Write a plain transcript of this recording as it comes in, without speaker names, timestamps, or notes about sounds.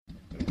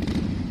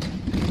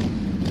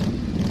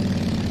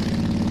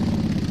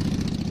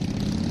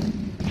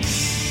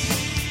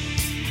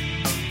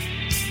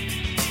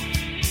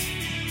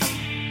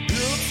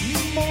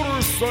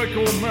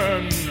Motorcycle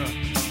Men.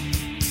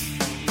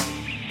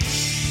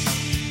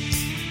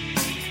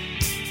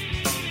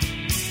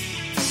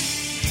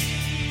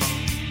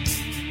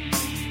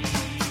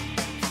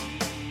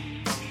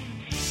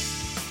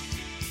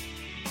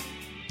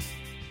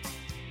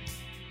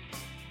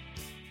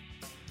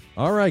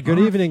 All right, good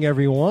evening,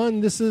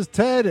 everyone. This is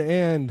Ted,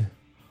 and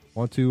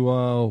want to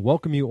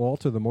welcome you all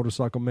to the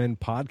Motorcycle Men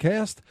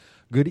podcast.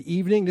 Good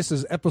evening. This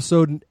is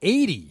episode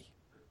 80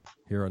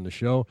 here on the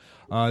show.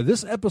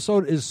 This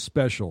episode is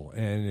special,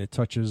 and it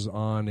touches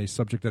on a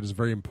subject that is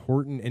very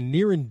important and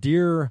near and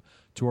dear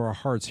to our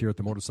hearts here at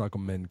the Motorcycle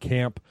Men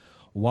camp.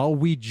 While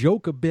we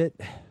joke a bit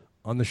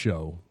on the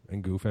show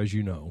and goof, as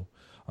you know,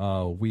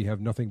 we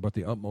have nothing but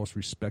the utmost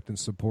respect and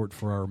support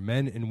for our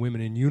men and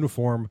women in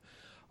uniform,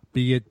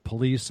 be it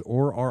police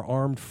or our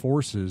armed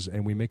forces,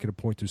 and we make it a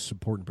point to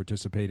support and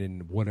participate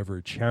in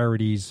whatever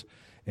charities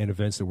and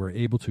events that we're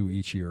able to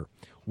each year.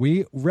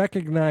 We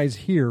recognize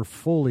here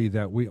fully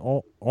that we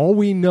all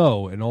we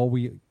know and all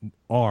we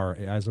are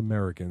as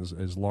Americans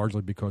is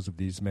largely because of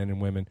these men and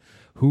women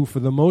who, for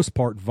the most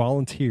part,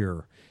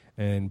 volunteer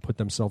and put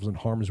themselves in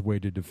harm's way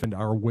to defend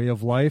our way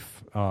of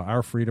life,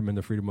 our freedom, and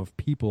the freedom of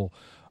people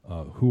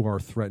who are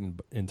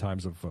threatened in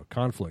times of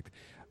conflict.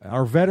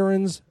 Our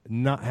veterans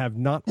have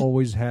not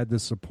always had the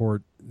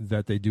support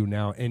that they do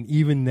now, and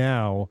even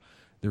now,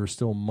 there is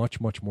still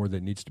much, much more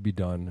that needs to be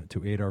done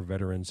to aid our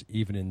veterans,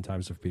 even in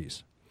times of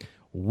peace.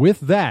 With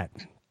that,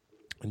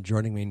 and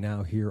joining me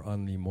now here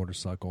on the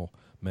Motorcycle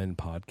Men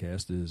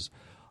podcast is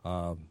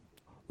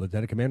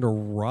Lieutenant Commander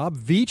Rob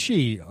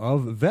Vicci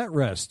of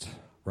VetRest.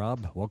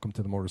 Rob, welcome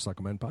to the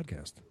Motorcycle Men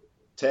podcast.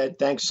 Ted,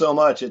 thanks so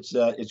much. It's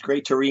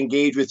great to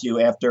re-engage with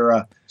you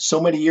after so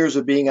many years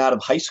of being out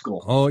of high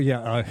school. Oh,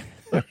 yeah.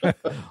 A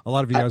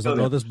lot of you guys don't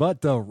know this, but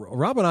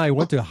Rob and I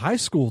went to high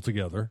school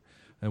together,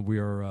 and we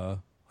are,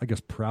 I guess,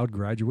 proud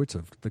graduates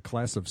of the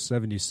class of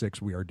 76.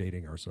 We are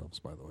dating ourselves,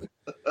 by the way.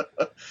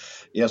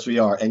 Yes, we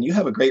are. And you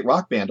have a great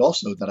rock band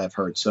also that I've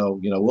heard. So,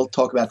 we'll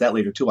talk about that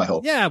later, too, I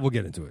hope. Yeah, we'll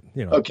get into it.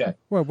 Okay.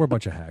 We're a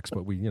bunch of hacks,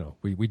 but we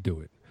do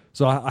it.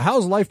 So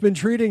how's life been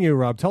treating you,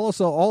 Rob? Tell us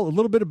a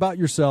little bit about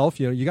yourself.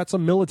 You got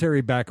some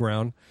military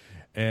background.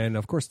 And,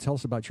 of course, tell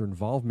us about your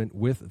involvement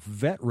with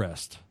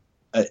VetRest.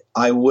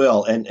 I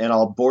will, and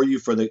I'll bore you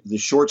for the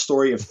short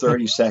story of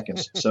 30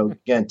 seconds. So,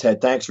 again,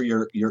 Ted, thanks for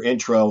your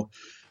intro.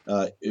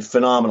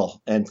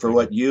 Phenomenal. And for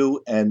what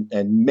you and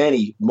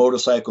many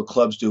motorcycle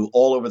clubs do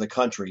all over the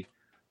country,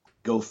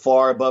 go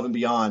far above and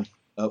beyond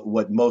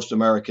what most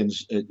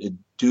Americans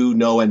do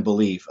know and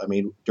believe. I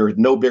mean, there are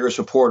no bigger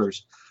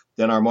supporters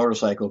than our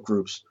motorcycle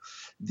groups.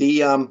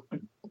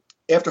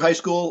 After high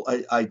school,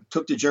 I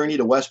took the journey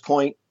to West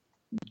Point,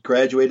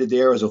 graduated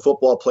there as a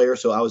football player,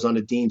 so I was on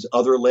the dean's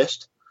other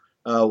list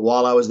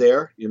while I was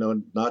there,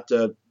 not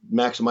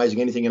maximizing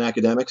anything in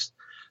academics.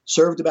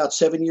 Served about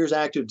 7 years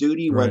active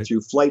duty, went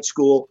through flight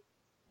school,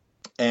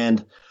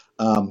 and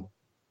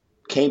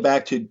came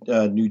back to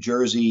New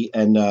Jersey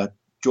and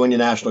joined the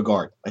National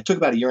Guard. I took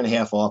about a year and a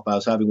half off. I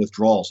was having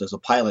withdrawals as a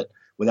pilot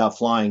without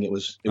flying. It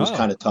was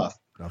kind of tough.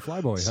 A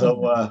flyboy,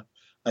 so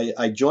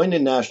I joined the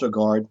National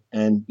Guard,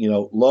 and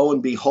lo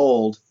and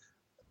behold,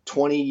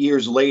 20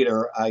 years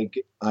later, I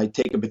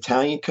take a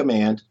battalion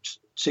command,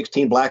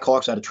 16 Black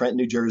Hawks out of Trenton,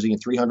 New Jersey,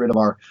 and 300 of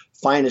our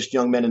finest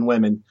young men and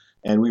women,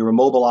 and we were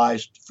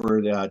mobilized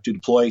to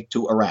deploy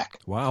to Iraq.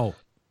 Wow!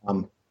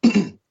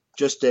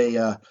 Just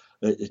a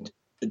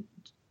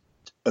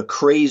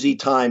crazy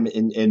time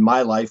in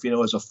my life.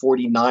 As a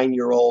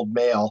 49-year-old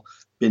male,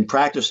 been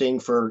practicing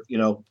for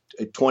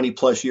 20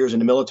 plus years in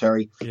the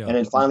military, and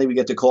then finally we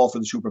get the call for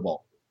the Super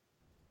Bowl.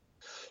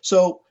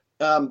 So,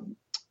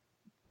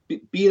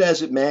 be it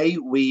as it may,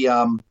 we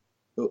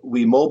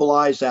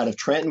mobilized out of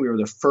Trenton. We were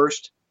the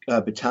first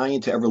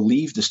battalion to ever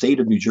leave the state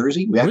of New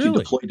Jersey. We actually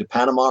deployed to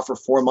Panama for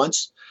 4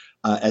 months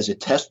as a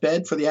test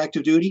bed for the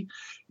active duty.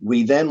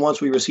 We then,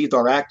 once we received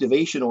our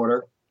activation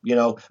order,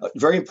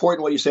 very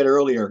important what you said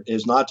earlier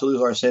is not to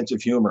lose our sense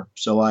of humor.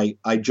 So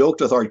I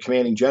joked with our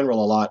commanding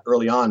general a lot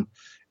early on,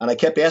 and I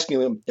kept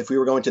asking him if we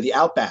were going to the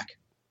Outback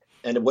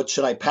and what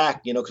should I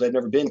pack, because I'd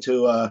never been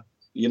to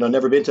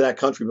that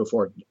country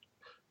before.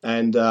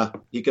 And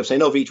he kept saying,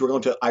 "No, Vicci, we're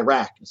going to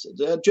Iraq." I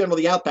said, "General,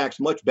 the Outback's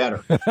much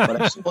better,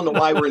 but I still don't know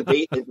why we're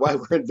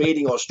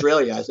invading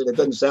Australia." I said, "It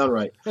doesn't sound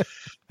right."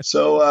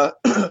 So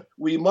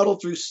we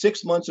muddled through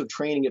 6 months of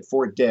training at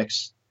Fort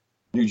Dix,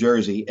 New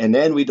Jersey, and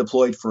then we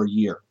deployed for a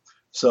year.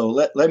 So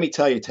let me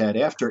tell you, Ted,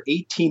 after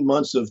 18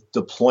 months of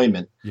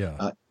deployment,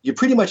 you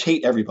pretty much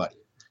hate everybody.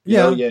 I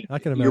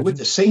can imagine. You're with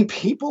the same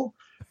people,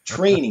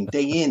 training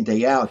day in,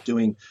 day out,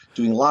 doing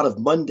a lot of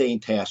mundane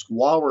tasks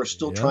while we're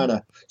still trying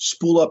to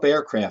spool up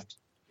aircraft,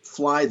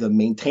 fly them,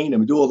 maintain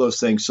them, do all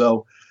those things.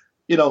 So,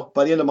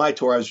 by the end of my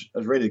tour, I was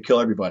ready to kill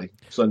everybody.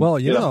 So,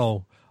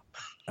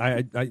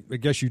 I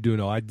guess you do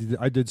know. I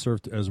did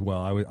serve as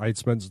well. I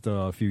spent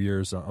a few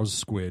years. I was a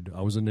squid.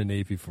 I was in the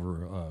Navy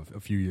for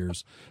a few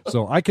years,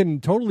 so I can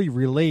totally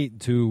relate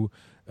to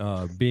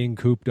being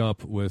cooped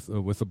up with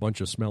a bunch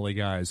of smelly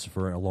guys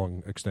for a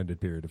long, extended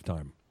period of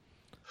time.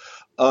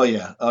 Oh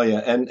yeah, oh yeah,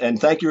 and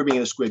thank you for being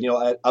a squid.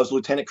 I was a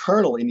lieutenant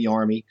colonel in the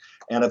Army,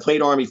 and I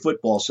played Army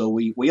football. So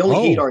we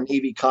only hate our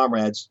Navy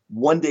comrades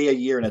one day a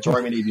year, and that's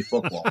Army Navy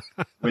football,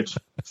 which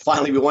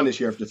finally we won this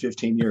year after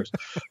 15 years.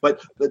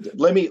 But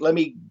let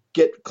me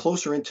get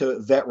closer into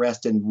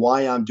VetRest and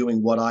why I'm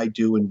doing what I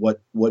do and what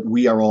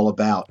we are all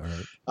about.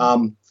 All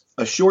right.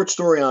 A short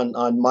story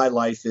on my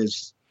life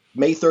is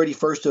May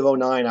 31st of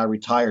 2009. I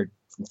retired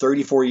from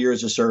 34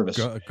 years of service.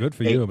 Good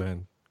for you,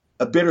 man.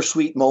 A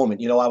bittersweet moment.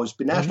 I was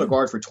National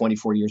Guard for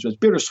 24 years. It was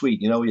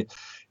bittersweet.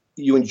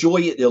 You enjoy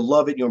it, you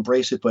love it, you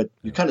embrace it, but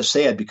you're kind of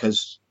sad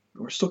because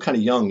we're still kind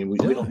of young and we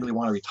don't really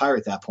want to retire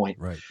at that point.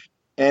 Right.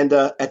 And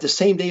at the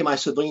same day, my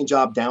civilian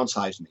job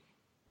downsized me.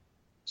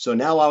 So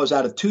now I was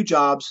out of 2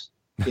 jobs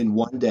in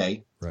one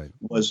day. Right.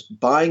 Was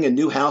buying a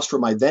new house for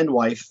my then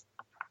wife,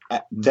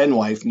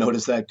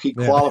 notice that key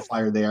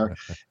qualifier there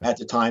at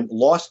the time,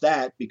 lost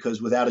that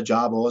because without a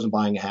job, I wasn't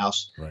buying a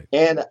house. Right.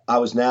 And I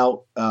was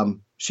now,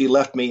 she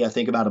left me, I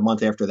think, about a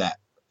month after that.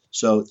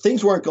 So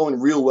things weren't going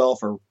real well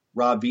for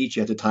Rob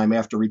Vicci at the time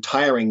after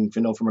retiring,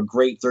 from a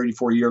great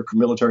 34-year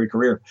military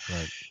career.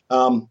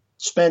 Right.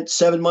 Spent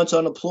 7 months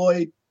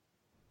unemployed,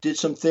 did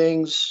some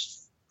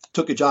things,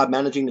 took a job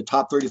managing the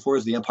top 30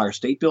 floors of the Empire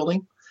State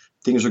Building.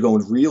 Things are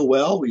going real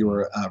well. We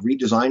were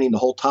redesigning the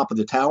whole top of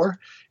the tower.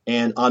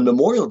 And on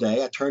Memorial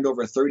Day, I turned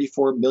over a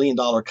 $34 million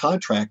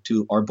contract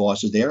to our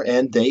bosses there,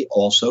 and they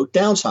also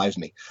downsized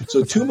me.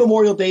 So 2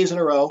 Memorial Days in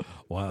a row,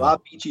 wow.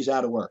 Rob Vicci's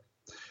out of work.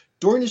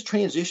 During this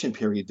transition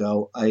period,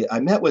 though, I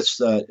met with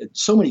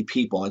so many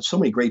people and so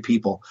many great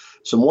people,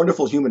 some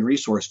wonderful human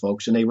resource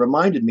folks, and they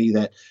reminded me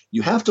that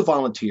you have to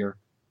volunteer,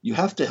 you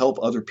have to help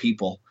other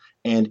people,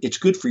 and it's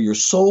good for your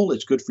soul,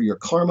 it's good for your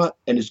karma,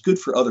 and it's good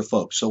for other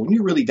folks. So when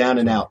you're really down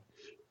and out,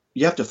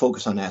 you have to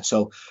focus on that.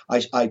 So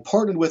I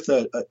partnered with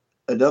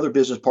another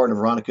business partner,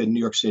 Veronica, in New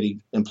York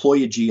City,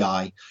 employee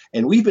GI,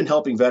 and we've been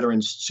helping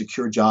veterans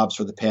secure jobs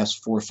for the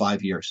past 4 or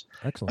 5 years.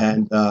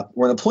 Excellent. And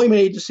we're an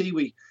employment agency.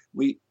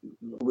 We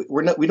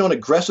don't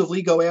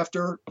aggressively go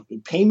after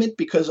payment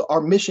because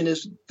our mission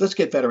is let's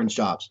get veterans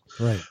jobs.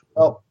 Right.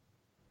 Well,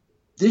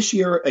 this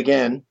year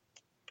again,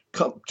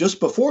 just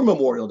before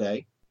Memorial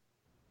Day,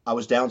 I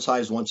was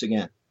downsized once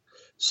again.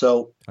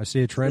 So I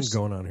see a trend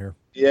going on here.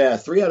 Yeah,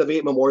 3 out of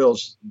 8 Memorial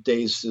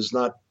Days is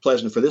not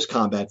pleasant for this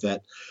combat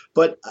vet.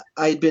 But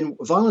I had been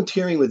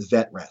volunteering with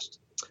VetRest.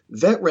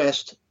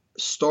 VetRest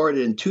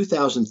started in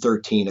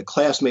 2013. A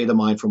classmate of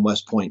mine from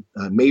West Point,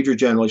 Major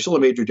General, he's still a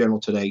Major General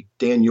today,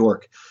 Dan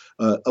York,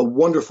 a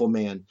wonderful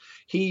man.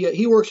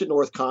 He works at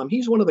Northcom.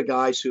 He's one of the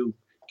guys who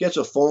gets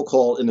a phone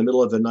call in the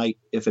middle of the night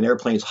if an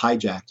airplane's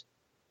hijacked,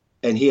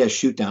 and he has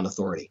shoot-down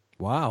authority.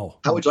 Wow.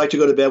 How would you like to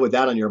go to bed with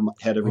that on your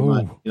head every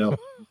night?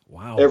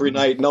 Wow. Every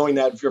night, knowing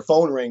that if your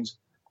phone rings,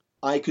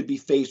 I could be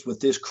faced with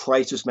this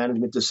crisis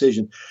management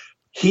decision.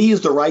 He is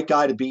the right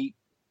guy to be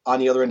on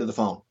the other end of the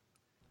phone.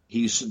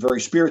 He's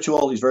very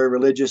spiritual. He's very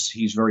religious.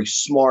 He's very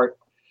smart.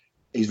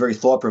 He's very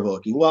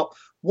thought-provoking. Well,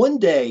 one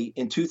day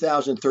in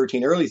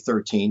 2013, early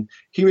 13,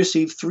 he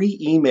received 3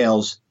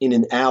 emails in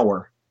an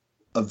hour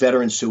of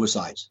veteran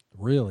suicides.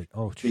 Really?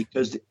 Oh, geez.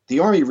 Because the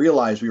Army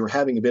realized we were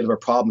having a bit of a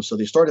problem, so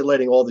they started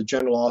letting all the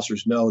general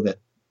officers know that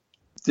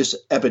this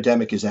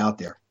epidemic is out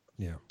there.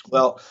 Yeah.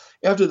 Well,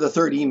 after the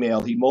 3rd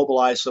email, he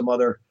mobilized some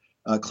other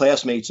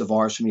classmates of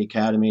ours from the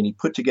academy, and he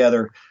put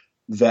together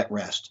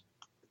VetRest.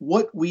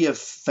 What we have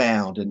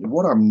found and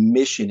what our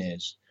mission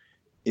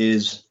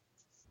is,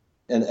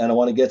 and I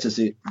want to get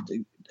to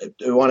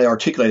I want to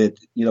articulate it,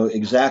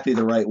 exactly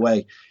the right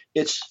way.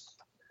 It's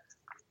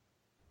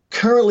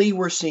currently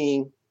we're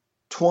seeing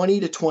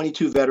 20 to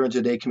 22 veterans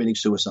a day committing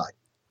suicide.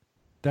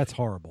 That's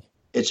horrible.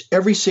 It's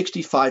every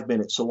 65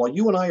 minutes. So while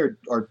you and I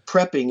are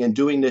prepping and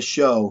doing this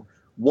show,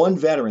 one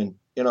veteran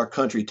in our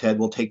country, Ted,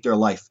 will take their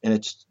life. And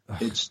it's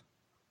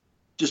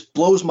just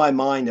blows my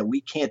mind that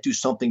we can't do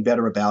something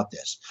better about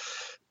this.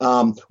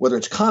 Whether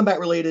it's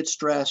combat-related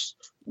stress,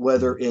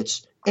 whether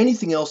it's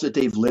anything else that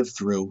they've lived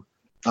through,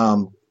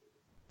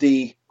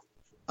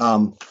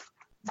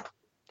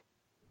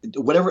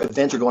 whatever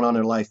events are going on in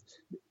their life,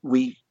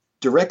 we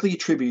directly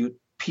attribute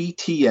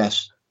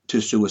PTS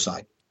to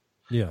suicide.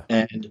 Yeah.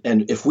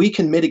 And if we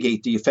can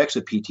mitigate the effects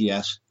of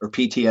PTS or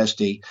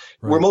PTSD,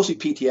 we're mostly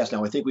PTS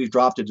now. I think we've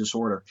dropped a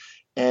disorder,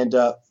 and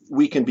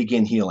we can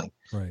begin healing.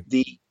 Right.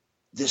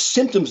 The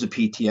symptoms of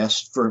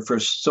PTS for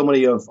so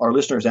many of our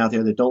listeners out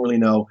there that don't really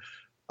know,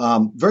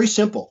 very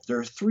simple. There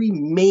are 3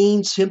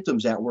 main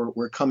symptoms that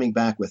we're coming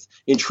back with.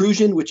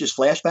 Intrusion, which is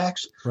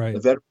flashbacks. Right. The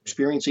veteran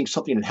experiencing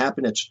something that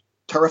happened that's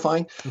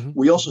terrifying. Mm-hmm.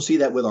 We also see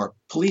that with our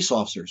police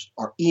officers,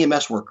 our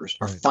EMS workers,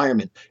 our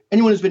firemen,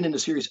 anyone who's been in a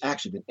serious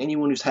accident,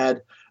 anyone who's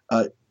had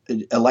a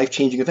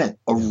life-changing event,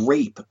 a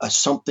rape,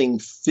 something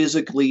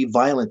physically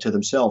violent to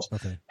themselves,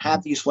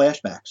 have these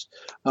flashbacks.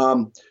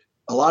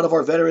 A lot of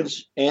our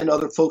veterans and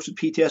other folks with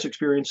PTS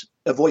experience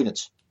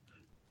avoidance,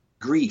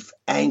 grief,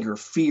 anger,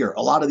 fear.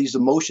 A lot of these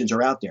emotions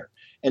are out there.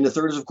 And the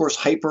third is, of course,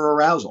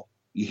 hyperarousal.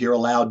 You hear a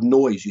loud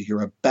noise, you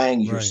hear a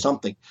bang, you hear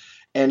something.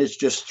 And it's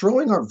just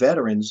throwing our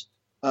veterans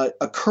a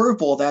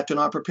curveball that they're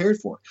not prepared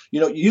for.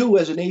 You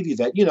as a Navy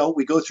vet,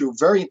 we go through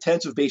very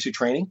intensive basic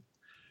training.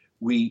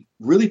 We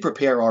really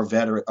prepare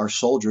our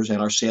soldiers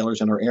and our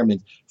sailors and our airmen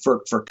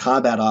for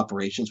combat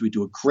operations. We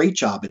do a great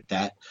job at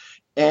that.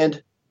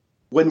 And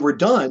when we're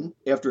done,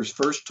 after his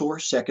first tour,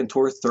 second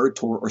tour, third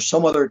tour, or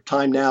some other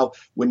time now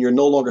when you're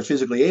no longer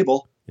physically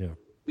able,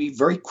 we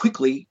very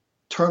quickly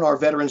turn our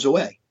veterans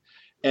away.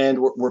 And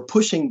we're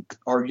pushing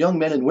our young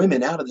men and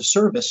women out of the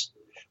service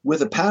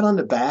with a pat on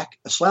the back,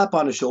 a slap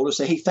on the shoulder,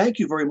 say, hey, thank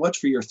you very much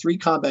for your 3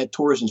 combat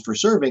tours and for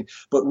serving,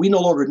 but we no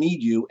longer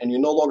need you and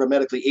you're no longer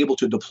medically able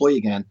to deploy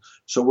again.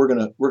 So we're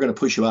gonna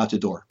push you out the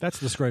door. That's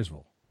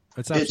disgraceful.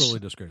 It's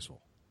absolutely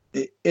disgraceful.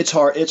 It's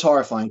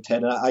horrifying,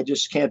 Ted. And I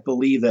just can't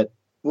believe that.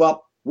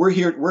 Well, we're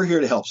here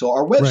to help. So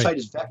our website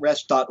is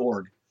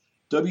VetRest.org,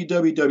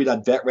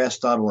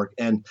 www.vetrest.org.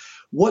 And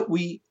what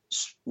we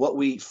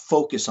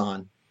focus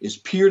on is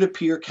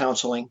peer-to-peer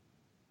counseling,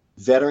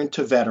 veteran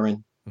to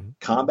veteran,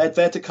 combat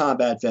vet to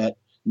combat vet,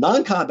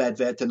 non-combat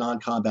vet to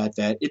non-combat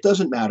vet. It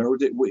doesn't matter.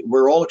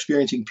 We're all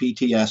experiencing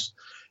PTS.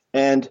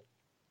 And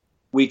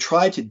we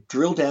try to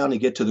drill down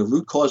and get to the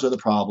root cause of the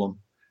problem,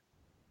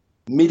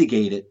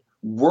 mitigate it,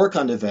 work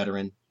on the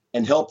veteran,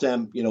 and help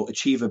them,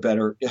 achieve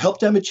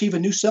a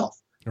new self.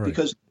 Right.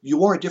 Because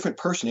you are a different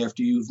person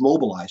after you've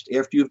mobilized,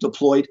 after you've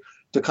deployed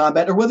to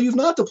combat, or whether you've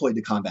not deployed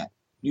to combat.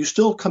 You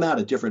still come out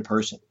a different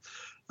person.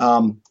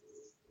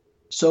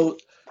 So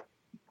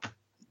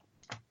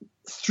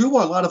through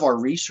a lot of our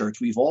research,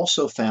 we've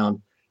also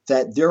found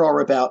that there are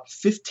about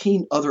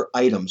 15 other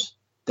items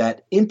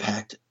that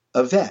impact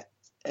a vet.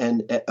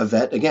 And a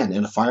vet, again,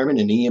 and a fireman,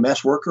 an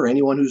EMS worker,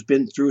 anyone who's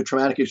been through a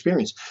traumatic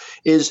experience,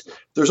 is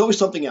there's always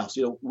something else.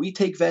 We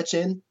take vets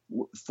in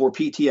for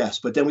PTS,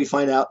 but then we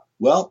find out,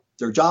 well,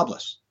 they're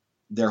jobless,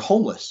 they're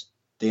homeless,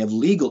 they have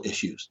legal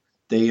issues,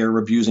 they are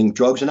abusing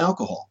drugs and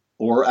alcohol,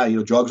 or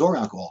drugs or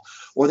alcohol,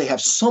 or they have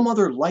some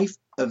other life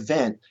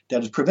event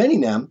that is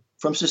preventing them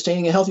from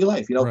sustaining a healthy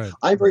life. Right.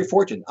 I'm very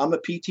fortunate. I'm a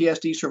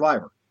PTSD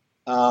survivor.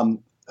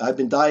 I've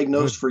been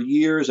diagnosed for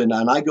years, and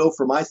I go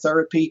for my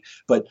therapy,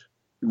 but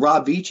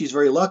Rob Vicci is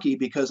very lucky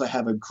because I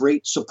have a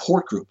great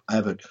support group. I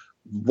have a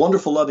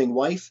wonderful, loving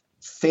wife,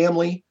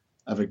 family.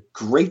 I have a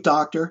great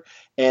doctor,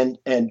 and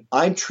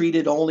I'm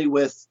treated only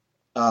with,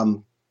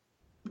 in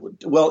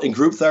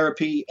group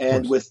therapy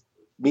and with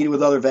meeting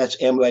with other vets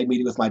and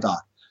meeting with my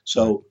doc.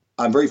 So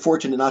I'm very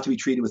fortunate not to be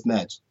treated with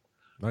meds.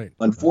 Right.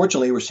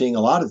 Unfortunately, we're seeing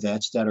a lot of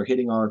vets that are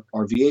hitting our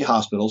VA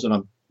hospitals, and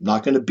I'm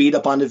not going to beat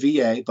up on the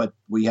VA, but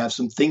we have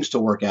some things to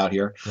work out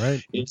here.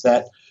 Right. It's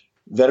that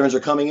veterans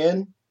are coming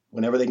in.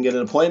 Whenever they can get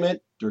an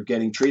appointment, they're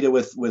getting treated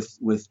with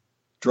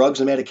drugs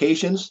and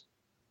medications.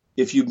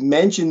 If you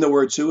mention the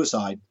word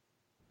suicide,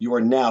 you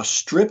are now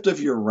stripped of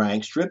your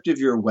rank, stripped of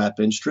your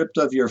weapon, stripped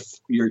of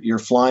your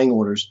flying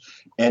orders,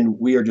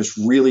 and we are just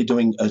really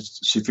doing a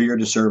severe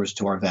disservice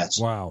to our vets.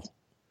 Wow,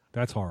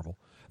 that's horrible.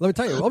 Let me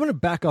tell you, I'm going to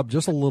back up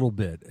just a little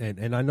bit,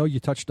 and I know you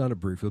touched on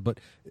it briefly, but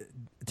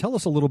tell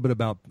us a little bit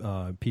about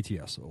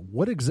PTS.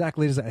 What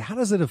exactly is that? How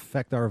does it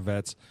affect our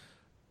vets?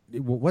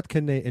 What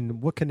can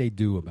they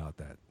do about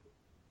that?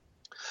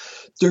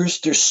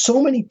 There's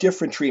so many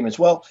different treatments.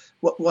 Well,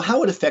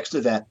 how it affects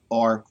the vet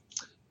are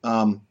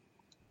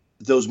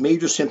those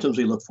major symptoms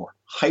we look for: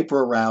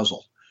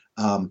 hyperarousal,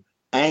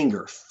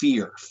 anger,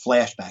 fear,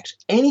 flashbacks,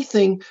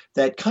 anything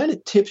that kind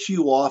of tips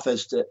you off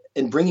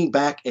and bringing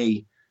back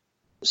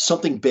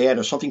something bad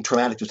or something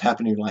traumatic that's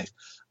happened in your life.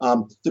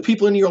 The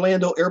people in the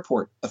Orlando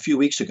airport a few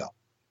weeks ago,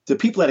 the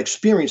people that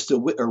experienced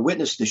or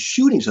witnessed the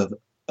shootings of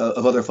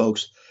other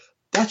folks,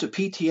 that's a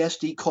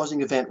PTSD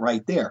causing event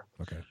right there.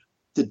 Okay.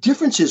 The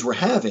differences we're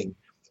having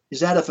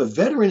is that if a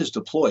veteran is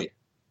deployed,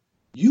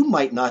 you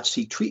might not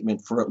seek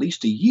treatment for at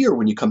least a year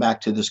when you come back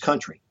to this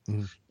country.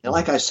 Mm-hmm. And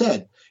like I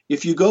said,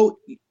 if you go,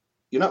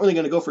 you're not really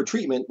going to go for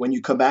treatment when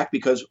you come back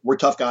because we're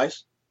tough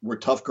guys, we're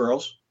tough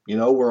girls.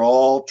 We're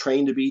all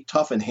trained to be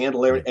tough and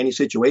handle any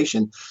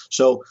situation.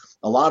 So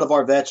a lot of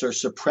our vets are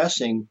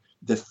suppressing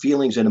the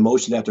feelings and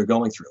emotions that they're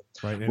going through.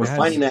 Right. We're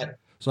finding that.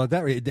 So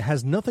it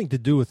has nothing to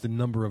do with the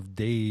number of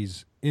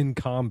days in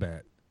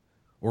combat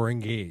or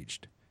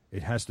engaged.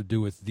 It has to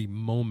do with the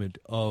moment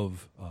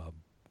of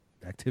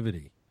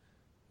activity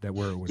that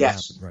where it would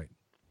happen, right?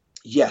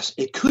 Yes,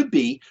 it could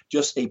be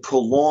just a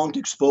prolonged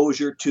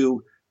exposure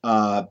to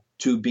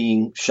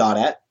being shot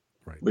at,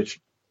 right, which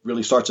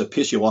really starts to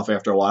piss you off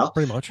after a while.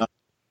 Pretty much.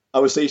 I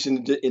was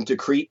stationed into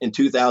Crete in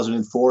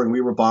 2004, and we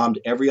were bombed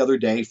every other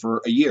day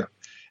for a year,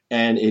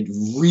 and it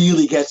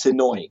really gets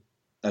annoying,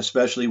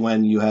 especially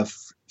when you have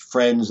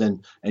friends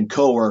and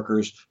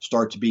coworkers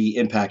start to be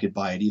impacted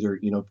by it, either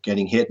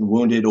getting hit and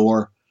wounded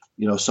or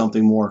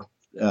something more,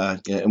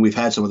 and we've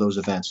had some of those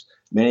events.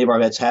 Many of our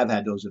vets have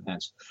had those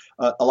events.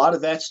 A lot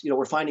of vets,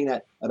 we're finding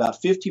that about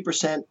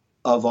 50%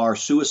 of our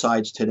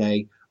suicides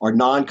today are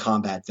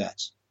non-combat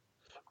vets.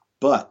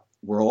 But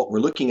we're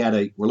looking at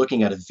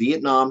a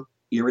Vietnam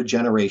era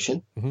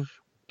generation, mm-hmm,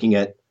 looking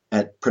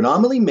at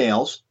predominantly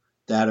males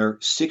that are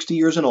 60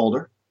 years and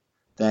older,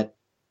 that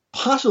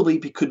possibly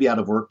could be out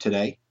of work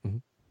today, mm-hmm,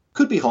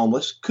 could be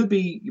homeless, could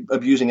be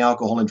abusing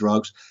alcohol and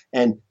drugs,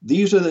 and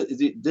these are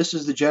this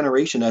is the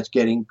generation that's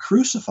getting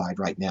crucified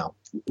right now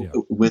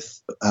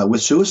with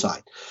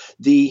suicide.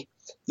 The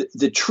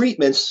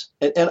treatments,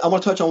 and I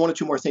want to touch on one or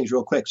two more things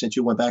real quick since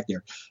you went back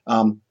there.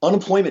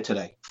 Unemployment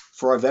today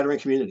for our veteran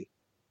community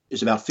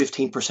is about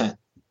 15%.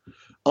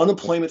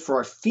 Unemployment for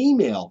our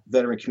female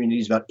veteran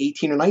community is about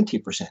 18 or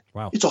 19%.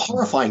 Wow. It's a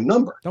horrifying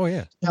number. Oh,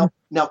 yeah.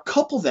 Now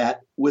couple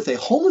that with a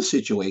homeless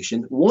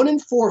situation. 1 in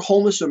 4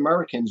 homeless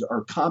Americans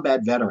are combat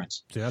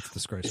veterans. See, that's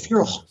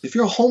disgraceful. If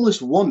you're a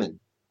homeless woman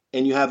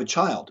and you have a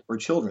child or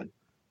children,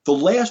 the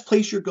last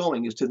place you're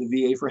going is to the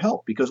VA for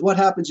help. Because what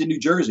happens in New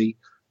Jersey,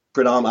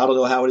 I don't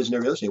know how it is in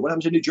every other state, what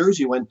happens in New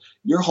Jersey when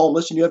you're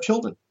homeless and you have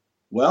children?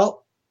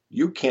 Well,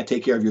 you can't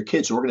take care of your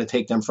kids, so we're going to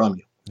take them from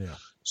you. Yeah.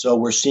 So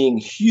we're seeing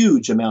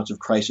huge amounts of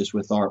crisis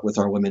with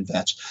our women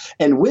vets.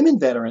 And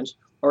women veterans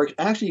are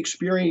actually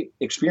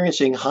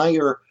experiencing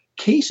higher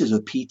cases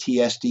of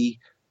PTSD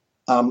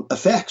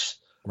effects.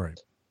 Right.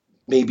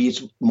 Maybe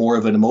it's more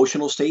of an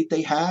emotional state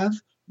they have.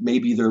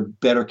 Maybe they're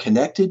better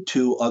connected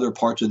to other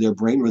parts of their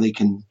brain where they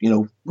can,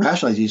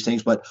 rationalize these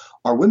things. But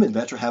our women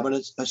vets are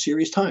having a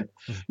serious time.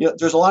 Mm-hmm.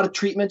 There's a lot of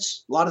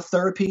treatments, a lot of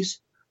therapies.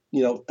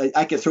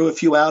 I can throw a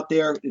few out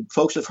there.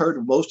 Folks have heard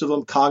of most of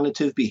them: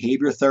 cognitive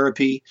behavior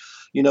therapy.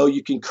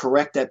 You can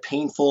correct that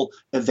painful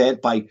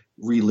event by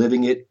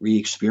reliving it,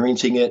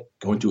 re-experiencing it,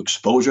 going to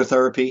exposure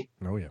therapy.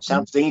 Oh, yeah.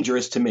 Sounds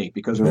dangerous to me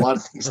because there are a lot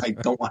of things I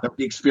don't want to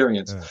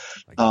re-experience.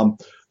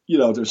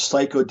 There's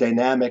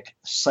psychodynamic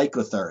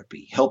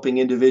psychotherapy, helping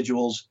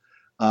individuals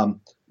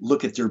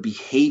look at their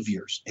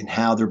behaviors and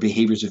how their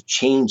behaviors have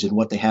changed and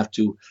what they have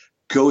to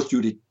go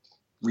through to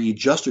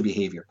readjust their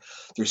behavior.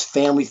 There's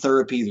family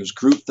therapy, there's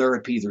group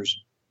therapy, there's,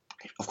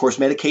 of course,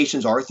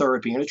 medications are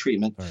therapy and a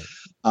treatment.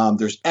 Right.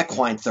 There's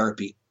equine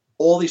therapy.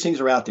 All these things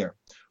are out there.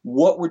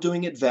 What we're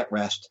doing at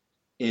VetRest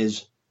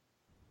is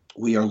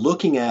we are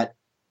looking at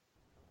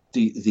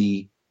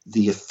the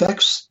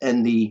effects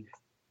and the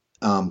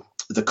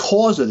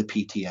cause of the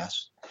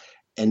PTS,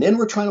 and then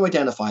we're trying to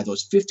identify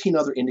those 15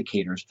 other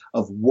indicators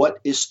of what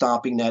is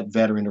stopping that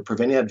veteran or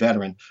preventing that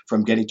veteran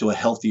from getting to a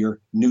healthier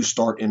new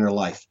start in their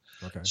life.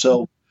 Okay.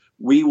 So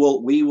we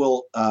will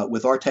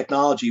with our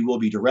technology, we'll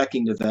be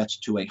directing the vets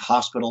to a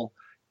hospital,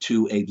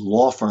 to a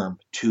law firm,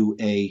 to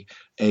a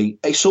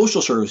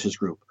social services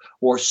group,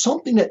 or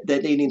something that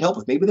they need help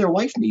with. Maybe their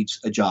wife needs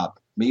a job.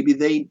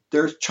 Maybe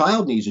their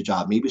child needs a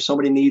job. Maybe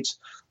somebody needs,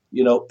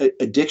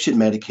 addiction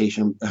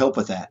medication, help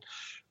with that.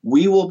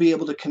 We will be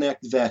able to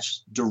connect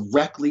vets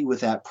directly with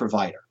that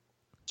provider.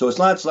 So it's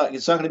not going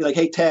to be like,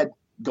 hey, Ted,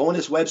 go on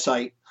this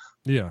website.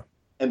 Yeah.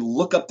 And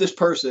look up this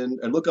person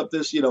and look up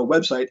this,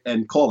 website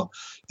and call them.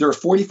 There are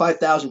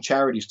 45,000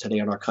 charities today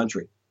in our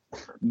country.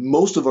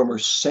 Most of them are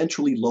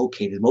centrally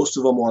located. Most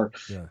of them are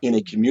in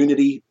a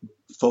community,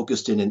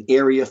 focused in an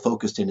area,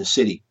 focused in a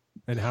city.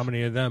 And how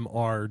many of them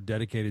are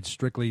dedicated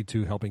strictly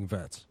to helping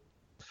vets?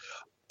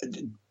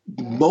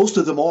 Most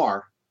of them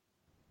are,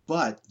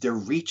 but their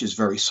reach is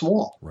very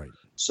small. Right.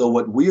 So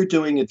what we're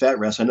doing at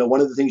VetRest, I know one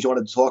of the things you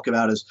wanted to talk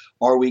about is,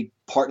 are we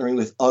partnering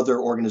with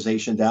other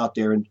organizations out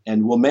there?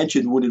 And we'll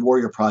mention Wounded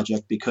Warrior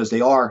Project because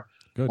they are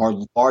our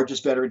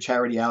largest veteran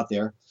charity out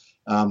there.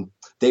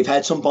 They've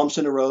had some bumps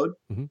in the road.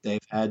 Mm-hmm.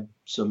 They've had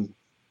some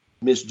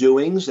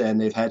misdoings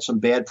and they've had some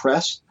bad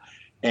press.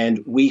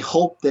 And we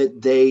hope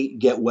that they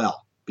get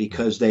well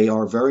because they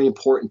are very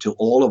important to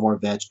all of our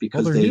vets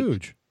because they're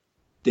huge.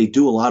 They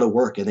do a lot of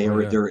work and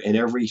they're in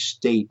every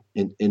state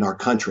in our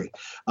country.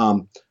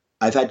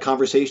 I've had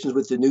conversations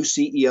with the new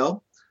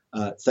CEO.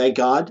 Thank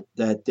God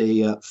that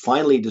they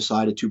finally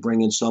decided to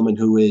bring in someone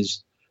who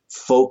is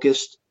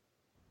focused,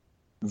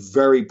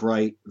 very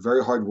bright,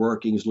 very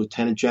hardworking. Is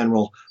Lieutenant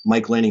General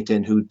Mike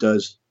Lennington, who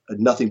does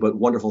nothing but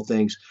wonderful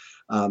things.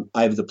 I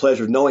have the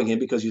pleasure of knowing him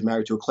because he's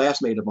married to a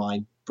classmate of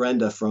mine,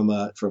 Brenda from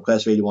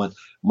Class of 81.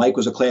 Mike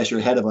was a class year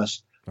ahead of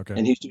us,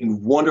 and he's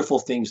doing wonderful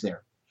things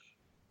there.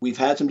 We've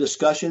had some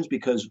discussions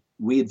because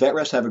we at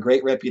VetRest have a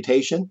great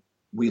reputation.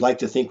 We like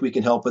to think we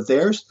can help with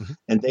theirs,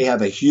 and they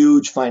have a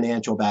huge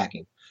financial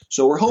backing.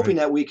 So we're hoping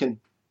that we can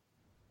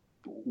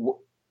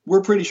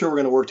we're pretty sure we're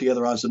going to work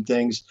together on some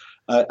things.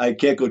 I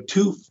can't go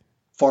too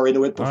far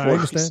into it before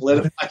we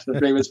solidify some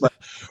agreements, but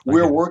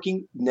we're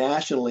working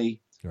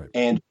nationally,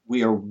 and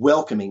we are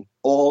welcoming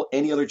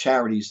any other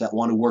charities that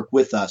want to work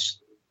with us.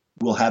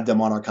 We'll have them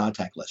on our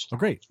contact list. Oh,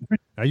 great.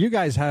 Now, you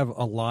guys have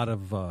a lot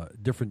of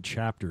different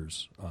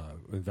chapters.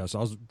 I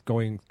was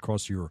going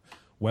across your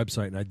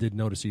website, and I did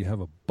notice you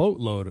have a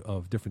boatload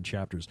of different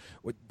chapters.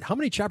 How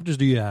many chapters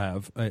do you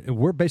have, and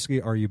where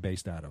basically are you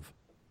based out of?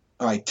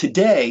 All right.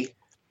 Today,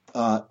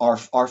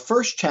 our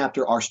first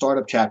chapter, our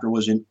startup chapter,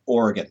 was in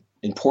Oregon,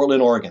 in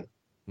Portland, Oregon.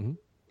 Mm-hmm.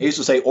 I used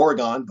to say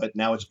Oregon, but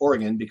now it's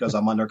Oregon because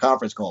I'm on their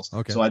conference calls.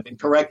 Okay. So I've been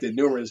corrected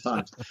numerous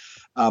times.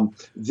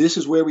 This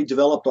is where we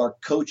developed our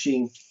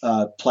coaching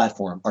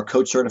platform, our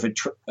coach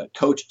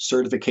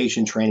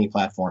certification training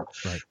platform.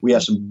 Right. We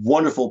have some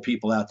wonderful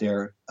people out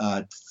there,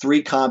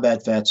 3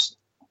 combat vets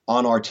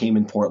on our team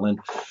in Portland.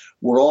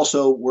 We're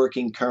also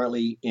working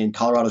currently in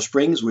Colorado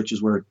Springs, which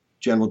is where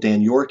General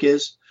Dan York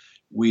is.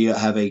 We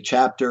have a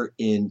chapter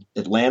in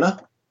Atlanta.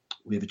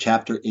 We have a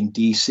chapter in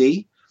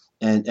D.C.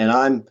 And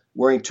I'm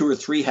wearing 2 or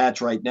 3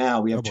 hats right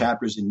now. We have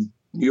chapters in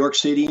New York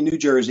City and New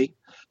Jersey.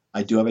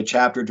 I do have a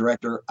chapter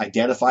director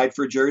identified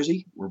for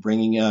Jersey. We're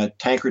bringing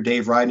Tanker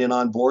Dave Ryden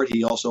on board.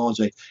 He also owns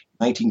a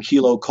 19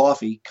 Kilo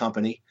Coffee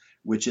company,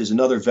 which is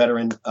another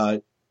veteran,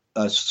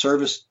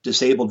 service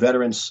disabled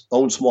veterans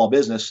owned small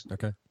business.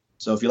 Okay.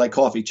 So if you like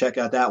coffee, check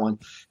out that one.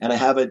 And I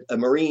have a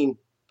Marine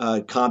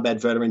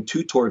combat veteran,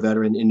 2-tour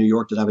veteran in New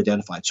York that I've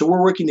identified. So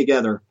we're working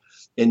together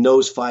in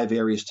those 5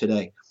 areas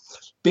today.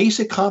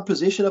 Basic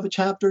composition of a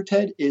chapter,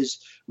 Ted, is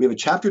we have a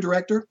chapter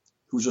director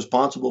who's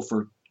responsible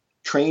for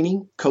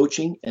training,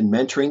 coaching, and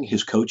mentoring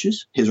his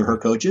or her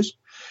coaches.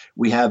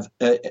 We have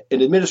an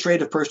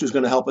administrative person who's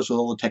going to help us with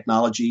all the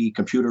technology,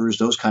 computers,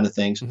 those kind of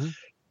things. Mm-hmm.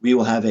 We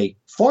will have a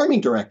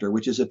farming director,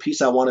 which is a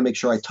piece I want to make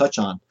sure I touch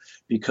on,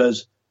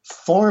 because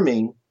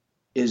farming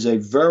is a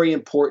very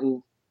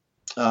important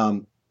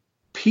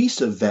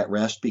piece of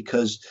VetRest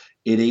because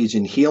it aids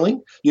in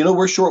healing.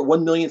 We're short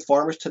 1 million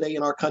farmers today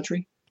in our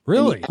country.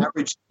 Really?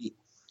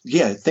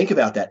 Yeah, think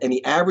about that. And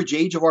the average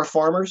age of our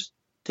farmers,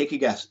 take a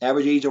guess.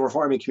 Average age of our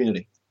farming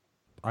community.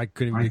 I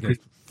couldn't even guess.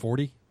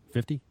 40,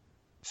 50?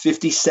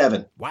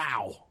 57.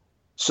 Wow.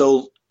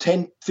 So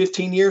 10,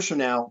 15 years from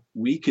now,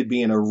 we could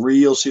be in a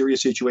real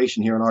serious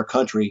situation here in our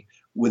country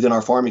within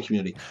our farming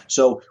community.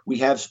 So we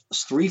have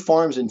 3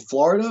 farms in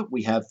Florida.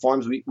 We have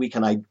farms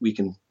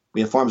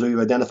we have farms that we've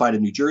identified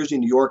in New Jersey,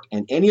 New York,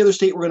 and any other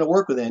state we're going to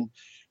work within.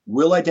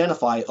 We'll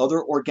identify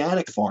other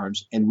organic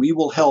farms, and we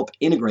will help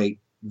integrate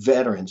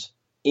veterans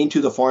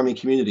into the farming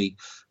community.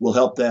 We'll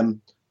help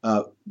them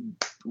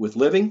with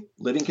living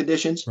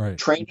conditions, right,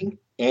 training,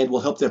 and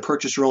we'll help them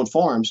purchase their own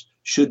farms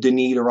should the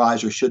need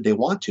arise or should they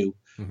want to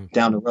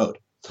down the road.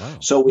 Wow.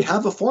 So we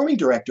have a farming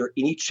director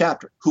in each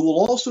chapter who will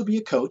also be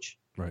a coach,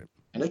 right,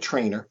 and a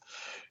trainer.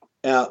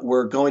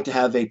 We're going to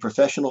have a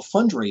professional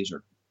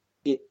fundraiser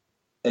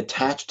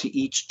attached to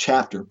each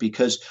chapter,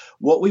 because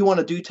what we want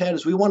to do, Ted,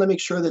 is we want to make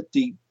sure that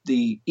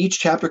each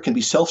chapter can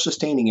be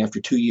self-sustaining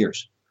after 2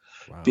 years.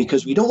 Wow.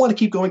 Because we don't want to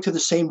keep going to the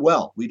same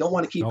well. We don't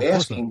want to keep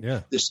asking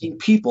the same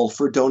people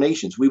for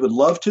donations. We would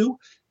love to.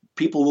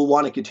 People will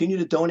want to continue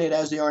to donate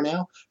as they are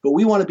now, but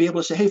we want to be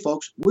able to say, hey,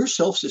 folks, we're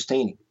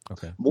self-sustaining.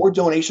 Okay. More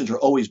donations are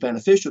always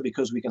beneficial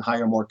because we can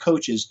hire more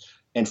coaches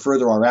and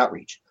further our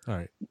outreach. All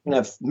right. We can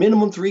have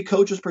minimum 3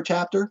 coaches per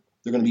chapter.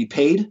 They're going to be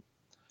paid.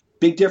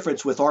 Big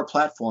difference with our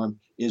platform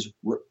is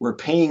we're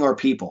paying our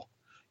people.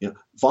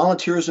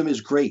 Volunteerism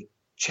is great.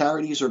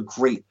 Charities are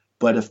great.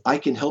 But if I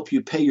can help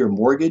you pay your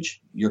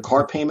mortgage, your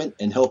car payment,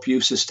 and help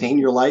you sustain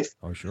your life,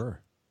 oh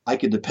sure, I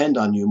can depend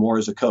on you more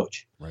as a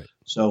coach. Right.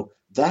 So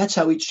that's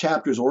how each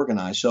chapter is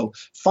organized. So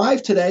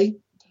 5 today,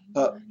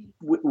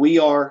 we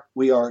are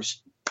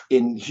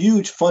in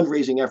huge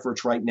fundraising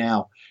efforts right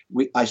now.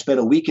 I spent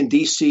a week in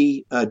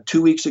D.C.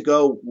 2 weeks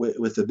ago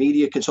with the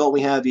media consultant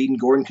we have, Eden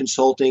Gordon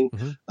Consulting,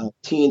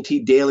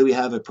 TNT Daily. We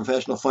have a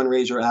professional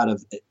fundraiser out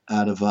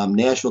of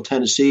Nashville,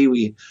 Tennessee.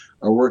 We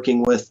are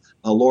working with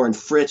Lauren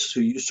Fritz,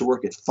 who used to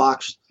work at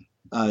Fox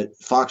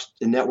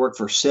Network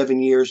for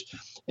 7 years.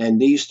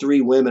 And these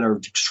 3 women are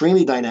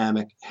extremely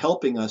dynamic,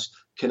 helping us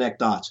connect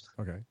dots.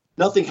 Okay.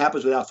 Nothing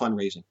happens without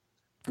fundraising.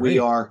 Great.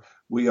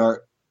 We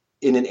are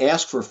in an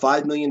ask for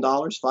 $5 million.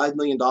 $5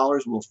 million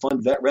will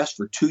fund VetRest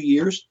for 2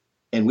 years,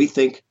 and we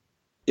think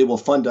it will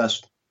fund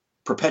us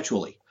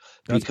perpetually.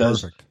 That's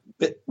because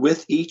perfect.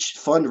 With each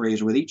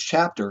fundraiser, with each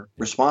chapter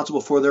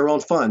responsible for their own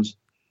funds,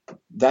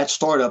 that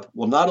startup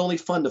will not only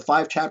fund the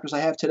 5 chapters I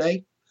have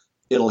today,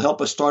 it'll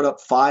help us start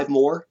up 5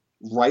 more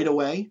right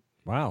away.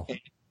 Wow. And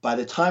by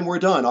the time we're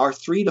done, our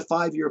 3 to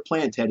 5 year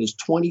plan, Ted, is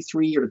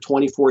 23 or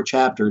 24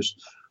 chapters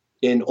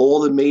in all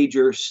the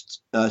major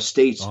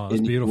states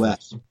in the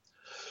U.S.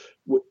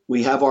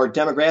 We have our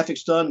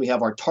demographics done. We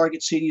have our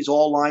target cities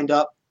all lined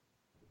up.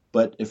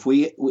 But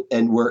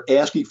we're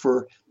asking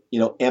for,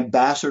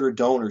 ambassador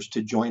donors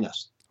to join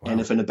us. Wow.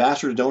 And if an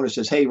ambassador donor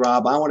says, hey,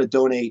 Rob, I want to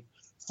donate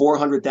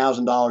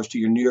 $400,000 to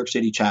your New York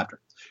City chapter,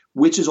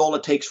 which is all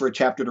it takes for a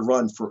chapter to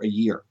run for a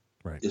year,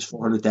 right, is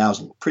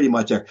 $400,000, pretty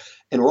much there.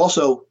 And we're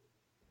also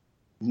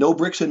no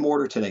bricks and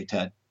mortar today,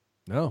 Ted.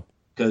 No.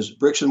 Because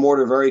bricks and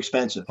mortar are very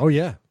expensive. Oh,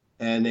 yeah.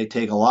 And they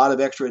take a lot of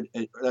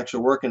extra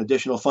work and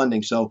additional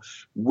funding. So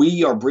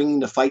we are bringing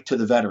the fight to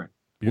the veteran.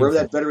 Beautiful.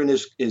 Wherever that veteran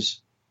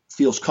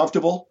feels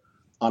comfortable,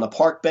 on a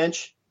park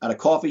bench, at a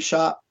coffee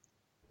shop,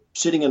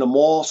 sitting in a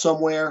mall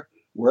somewhere,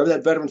 wherever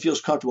that veteran feels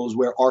comfortable is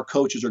where our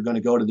coaches are going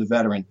to go to the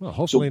veteran. Well,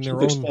 hopefully in their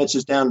own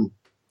expenses down.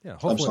 Yeah,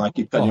 I'm sorry, I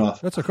keep cutting you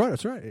off. That's okay.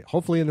 That's right.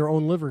 Hopefully in their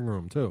own living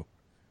room too.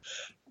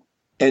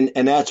 And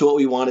that's what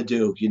we want to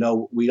do.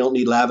 We don't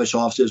need lavish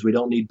offices. We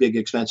don't need big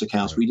expense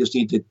accounts. Right. We just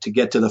need to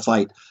get to the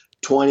fight.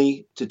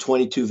 20 to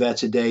 22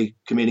 vets a day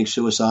committing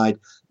suicide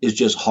is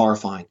just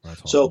horrifying.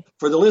 So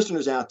for the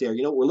listeners out there,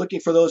 we're looking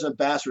for those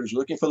ambassadors. We're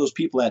looking for those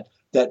people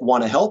that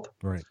want to help.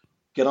 Right.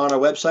 Get on our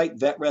website,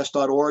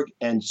 vetrest.org,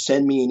 and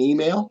send me an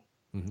email.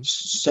 Mm-hmm.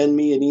 Send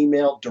me an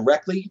email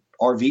directly,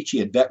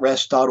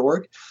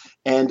 rvicci@vetrest.org.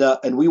 And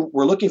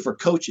we're looking for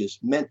coaches,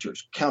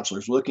 mentors,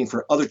 counselors. We're looking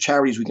for other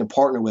charities we can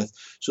partner with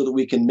so that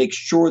we can make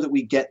sure that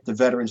we get the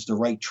veterans the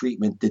right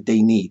treatment that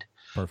they need.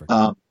 Perfect.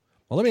 Well,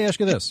 let me ask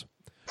you this.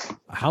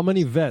 How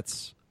many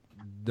vets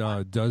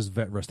does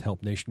VetRest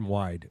help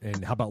nationwide,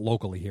 and how about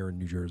locally here in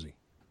New Jersey?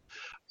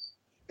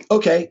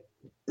 Okay,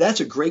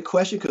 that's a great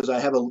question because I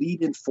have a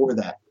lead in for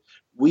that.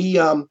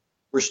 We're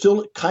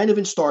still kind of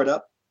in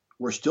startup.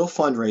 We're still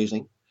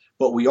fundraising,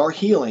 but we are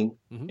healing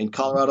in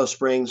Colorado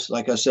Springs,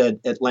 like I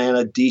said,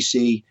 Atlanta,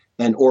 DC,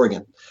 and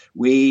Oregon.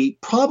 We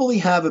probably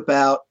have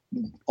about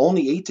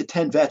only 8 to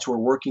 10 vets we're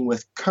working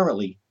with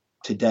currently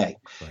today.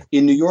 Right.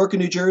 In New York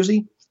and New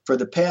Jersey, for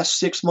the past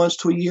 6 months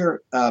to a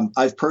year,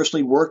 I've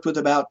personally worked with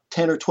about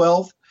 10 or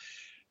 12.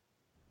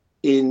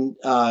 In,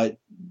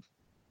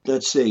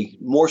 let's see,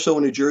 more so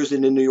in New Jersey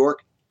than in New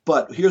York.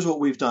 But here's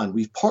what we've done.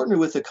 We've partnered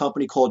with a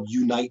company called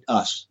Unite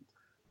Us.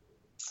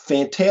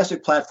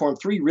 Fantastic platform.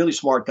 3 really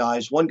smart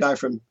guys. One guy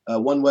from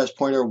one West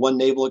Pointer, one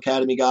Naval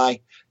Academy guy,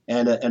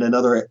 and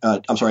another.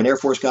 An Air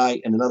Force guy,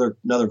 and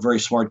another very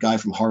smart guy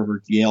from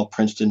Harvard, Yale,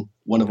 Princeton.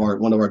 One of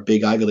our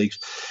big Ivy Leagues,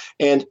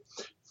 and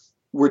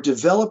we're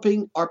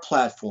developing our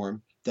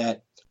platform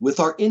that, with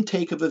our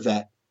intake of a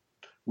vet,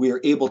 we are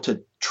able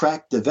to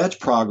track the vet's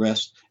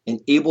progress and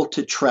able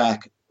to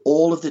track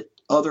all of the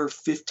other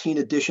 15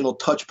 additional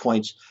touch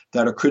points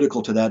that are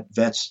critical to that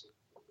vet's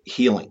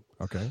healing.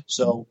 Okay.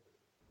 So,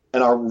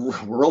 and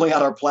we're rolling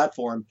out our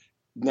platform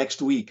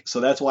next week. So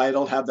that's why I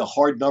don't have the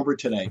hard number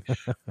today.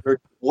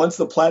 Once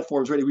the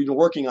platform is ready, we've been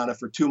working on it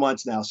for 2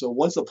 months now. So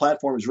once the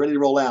platform is ready to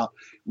roll out,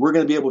 we're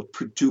going to be able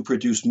to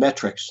produce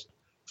metrics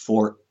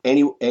for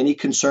any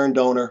concerned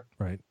donor,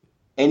 right?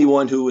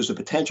 Anyone who is a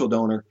potential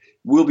donor.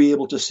 We'll be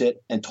able to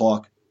sit and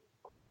talk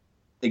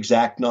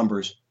exact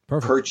numbers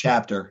per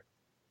chapter.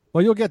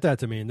 Well, you'll get that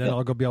to me, and then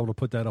I'll be able to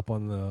put that up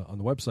on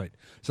the website.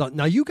 So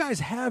now you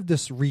guys have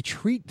this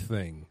retreat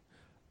thing.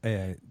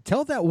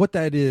 Tell us what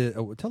that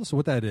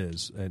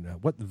is,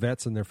 and what the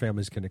vets and their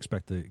families can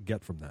expect to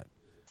get from that.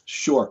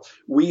 Sure,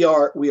 we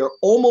are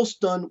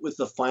almost done with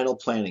the final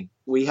planning.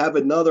 We have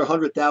another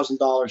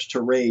 $100,000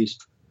 to raise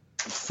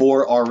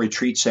for our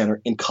retreat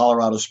center in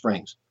Colorado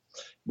Springs.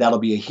 That'll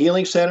be a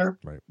healing center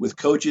with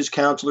coaches,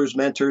 counselors,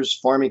 mentors,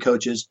 farming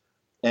coaches,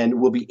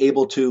 and we'll be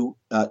able to,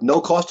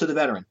 no cost to the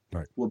veteran.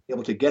 Right. We'll be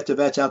able to get the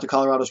vets out to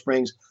Colorado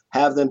Springs,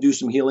 have them do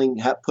some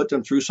healing, put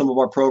them through some of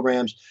our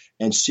programs,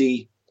 and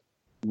see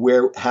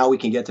how we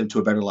can get them to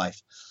a better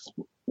life.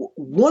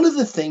 One of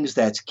the things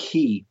that's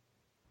key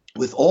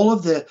with all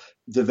of the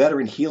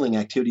veteran healing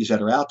activities that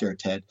are out there,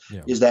 Ted,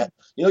 is that,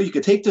 you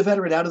could take the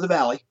veteran out of the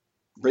valley,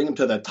 bring them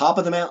to the top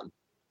of the mountain,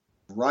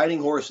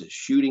 riding horses,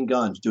 shooting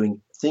guns,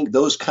 doing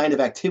those kind of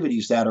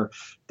activities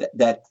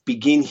that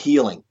begin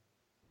healing.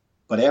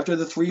 But after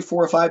the 3,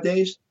 4, or 5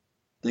 days,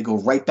 they go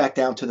right back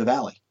down to the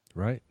valley.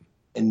 Right.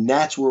 And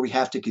that's where we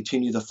have to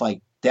continue the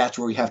fight. That's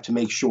where we have to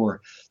make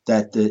sure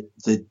that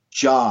the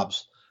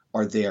jobs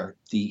are there,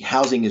 the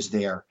housing is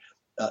there,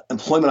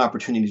 employment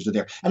opportunities are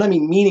there. And I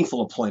mean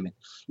meaningful employment.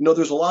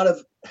 There's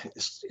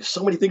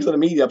so many things in the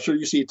media, I'm sure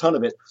you see a ton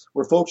of it,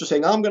 where folks are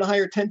saying, I'm going to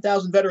hire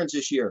 10,000 veterans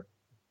this year.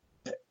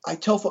 I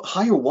tell folks,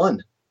 hire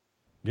one.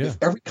 Yeah. If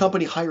every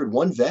company hired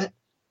one vet,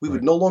 we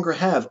would no longer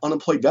have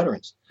unemployed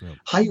veterans. Yeah.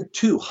 Hire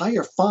 2,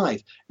 hire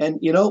 5. And,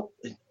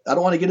 I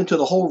don't want to get into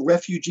the whole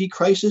refugee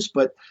crisis,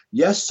 but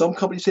yes, some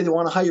companies say they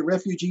want to hire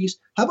refugees.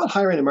 How about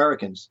hiring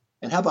Americans?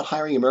 And how about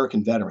hiring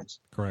American veterans?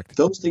 Correct.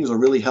 Those things will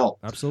really help.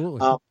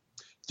 Absolutely.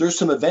 There's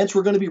some events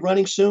we're going to be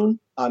running soon.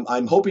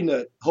 I'm hoping,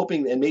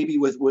 and maybe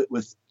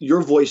with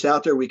your voice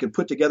out there, we can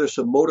put together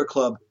some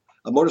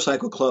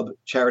motorcycle club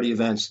charity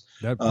events.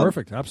 That's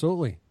perfect.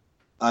 Absolutely.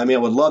 I mean, I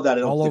would love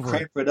that. All over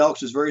Cranford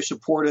Elks is very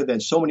supportive,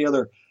 and so many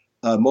other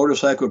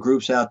motorcycle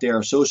groups out there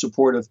are so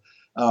supportive.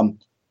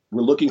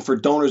 We're looking for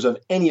donors of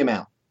any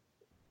amount,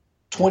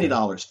 $20,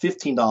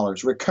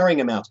 $15, recurring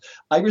amounts.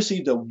 I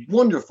received a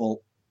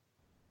wonderful,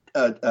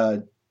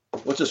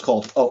 what's this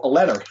called? Oh, a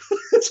letter.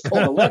 It's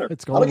called a letter.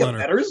 It's called a letter.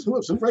 Get letters.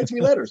 Who writes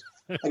me letters?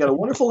 I got a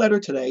wonderful letter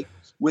today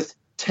with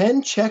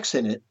 10 checks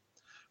in it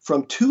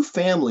from 2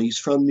 families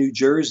from New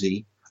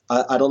Jersey.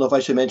 I don't know if I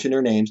should mention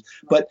their names,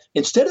 but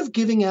instead of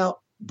giving out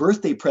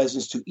birthday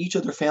presents to each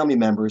of their family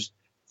members,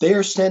 they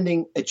are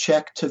sending a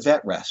check to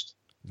VetRest.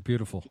 It's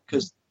beautiful.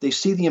 Because they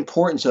see the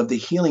importance of the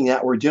healing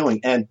that we're doing.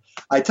 And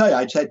I tell you,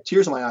 I just had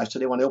tears in my eyes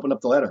today when I opened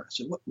up the letter. I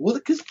said, well,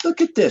 look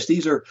at this.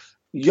 These are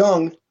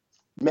young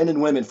men and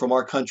women from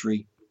our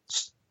country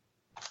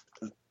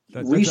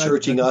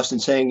researching us and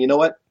saying, you know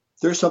what,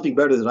 there's something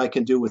better that I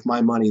can do with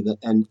my money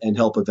and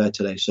help a vet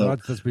today. So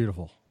that's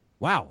beautiful.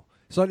 Wow.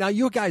 So now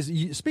you guys,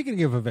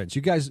 speaking of events,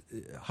 you guys,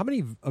 how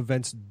many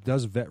events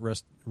does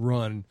VetRest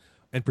run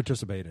and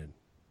participate in?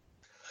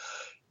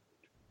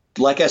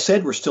 Like I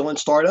said, we're still in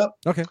startup.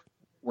 Okay.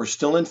 We're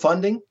still in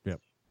funding.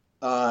 Yep.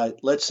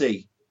 Let's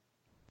see.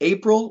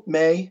 April,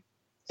 May,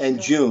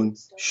 and June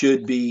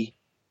should be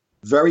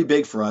very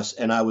big for us.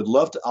 And I would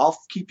love to, I'll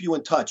keep you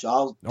in touch.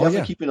 I'll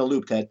definitely keep you in a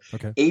loop, Ted.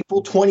 Okay.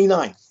 April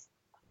 29th.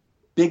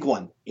 Big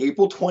one.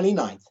 April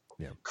 29th.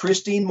 Yeah.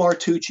 Christine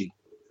Martucci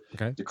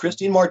Okay. The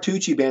Christine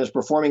Martucci Band is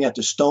performing at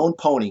the Stone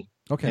Pony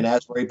in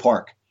Asbury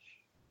Park.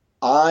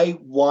 I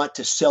want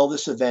to sell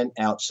this event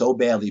out so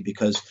badly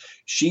because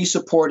she's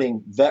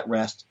supporting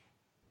VetRest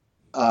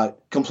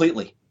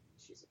completely.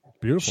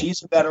 Beautiful.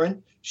 She's a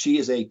veteran. She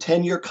is a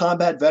 10-year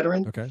combat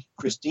veteran. Okay.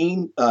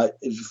 Christine,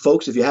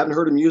 folks, if you haven't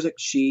heard her music,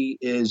 she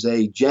is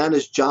a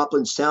Janis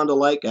Joplin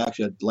sound-alike.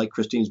 Actually, I like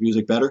Christine's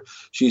music better.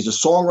 She's a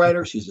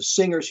songwriter. She's a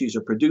singer. She's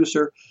a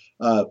producer.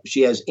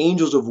 She has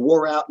Angels of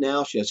War out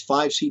now. She has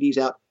 5 CDs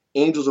out.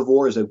 Angels of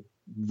War is a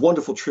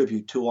wonderful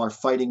tribute to our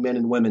fighting men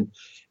and women.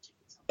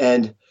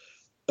 And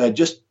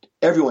just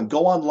everyone,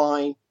 go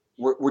online.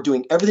 We're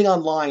doing everything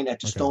online at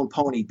the Stone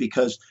Pony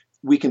because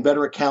we can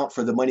better account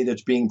for the money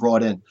that's being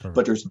brought in. Perfect.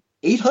 But there's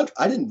 800.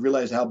 I didn't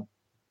realize how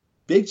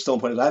big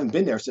Stone Pony is. I haven't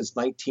been there since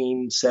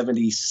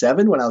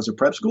 1977 when I was at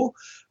prep school.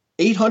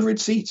 800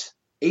 seats,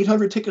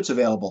 800 tickets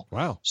available.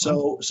 Wow.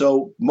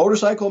 So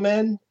motorcycle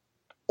men,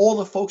 all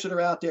the folks that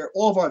are out there,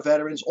 all of our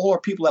veterans, all our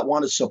people that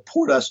want to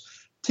support us,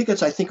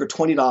 tickets I think are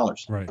 $20.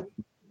 Right.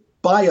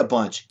 Buy a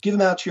bunch, give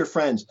them out to your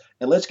friends,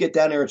 and let's get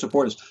down there and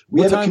support us.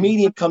 We have a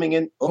comedian coming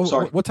in.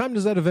 Sorry. What time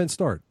does that event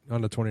start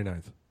on the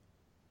 29th?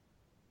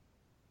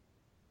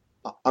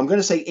 I'm going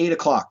to say 8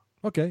 o'clock.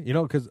 Okay.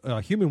 Because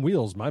Human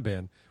Wheels, my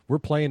band, we're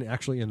playing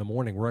actually in the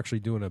morning. We're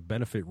actually doing a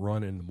benefit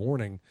run in the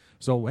morning.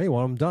 So, hey,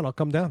 when I'm done, I'll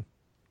come down.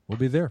 We'll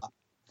be there.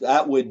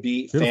 That would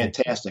be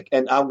fantastic.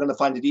 And I'm going to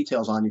find the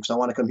details on you because I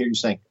want to come hear you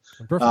sing.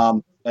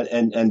 Perfect.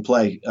 And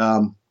play.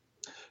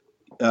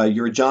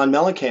 You're a John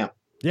Mellencamp.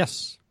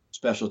 Yes.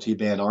 Specialty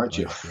band, aren't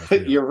you?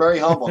 Yes, You're very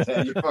humble,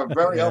 Ted. You are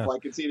very humble. I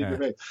can see it in your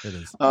face. It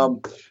is.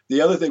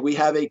 The other thing, we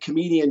have a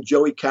comedian,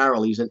 Joey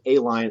Carroll. He's an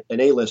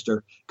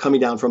A-lister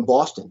coming down from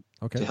Boston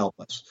to help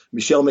us.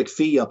 Michelle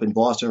McPhee up in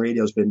Boston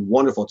radio has been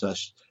wonderful to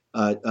us.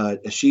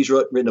 She's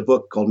written a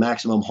book called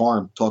Maximum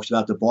Harm, talks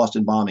about the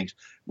Boston bombings.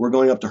 We're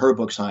going up to her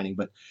book signing,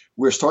 but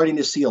we're starting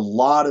to see a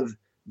lot of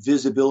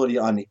visibility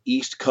on the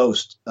East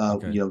Coast.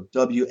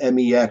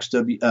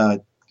 WMEX,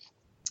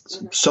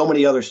 so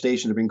many other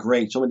stations have been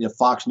great. So many of the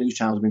Fox News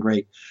channels have been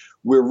great.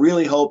 We're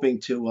really hoping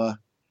to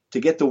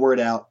get the word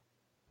out,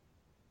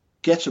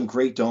 get some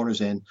great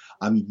donors in.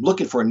 I'm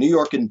looking for a New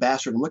York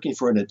ambassador. I'm looking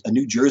for a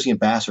New Jersey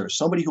ambassador,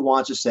 somebody who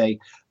wants to say,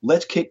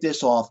 let's kick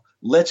this off.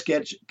 Let's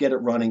get it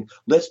running.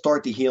 Let's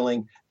start the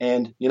healing.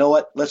 And you know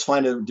what? Let's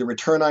find the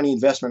return on the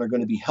investment are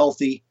going to be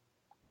healthy,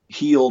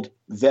 healed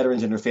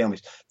veterans and their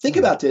families. Think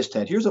about this,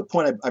 Ted. Here's a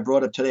point I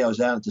brought up today. I was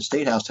down at the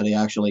State House today,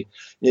 actually,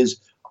 is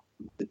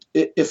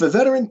if a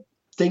veteran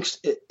thinks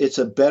it's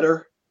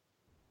their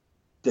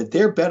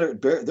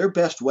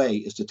best way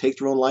is to take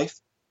their own life,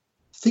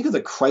 think of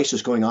the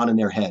crisis going on in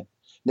their head.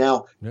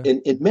 Now,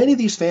 in many of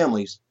these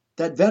families,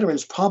 that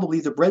veteran's probably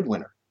the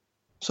breadwinner.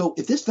 So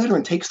if this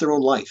veteran takes their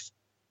own life,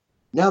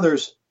 now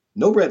there's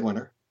no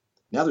breadwinner.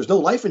 Now there's no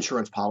life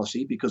insurance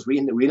policy because we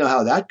know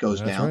how that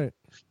goes down. Right.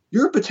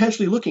 You're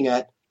potentially looking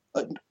at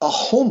a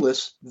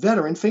homeless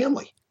veteran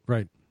family.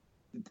 Right.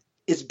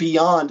 It's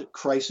beyond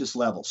crisis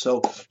level.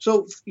 So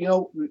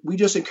we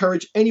just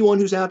encourage anyone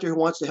who's out there who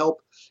wants to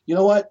help. You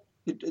know what?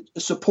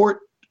 Support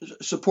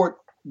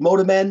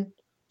Motomen,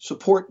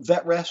 support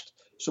VetRest,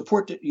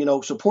 support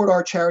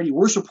our charity.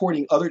 We're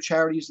supporting other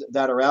charities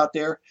that are out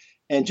there,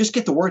 and just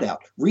get the word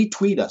out.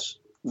 Retweet us,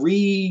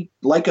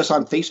 like us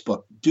on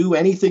Facebook, do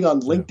anything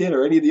on LinkedIn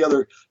or any of the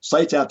other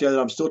sites out there that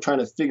I'm still trying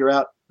to figure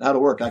out how to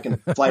work. I can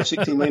fly a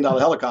 $16 million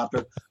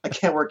helicopter. I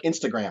can't work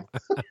Instagram.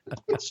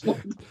 Well,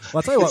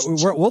 I'll tell you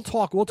what, we'll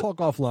talk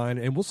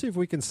offline, and we'll see if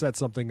we can set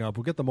something up.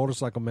 We'll get the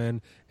motorcycle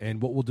men, and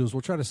what we'll do is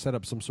we'll try to set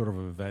up some sort of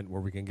event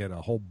where we can get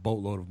a whole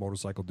boatload of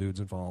motorcycle dudes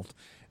involved,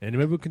 and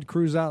maybe we can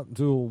cruise out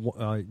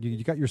to.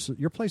 You got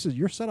your places.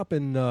 You're set up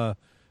in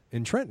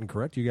Trenton,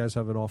 correct? You guys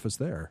have an office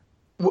there.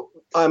 Well,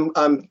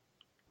 I'm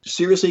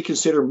seriously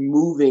consider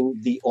moving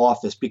the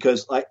office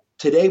because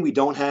today we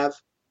don't have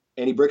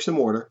any bricks and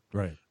mortar.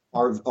 Right.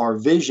 Our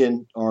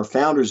vision, our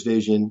founder's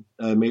vision,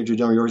 Major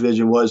General York's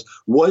vision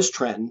was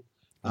Trenton.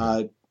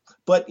 But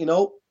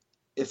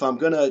if I'm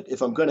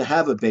gonna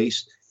have a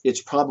base,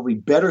 it's probably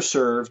better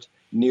served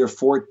near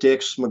Fort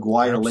Dix,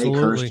 McGuire,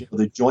 Lakehurst,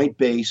 the Joint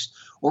Base,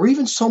 or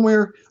even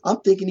somewhere. I'm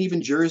thinking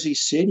even Jersey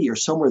City or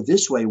somewhere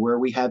this way where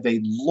we have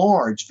a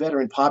large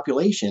veteran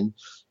population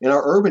in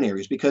our urban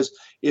areas. Because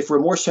if we're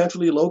more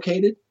centrally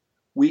located,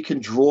 we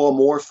can draw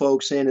more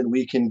folks in and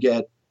we can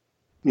get,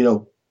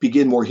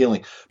 begin more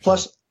healing.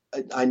 Plus,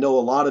 I know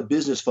a lot of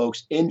business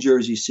folks in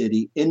Jersey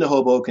City, in the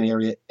Hoboken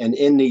area, and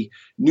in the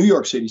New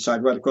York City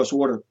side right across the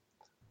water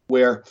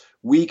where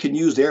we can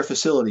use their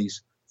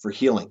facilities for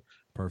healing.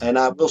 Perfect. And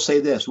I will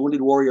say this,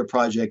 Wounded Warrior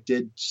Project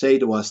did say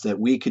to us that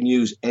we can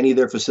use any of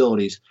their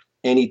facilities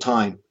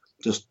anytime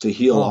just to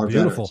heal our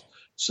veterans.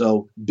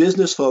 So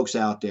business folks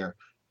out there,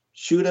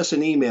 shoot us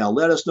an email.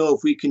 Let us know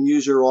if we can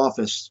use your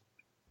office.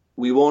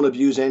 We won't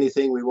abuse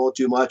anything. We won't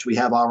do much. We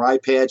have our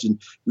iPads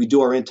and we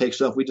do our intake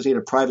stuff. We just need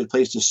a private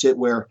place to sit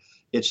where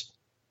it's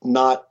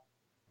not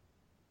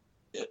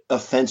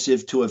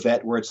offensive to a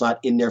vet, where it's not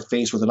in their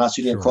face, where they're not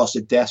sitting Sure. across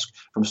the desk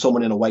from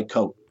someone in a white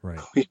coat. Right.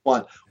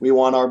 We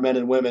want our men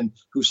and women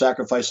who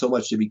sacrifice so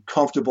much to be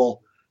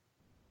comfortable,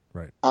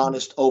 right,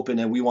 honest, open,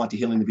 and we want the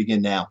healing to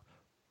begin now.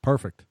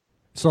 Perfect.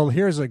 So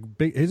here's a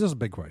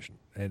big question,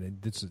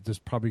 and this is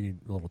probably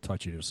a little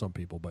touchy to some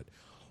people, but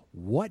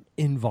what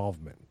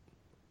involvement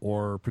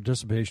or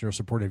participation or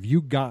support have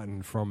you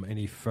gotten from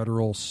any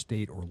federal,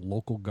 state, or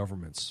local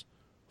governments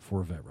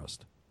for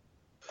VetRest?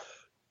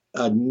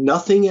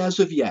 Nothing as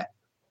of yet.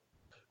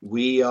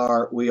 We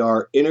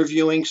are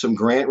interviewing some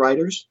grant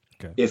writers.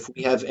 Okay. If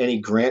we have any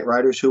grant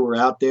writers who are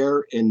out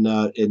there in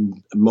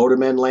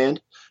Motormen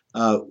land,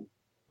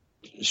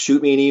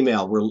 shoot me an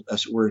email.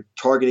 We're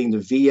targeting the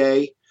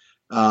VA.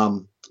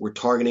 We're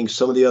targeting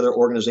some of the other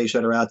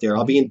organizations that are out there.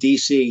 I'll be in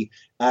DC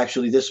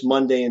actually this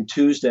Monday and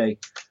Tuesday,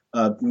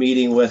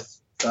 meeting with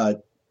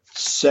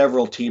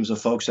several teams of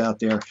folks out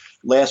there.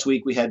 Last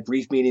week we had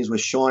brief meetings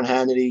with Sean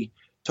Hannity,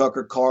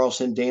 Tucker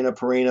Carlson, Dana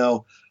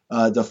Perino.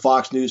 The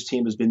Fox News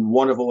team has been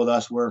wonderful with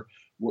us. We're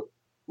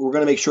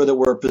going to make sure that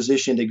we're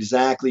positioned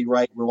exactly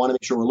right. We want to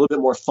make sure we're a little bit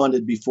more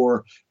funded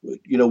before,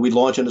 we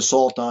launch an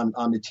assault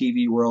on the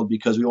TV world,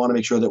 because we want to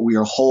make sure that we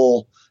are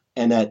whole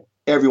and that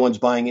everyone's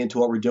buying into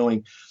what we're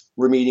doing.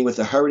 We're meeting with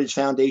the Heritage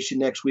Foundation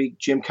next week,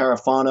 Jim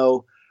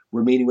Carafano.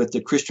 We're meeting with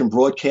the Christian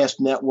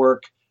Broadcast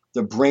Network,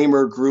 the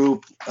Bramer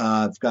Group.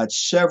 I've got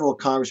several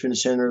congressmen and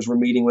senators. We're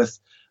meeting with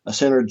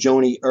Senator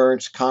Joni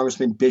Ernst,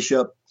 Congressman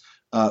Bishop.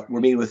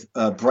 We're meeting with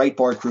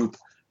Breitbart Group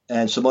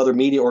and some other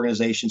media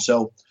organizations.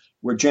 So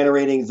we're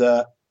trying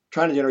to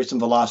generate some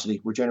velocity.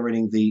 We're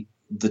generating the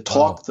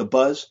talk, the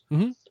buzz.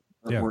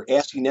 Mm-hmm. Yeah. We're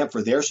asking them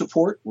for their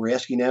support. We're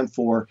asking them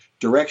for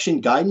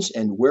direction, guidance,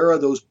 and where are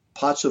those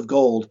pots of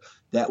gold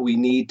that we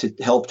need to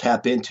help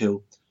tap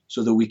into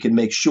so that we can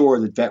make sure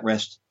that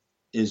VetRest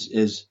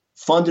is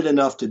funded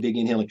enough to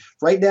begin healing.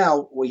 Right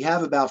now, we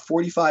have about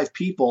 45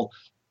 people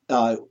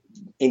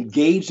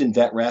engaged in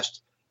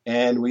VetRest,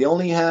 and we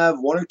only have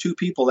 1 or 2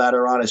 people that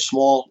are on a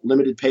small,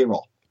 limited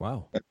payroll.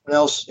 Wow.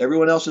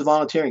 Everyone else is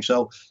volunteering.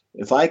 So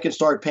if I can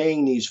start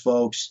paying these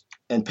folks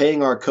and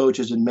paying our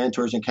coaches and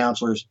mentors and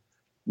counselors,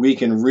 we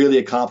can really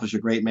accomplish a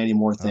great many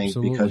more things.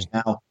 Absolutely. Because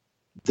now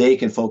they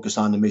can focus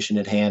on the mission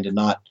at hand and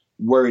not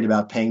worried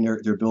about paying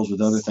their bills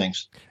with other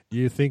things. Do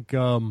you think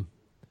the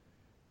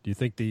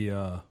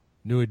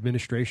new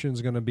administration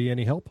is going to be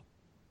any help?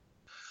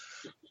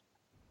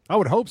 I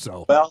would hope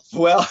so.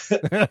 Well,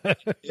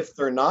 if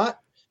they're not,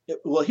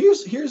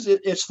 here's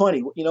it's funny,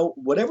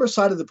 whatever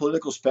side of the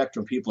political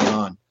spectrum people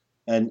are on,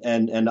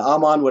 and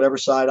I'm on whatever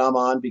side I'm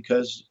on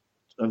because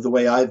of the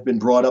way I've been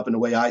brought up and the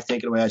way I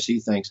think and the way I see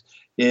things,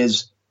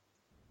 is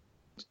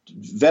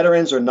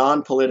veterans are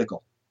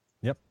non-political.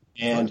 Yep.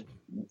 And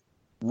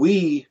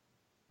we,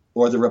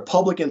 or the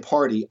Republican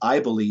Party, I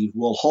believe,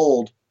 will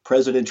hold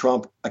President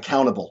Trump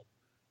accountable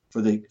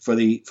for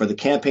the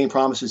campaign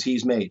promises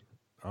he's made.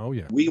 Oh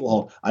yeah, we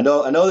will. I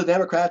know the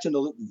Democrats and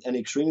the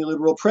extremely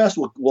liberal press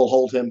will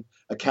hold him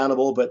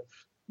accountable, but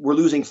we're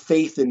losing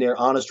faith in their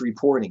honest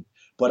reporting.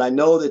 But I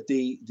know that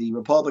the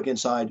Republican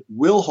side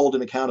will hold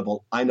him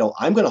accountable. I know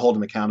I'm going to hold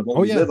him accountable.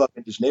 We live up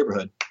in this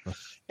neighborhood,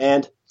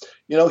 and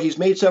he's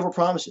made several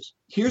promises.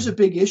 Here's a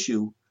big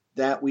issue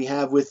that we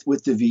have with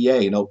the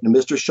VA.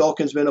 Mr.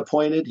 Shulkin's been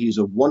appointed. He's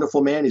a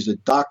wonderful man. He's a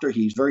doctor.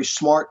 He's very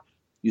smart.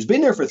 He's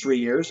been there for 3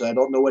 years. I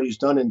don't know what he's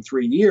done in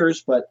 3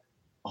 years, but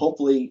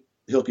hopefully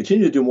he'll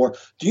continue to do more.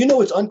 Do you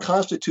know it's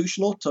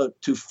unconstitutional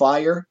to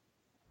fire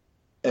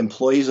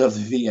employees of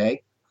the VA?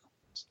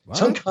 Wow.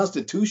 It's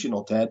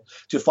unconstitutional, Ted,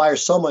 to fire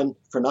someone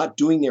for not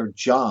doing their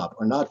job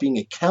or not being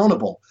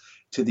accountable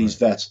to these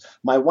vets.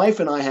 My wife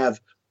and I have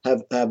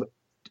a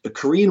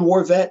Korean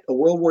War vet, a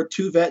World War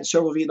II vet, and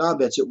several Vietnam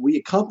vets that we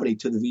accompany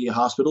to the VA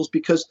hospitals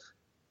because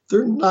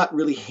they're not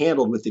really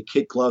handled with the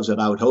kid gloves that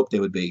I would hope they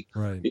would be.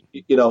 Right.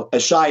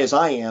 As shy as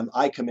I am,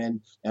 I come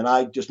in and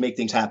I just make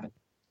things happen.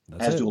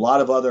 As do a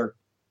lot of other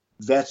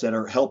vets that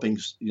are helping,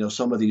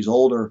 some of these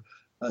some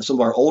of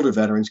our older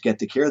veterans get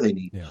the care they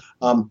need. Yeah.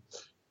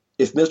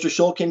 If Mr.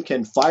 Shulkin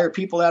can fire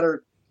people that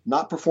are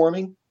not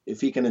performing,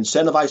 if he can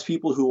incentivize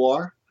people who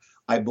are,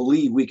 I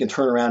believe we can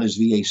turn around his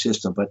VA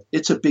system. But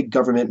it's a big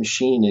government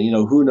machine,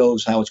 and who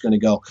knows how it's going to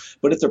go.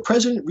 But if the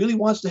president really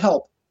wants to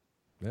help,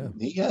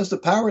 he has the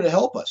power to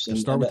help us. And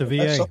start with the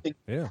VA.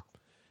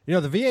 Yeah.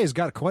 The VA's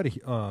got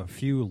quite a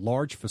few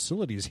large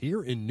facilities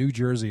here in New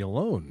Jersey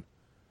alone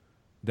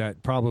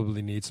that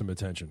probably need some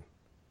attention.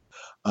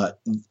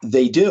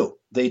 They do.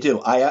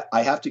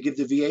 I have to give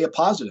the VA a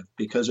positive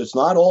because it's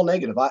not all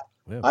negative.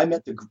 I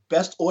met the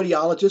best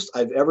audiologist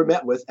I've ever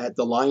met with at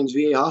the Lions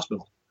VA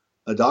Hospital.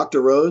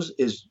 Dr. Rose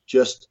is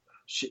just,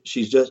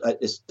 she's just,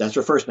 that's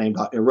her first name,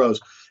 Dr. Rose.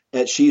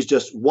 And she's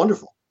just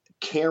wonderful,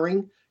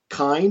 caring,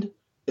 kind.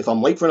 If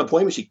I'm late for an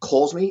appointment, she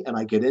calls me and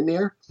I get in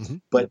there. Mm-hmm.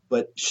 But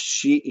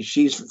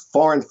she's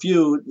far and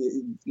few,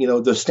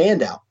 the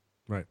standout.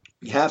 Right.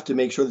 We have to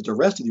make sure that the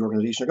rest of the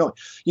organization are going.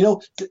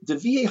 The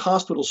VA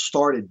hospital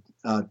started,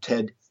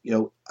 Ted,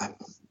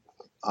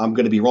 I'm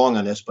going to be wrong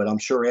on this, but I'm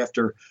sure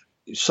after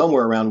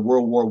somewhere around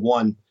World War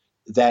I,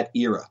 that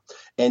era.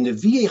 And the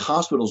VA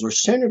hospitals are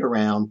centered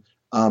around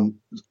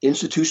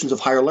institutions of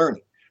higher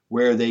learning,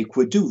 where they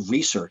could do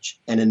research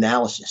and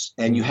analysis.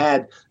 And you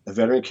had a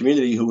veteran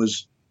community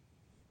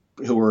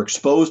who were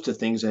exposed to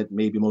things that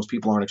maybe most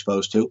people aren't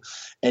exposed to.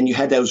 And you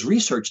had those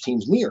research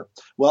teams near.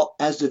 Well,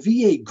 as the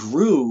VA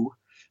grew,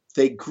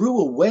 they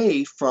grew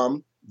away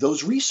from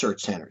those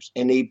research centers,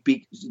 and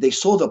they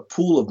saw the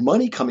pool of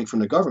money coming from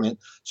the government.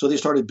 So they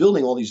started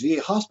building all these VA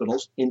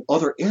hospitals in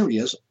other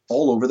areas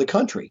all over the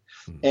country.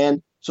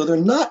 And so they're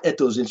not at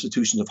those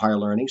institutions of higher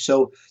learning.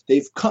 So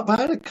they've kind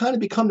of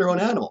become their own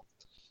animal.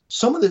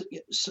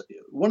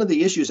 One of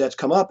the issues that's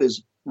come up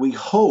is we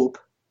hope,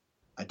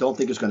 I don't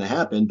think it's going to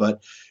happen,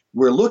 but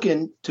we're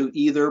looking to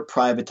either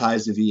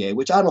privatize the VA,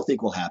 which I don't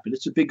think will happen.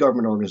 It's a big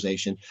government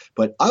organization,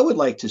 but I would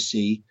like to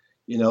see,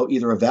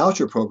 either a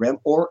voucher program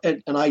or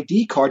an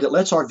ID card that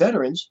lets our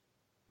veterans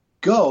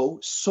go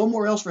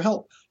somewhere else for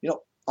help.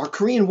 Our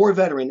Korean War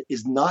veteran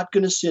is not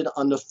going to sit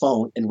on the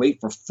phone and wait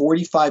for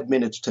 45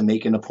 minutes to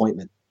make an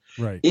appointment.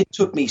 Right. It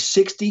took me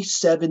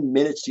 67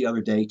 minutes the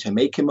other day to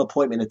make him an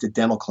appointment at the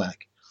dental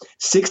clinic.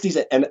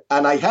 60, and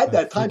I had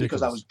that time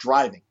because I was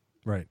driving.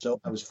 Right. So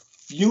I was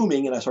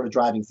fuming, and I started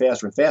driving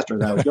faster and faster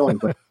as I was going.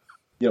 But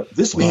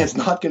this man's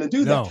not going to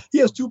do that. No. He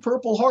has 2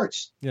 Purple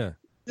Hearts. Yeah.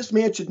 This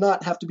man should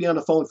not have to be on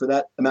the phone for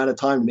that amount of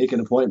time to make an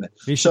appointment.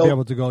 He should be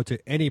able to go to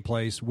any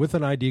place with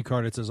an ID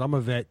card that says, "I'm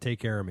a vet, take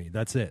care of me."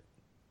 That's it.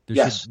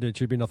 There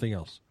should be nothing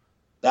else.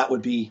 That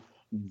would be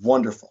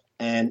wonderful.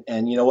 And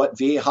you know what?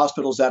 VA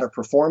hospitals that are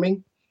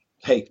performing,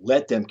 hey,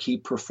 let them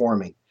keep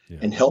performing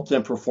and help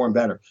them perform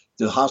better.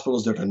 The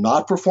hospitals that are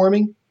not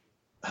performing,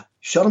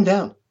 shut them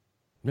down.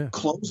 Yeah.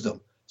 Close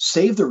them.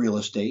 Save the real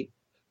estate.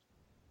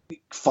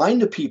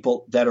 Find the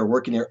people that are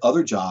working their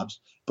other jobs.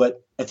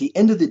 But at the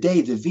end of the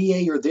day, the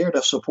VA are there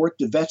to support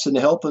the vets and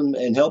help them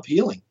and help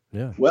healing.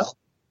 Yeah. Well,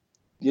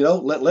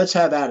 let's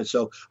have at it.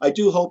 So I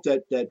do hope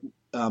that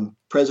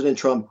President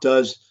Trump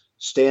does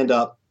stand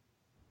up.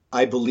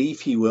 I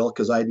believe he will,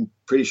 because I'm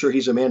pretty sure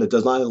he's a man that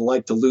does not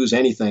like to lose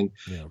anything.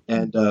 Yeah.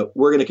 And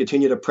we're going to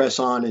continue to press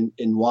on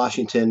in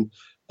Washington,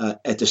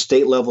 at the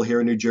state level here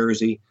in New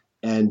Jersey,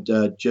 and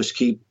just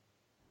keep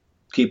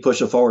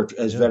pushing forward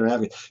as veteran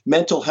advocates.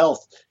 Mental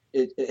health,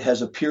 it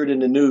has appeared in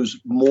the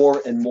news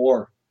more and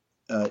more,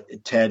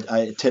 Ted.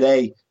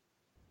 Today,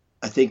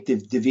 I think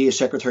the VA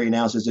Secretary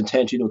announced his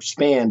intention to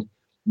expand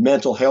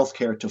mental health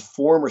care to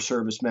former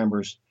service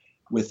members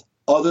with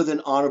other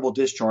than honorable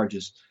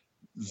discharges.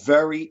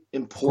 Very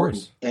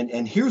important.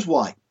 And here's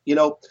why.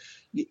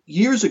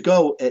 Years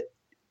ago, it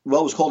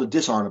was called a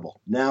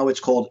dishonorable. Now it's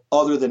called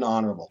other than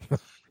honorable.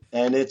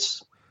 And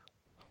it's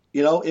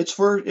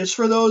for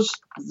those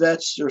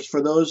vets, or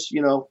for those,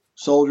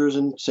 soldiers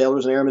and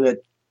sailors and airmen that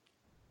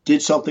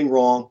did something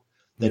wrong,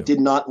 that did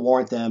not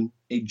warrant them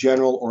a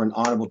general or an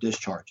honorable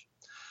discharge.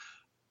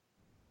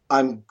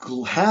 I'm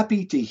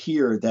happy to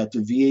hear that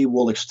the VA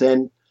will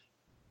extend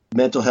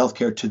mental health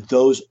care to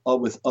those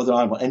with other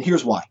honorable. And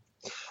here's why.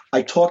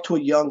 I talked to a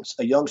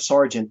young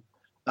sergeant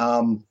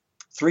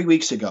 3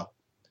 weeks ago.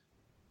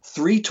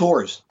 3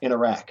 tours in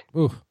Iraq.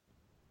 Ooh.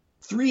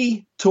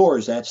 3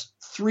 tours. That's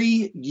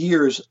 3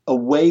 years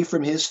away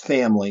from his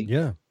family.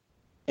 Yeah.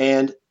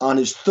 And on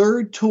his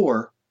 3rd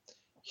tour,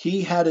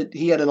 he had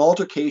an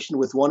altercation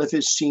with one of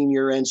his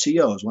senior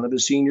NCOs, one of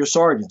his senior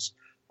sergeants.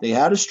 They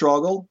had a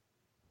struggle.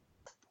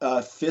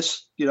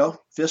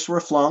 Fists were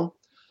flung,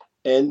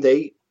 and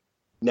they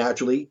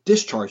naturally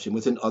discharged him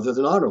with an other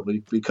than honorable,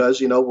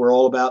 because we're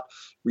all about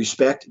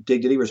respect,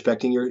 dignity,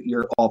 respecting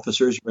your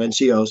officers, your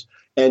NCOs,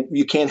 and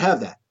you can't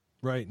have that.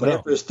 Right. But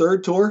after his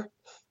 3rd tour,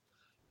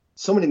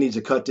 somebody needs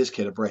to cut this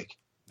kid a break.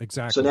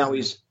 Exactly. So now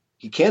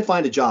he can't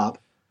find a job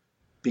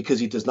because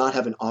he does not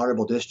have an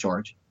honorable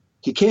discharge.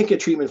 He can't get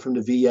treatment from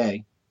the VA.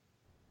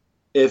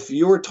 If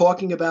you're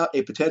talking about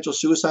a potential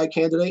suicide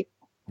candidate,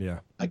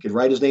 I could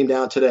write his name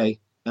down today,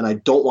 and I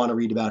don't want to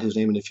read about his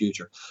name in the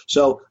future.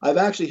 So I've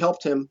actually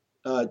helped him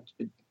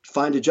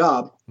find a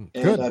job,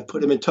 and I've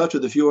put him in touch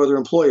with a few other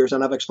employers,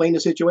 and I've explained the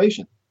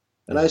situation.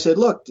 And I said,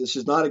 look, this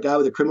is not a guy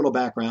with a criminal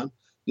background.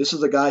 This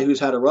is a guy who's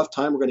had a rough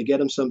time. We're going to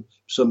get him some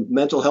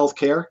mental health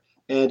care,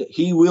 and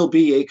he will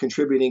be a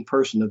contributing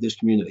person of this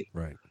community.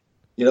 Right.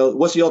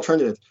 What's the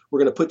alternative? We're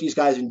going to put these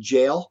guys in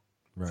jail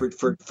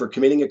for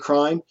committing a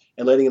crime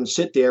and letting them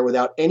sit there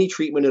without any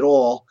treatment at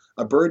all,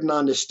 a burden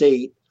on the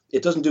state.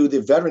 It doesn't do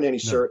the veteran any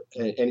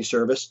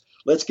service.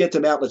 Let's get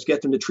them out. Let's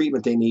get them the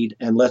treatment they need,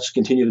 and let's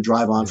continue to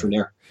drive on from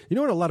there. You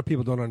know what a lot of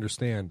people don't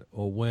understand?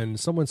 When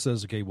someone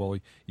says, okay, well,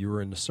 you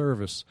were in the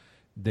service,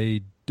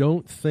 they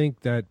don't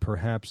think that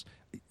perhaps,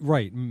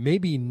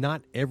 maybe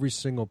not every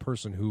single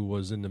person who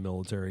was in the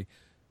military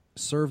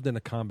served in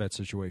a combat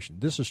situation.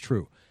 This is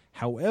true.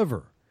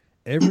 However,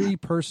 every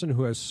person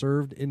who has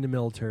served in the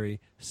military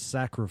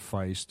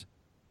sacrificed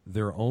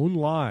their own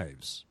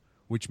lives,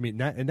 which mean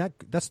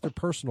that's their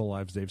personal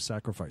lives they've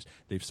sacrificed.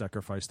 They've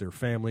sacrificed their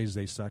families.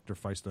 They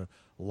sacrificed the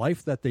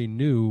life that they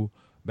knew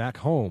back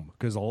home.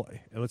 Because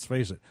let's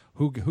face it,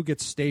 who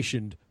gets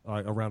stationed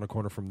around the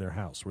corner from their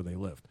house where they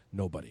lived?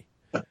 Nobody.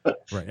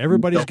 Right.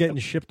 Everybody's getting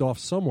shipped off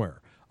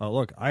somewhere.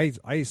 Look,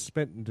 I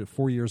spent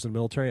 4 years in the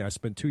military. I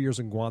spent 2 years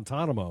in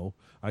Guantanamo.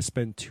 I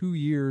spent 2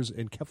 years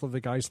in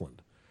Keflavik,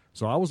 Iceland.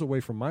 So I was away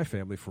from my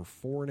family for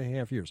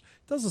 4.5 years.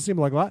 Doesn't seem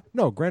like a lot.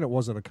 No, granted, it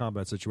wasn't a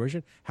combat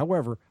situation.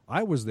 However,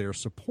 I was there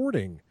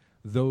supporting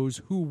those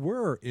who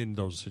were in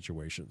those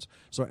situations.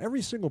 So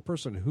every single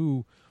person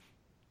who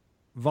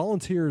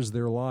volunteers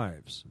their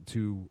lives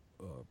to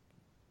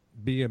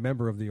be a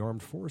member of the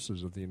armed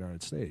forces of the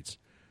United States,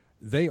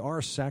 they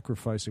are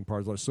sacrificing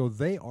part of their life. So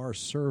they are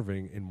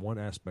serving in one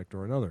aspect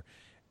or another.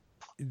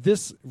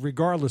 This,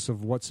 regardless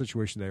of what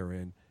situation they're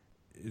in,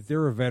 if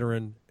they're a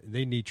veteran,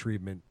 they need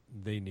treatment,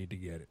 they need to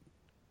get it.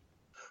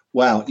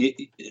 Wow.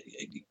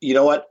 You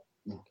know what?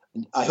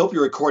 I hope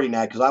you're recording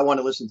that because I want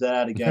to listen to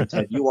that again,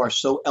 Ted. You are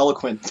so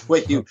eloquent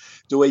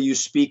the way you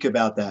speak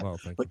about that. Well,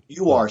 but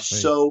you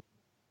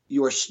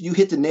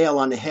hit the nail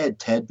on the head,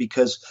 Ted,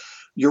 because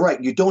you're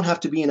right. You don't have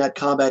to be in that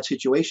combat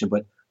situation,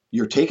 but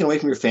you're taken away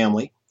from your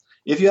family.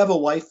 If you have a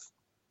wife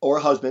or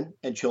a husband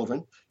and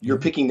children, you're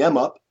picking them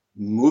up,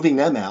 moving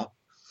them out.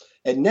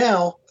 And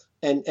now,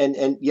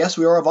 and yes,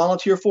 we are a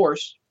volunteer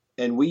force,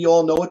 and we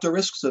all know what the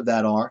risks of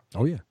that are.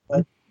 Oh, yeah.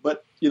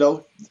 But you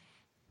know,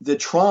 the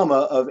trauma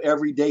of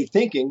everyday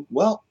thinking,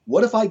 well,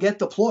 what if I get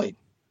deployed?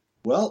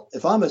 Well,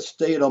 if I'm a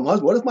stay-at-home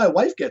husband, what if my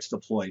wife gets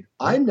deployed?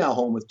 I'm now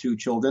home with 2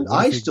 children.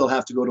 I still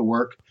have to go to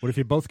work. What if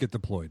you both get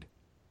deployed?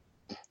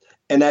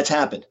 And that's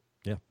happened.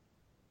 Yeah.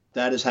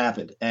 That has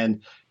happened.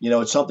 And, you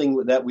know, it's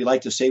something that we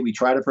like to say we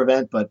try to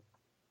prevent, but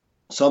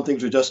some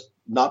things are just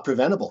not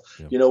preventable.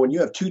 Yeah. You know, when you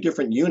have 2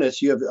 different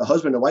units, you have a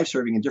husband and wife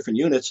serving in different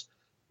units,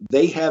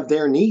 they have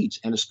their needs.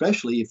 And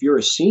especially if you're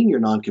a senior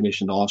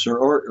non-commissioned officer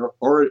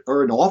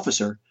or an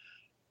officer,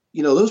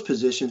 you know, those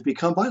positions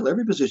become vital.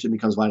 Every position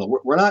becomes vital.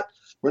 We're not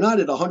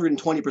at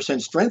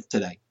 120% strength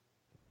today.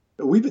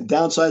 We've been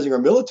downsizing our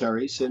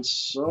military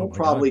since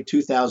probably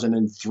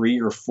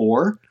 2003 or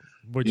 4.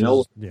 Which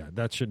is,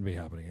 that shouldn't be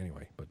happening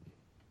anyway.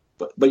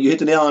 But you hit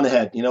the nail on the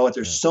head. You know what?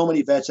 There's so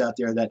many vets out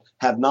there that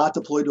have not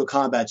deployed to a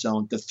combat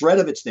zone. The threat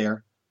of it's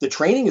there. The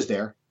training is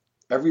there.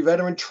 Every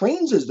veteran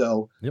trains as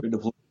though they're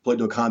deployed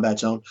to a combat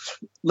zone.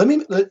 Let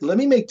me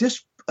make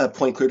this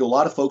point clear to a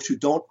lot of folks who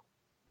don't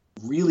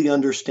really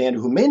understand,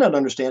 who may not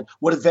understand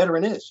what a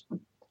veteran is.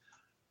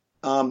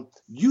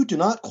 You do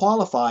not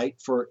qualify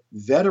for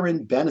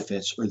veteran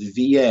benefits or the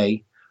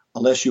VA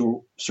unless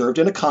you served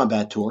in a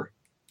combat tour,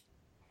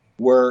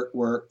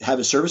 have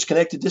a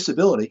service-connected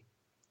disability,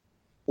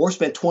 or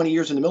spent 20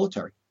 years in the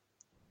military.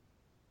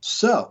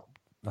 So,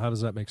 how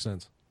does that make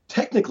sense?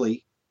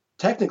 Technically,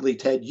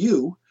 Ted,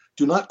 you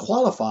do not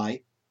qualify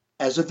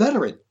as a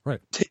veteran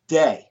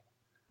today.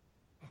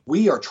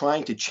 We are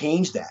trying to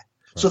change that.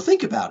 Right. So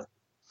think about it.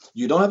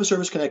 You don't have a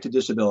service-connected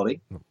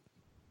disability. No.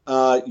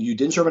 You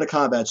didn't serve in a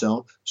combat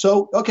zone.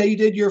 So, okay, you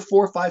did your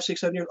 4, 5,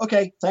 6, 7 years.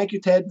 Okay, thank you,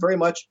 Ted, very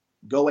much.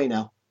 Go away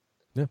now.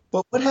 Yeah.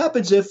 But what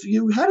happens if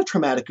you had a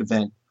traumatic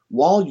event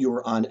while you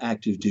were on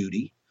active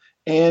duty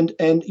and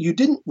you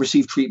didn't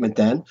receive treatment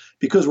then?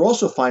 Because we're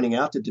also finding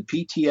out that the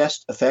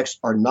PTS effects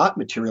are not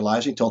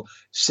materializing until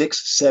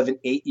 6, 7,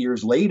 8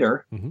 years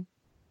later. Mm-hmm.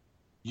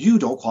 You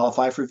don't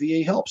qualify for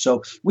VA help.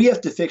 So we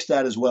have to fix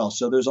that as well.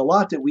 So there's a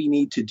lot that we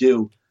need to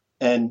do.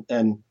 And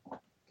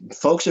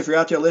folks, if you're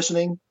out there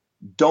listening,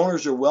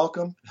 donors are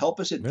welcome. Help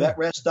us at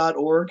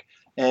VetRest.org.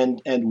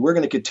 And we're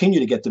going to continue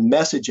to get the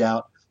message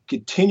out,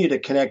 continue to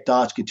connect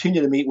dots,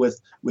 continue to meet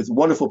with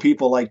wonderful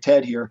people like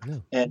Ted here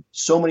and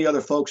so many other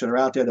folks that are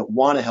out there that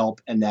want to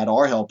help and that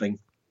are helping.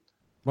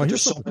 Well,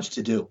 there's so much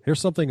to do. Here's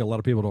something a lot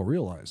of people don't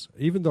realize.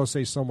 Even though,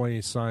 say,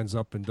 somebody signs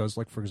up and does,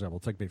 like, for example,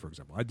 take me, for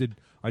example. I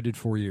did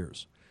 4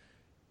 years.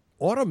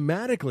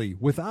 Automatically,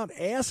 without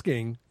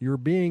asking, you're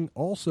being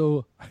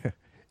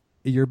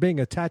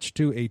attached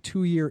to a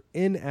 2-year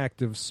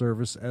inactive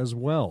service as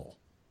well.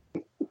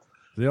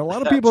 A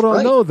lot of people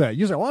don't know that.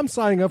 You say, well, I'm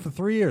signing up for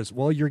 3 years.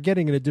 Well, you're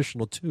getting an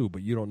additional 2,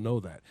 but you don't know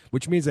that.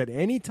 Which means that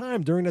any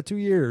time during the 2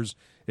 years,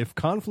 if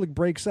conflict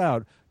breaks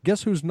out,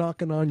 guess who's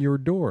knocking on your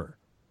door?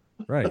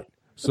 Right.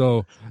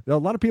 So a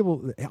lot of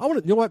people,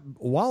 you know what?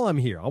 While I'm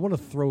here, I want to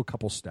throw a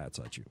couple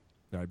stats at you,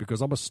 all right?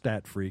 Because I'm a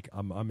stat freak.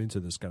 I'm into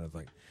this kind of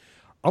thing.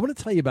 I want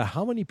to tell you about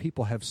how many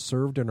people have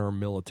served in our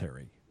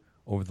military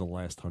over the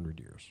last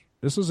 100 years.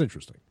 This is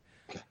interesting.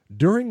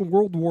 During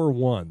World War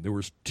I, there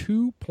was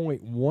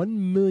 2.1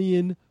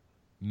 million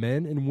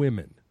men and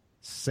women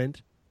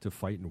sent to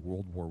fight in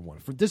World War I.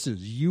 This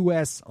is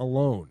U.S.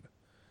 alone.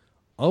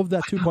 Of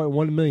that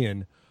 2.1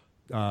 million,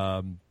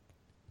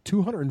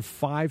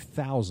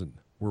 205,000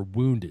 were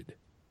wounded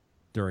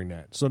during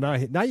that. So now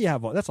you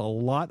have that's a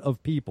lot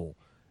of people.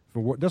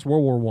 That's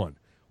World War I.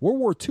 World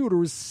War II, there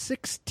was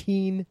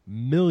 16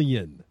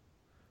 million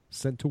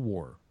sent to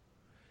war.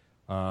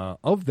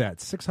 Of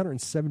that,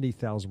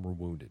 670,000 were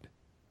wounded.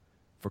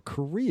 For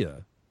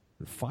Korea,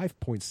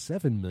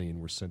 5.7 million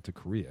were sent to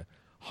Korea.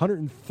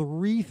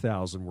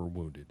 103,000 were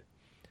wounded.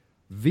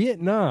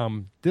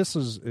 Vietnam, this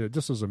is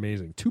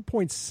amazing.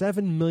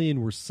 2.7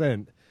 million were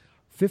sent.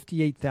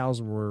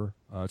 304,000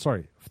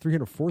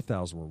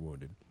 were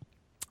wounded.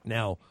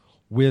 Now,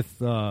 with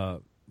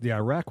the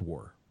Iraq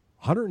War,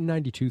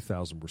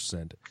 192,000 were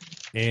sent,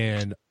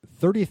 and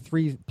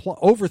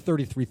over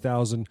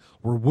 33,000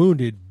 were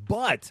wounded.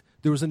 But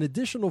there was an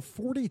additional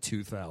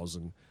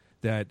 42,000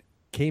 that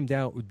came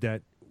down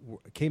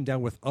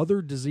with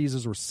other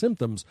diseases or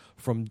symptoms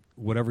from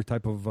whatever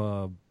type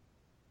of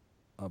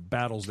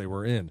battles they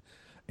were in.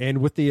 And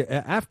with the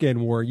Afghan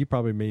war, you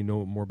probably may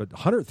know more, but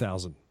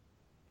 100,000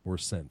 were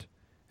sent,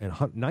 and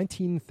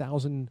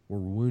 19,000 were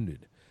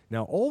wounded.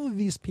 Now, all of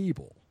these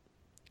people.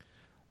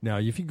 Now,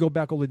 if you go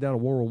back all the way down to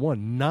World War I,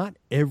 not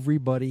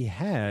everybody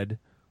had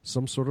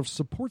some sort of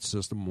support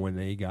system when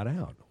they got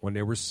out, when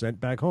they were sent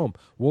back home.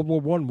 World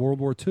War I,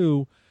 World War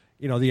II,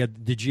 they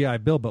had the GI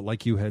Bill, but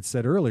like you had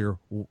said earlier,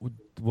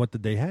 what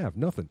did they have?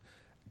 Nothing.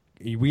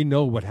 We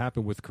know what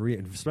happened with Korea,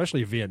 and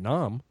especially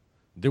Vietnam.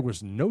 There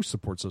was no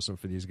support system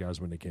for these guys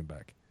when they came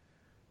back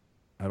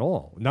at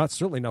all.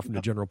 Certainly not from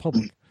the general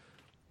public.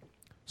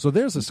 So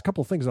there's a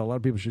couple of things that a lot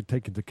of people should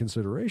take into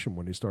consideration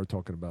when they start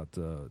talking about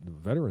the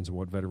veterans and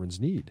what veterans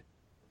need.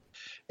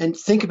 And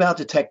think about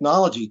the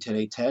technology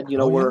today, Ted.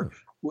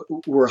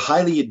 We're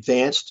highly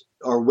advanced.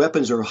 Our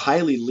weapons are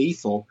highly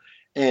lethal,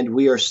 and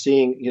we are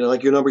seeing,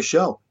 like your numbers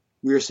show,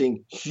 we are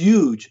seeing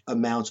huge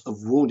amounts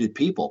of wounded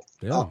people.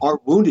 Yeah.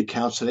 Our wounded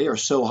counts today are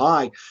so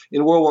high.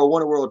 In World War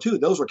I and World War II,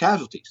 those were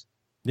casualties.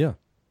 Yeah.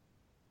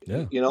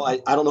 I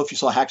don't know if you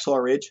saw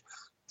Hacksaw Ridge,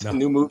 the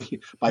new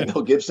movie by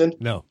Mel Gibson.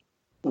 No.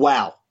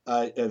 Wow.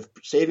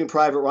 Saving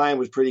Private Ryan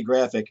was pretty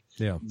graphic.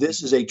 Yeah.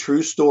 This is a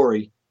true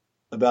story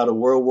about a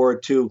World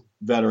War II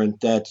veteran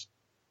that's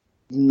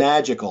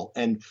magical.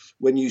 And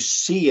when you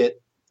see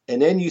it,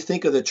 and then you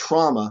think of the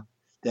trauma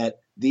that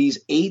these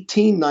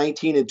 18,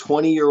 19, and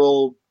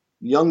 20-year-old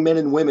young men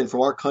and women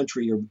from our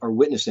country are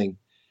witnessing,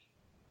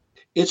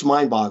 it's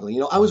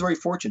mind-boggling. I was very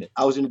fortunate.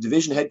 I was in a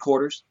division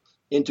headquarters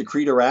in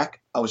Tikrit, Iraq.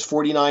 I was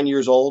 49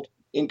 years old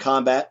in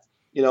combat.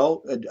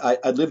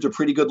 I'd lived a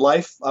pretty good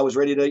life. I was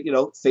ready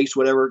to, face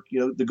whatever,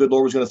 the good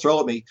Lord was going to throw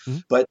at me. Mm-hmm.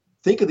 But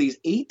think of these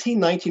 18,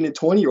 19, and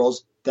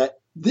 20-year-olds that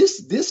this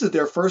is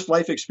their first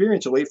life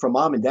experience away from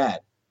mom and dad.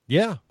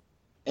 Yeah.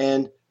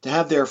 And to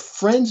have their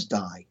friends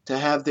die, to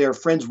have their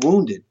friends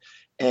wounded,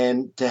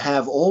 and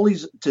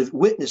to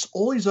witness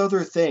all these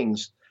other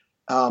things,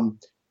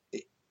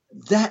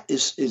 that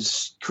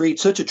is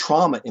creates such a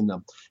trauma in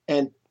them.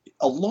 And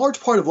a large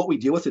part of what we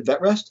deal with at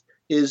VetRest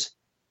is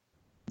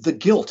the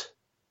guilt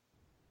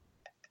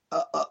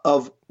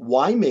of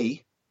why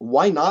me,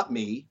 why not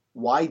me,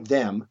 why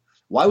them,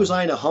 why was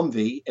I in a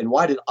Humvee, and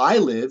why did I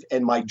live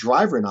and my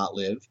driver not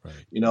live?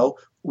 Right.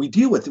 We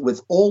deal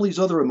with all these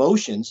other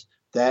emotions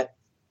that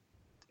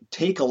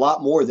take a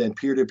lot more than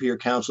peer-to-peer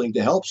counseling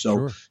to help.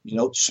 So,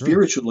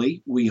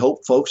 spiritually, we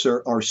hope folks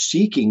are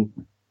seeking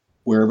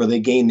wherever they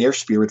gain their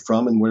spirit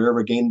from and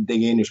wherever they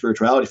gain their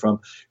spirituality from.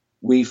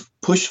 We've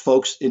pushed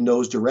folks in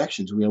those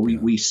directions.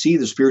 We see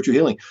the spiritual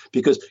healing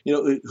because,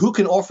 who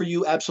can offer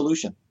you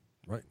absolution?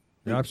 Right.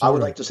 Yeah, absolutely. I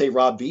would like to say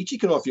Rob Vicci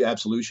can offer you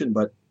absolution,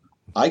 but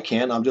I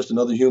can't. I'm just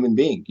another human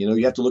being.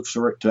 You have to look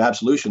to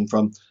absolution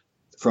from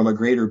a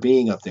greater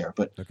being up there.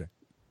 But okay.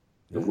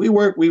 Yeah. We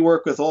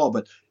work with all,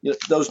 but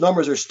those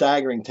numbers are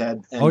staggering,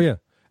 Ted. And, oh yeah,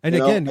 and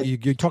again,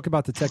 you talk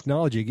about the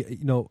technology.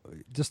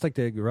 Just like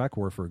the Iraq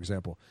War, for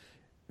example,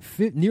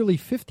 nearly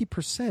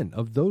 50%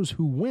 of those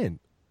who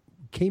went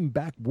came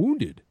back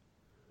wounded,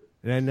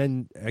 and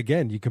then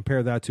again, you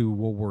compare that to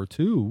World War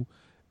II,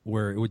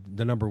 where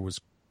the number was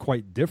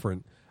quite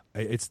different.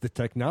 It's the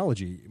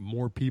technology.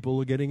 More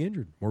people are getting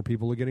injured. More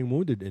people are getting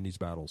wounded in these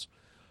battles.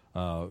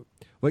 But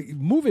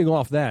moving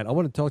off that, I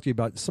want to talk to you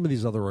about some of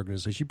these other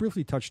organizations. You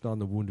briefly touched on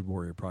the Wounded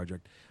Warrior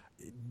Project.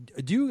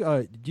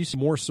 Do you see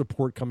more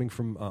support coming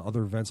from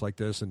other events like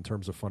this in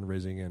terms of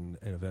fundraising and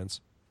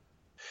events?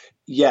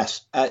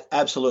 Yes,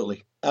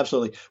 absolutely.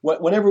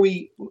 Whenever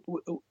we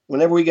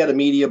get a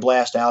media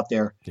blast out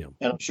there, yeah.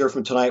 And I'm sure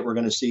from tonight we're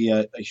going to see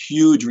a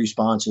huge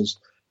responses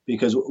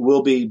because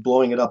we'll be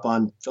blowing it up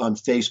on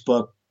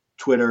Facebook,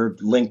 Twitter,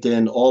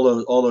 LinkedIn,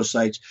 all those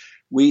sites.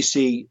 We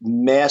see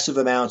massive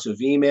amounts of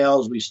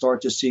emails. We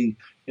start to see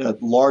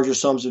larger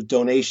sums of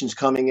donations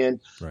coming in.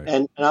 Right.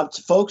 And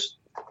folks,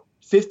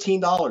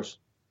 $15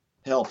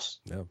 helps.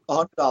 Yeah.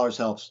 $100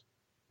 helps.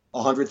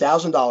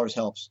 $100,000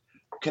 helps.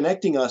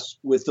 Connecting us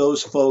with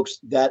those folks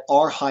that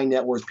are high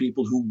net worth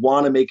people who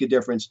want to make a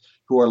difference,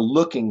 who are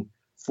looking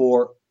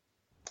for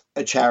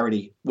a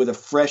charity with a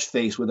fresh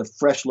face, with a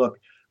fresh look,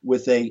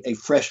 with a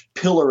fresh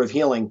pillar of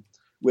healing,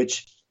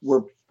 which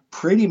we're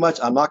pretty much,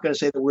 I'm not going to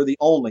say that we're the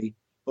only,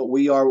 but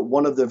we are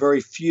one of the very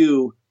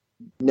few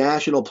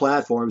national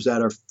platforms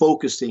that are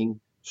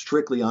focusing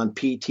strictly on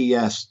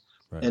PTS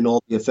right. and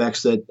all the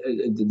effects that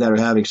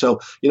are having. So,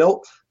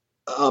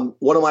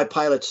 one of my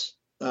pilots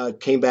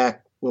came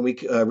back when we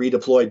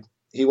redeployed.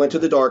 He went to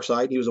the dark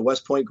side. He was a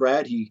West Point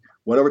grad. He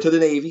went over to the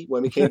Navy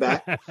when we came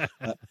back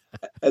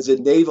as a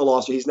naval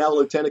officer. He's now a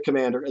lieutenant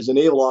commander. As a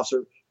naval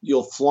officer,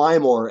 you'll fly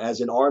more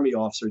as an Army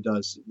officer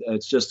does.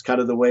 It's just kind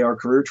of the way our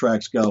career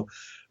tracks go.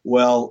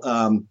 Well,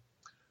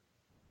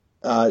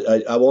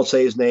 I won't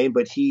say his name,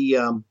 but he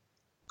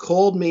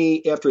called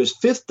me after his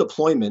 5th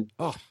deployment,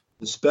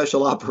 the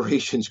Special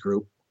Operations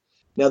Group.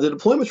 Now, the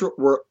deployments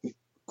were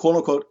quote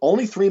unquote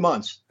only 3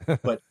 months,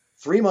 but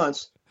 3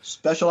 months,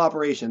 special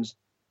operations,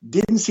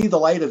 didn't see the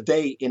light of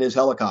day in his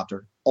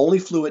helicopter, only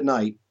flew at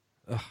night,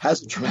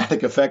 has a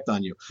dramatic effect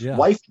on you. Yeah.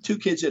 Wife, 2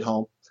 kids at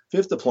home,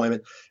 5th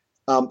deployment.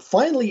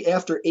 Finally,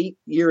 after 8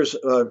 years,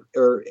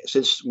 or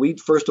since we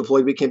first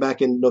deployed, we came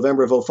back in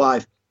November of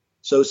 2005.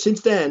 So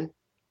since then,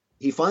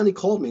 he finally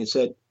called me and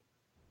said,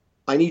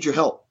 I need your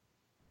help.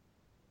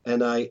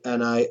 And I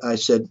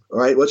said, all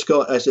right, let's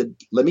go. I said,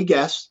 let me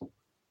guess.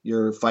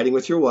 You're fighting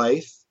with your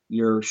wife.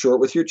 You're short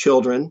with your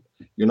children.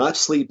 You're not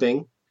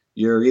sleeping.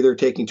 You're either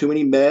taking too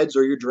many meds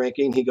or you're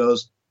drinking. He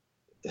goes,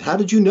 how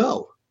did you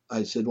know?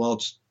 I said, well,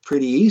 it's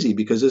pretty easy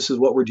because this is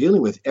what we're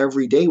dealing with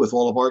every day with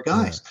all of our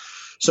guys. Yeah.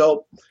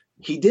 So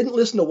he didn't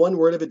listen to one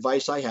word of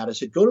advice I had. I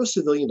said, go to a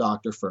civilian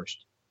doctor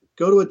first.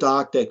 Go to a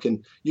doc that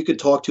you can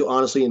talk to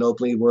honestly and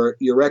openly, where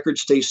your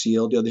records stay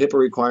sealed. The HIPAA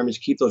requirements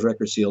keep those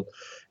records sealed.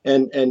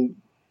 And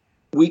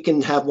we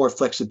can have more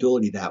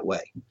flexibility that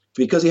way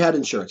because he had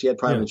insurance. He had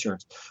private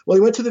insurance. Well,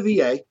 he went to the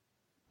VA.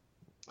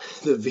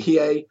 The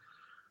VA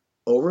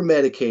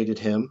over-medicated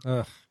him.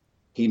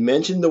 He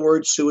mentioned the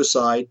word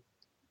suicide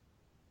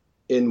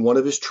in one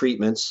of his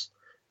treatments,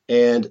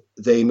 and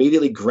they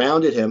immediately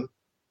grounded him,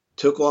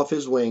 took off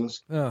his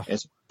wings,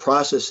 and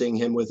processing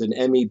him with an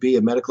MEB,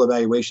 a medical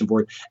evaluation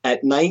board,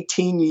 at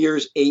 19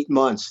 years, 8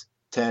 months,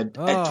 Ted.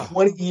 At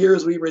 20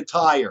 years, we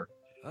retire.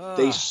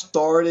 They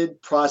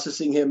started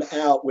processing him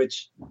out,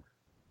 which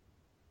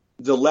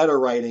the letter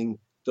writing,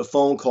 the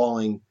phone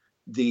calling,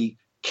 the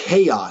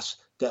chaos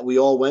that we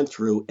all went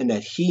through and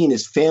that he and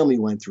his family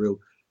went through.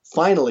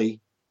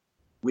 Finally,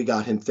 we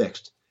got him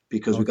fixed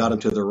because we got him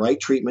to the right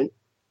treatment,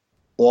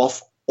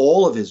 off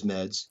all of his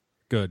meds.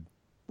 Good.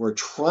 We're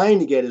trying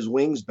to get his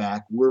wings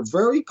back. We're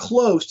very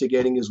close to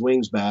getting his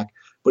wings back,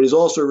 but he's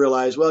also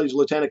realized, well, he's a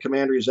lieutenant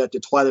commander. He's at the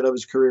twilight of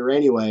his career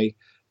anyway.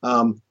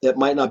 That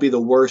might not be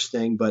the worst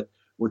thing, but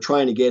we're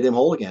trying to get him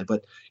whole again.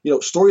 But,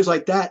 stories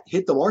like that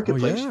hit the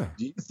marketplace. Oh, yeah.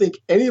 Do you think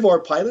any of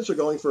our pilots are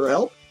going for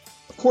help?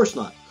 Of course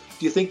not.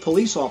 Do you think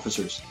police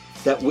officers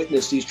that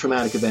witness these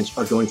traumatic events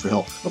are going for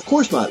help? Of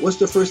course not. What's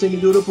the first thing to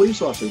do to a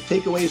police officer?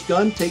 Take away his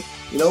gun, put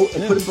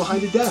him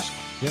behind a desk.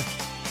 Yeah.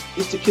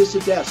 It's to kiss the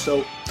death.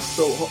 So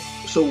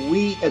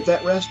we at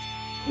VetRest,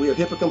 we are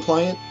HIPAA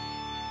compliant.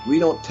 We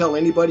don't tell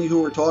anybody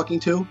who we're talking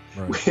to,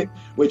 right.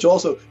 Which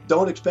also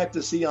don't expect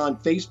to see on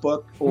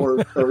Facebook or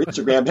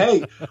Instagram.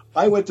 Hey,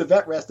 I went to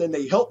VetRest and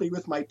they helped me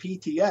with my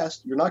PTS.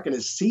 You're not going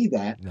to see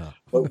that. No.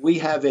 But we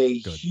have a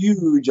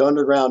huge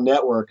underground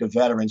network of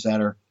veterans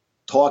that are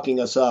talking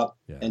us up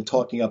and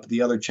talking up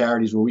the other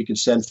charities where we can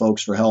send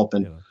folks for help.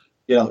 And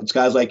it's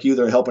guys like you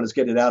that are helping us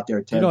get it out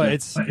there, Ted.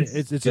 It's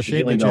a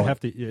shame that you have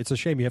to. It's a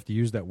shame you have to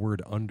use that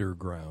word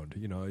underground.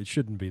 It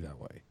shouldn't be that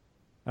way.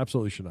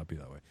 Absolutely should not be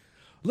that way.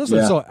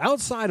 Listen, so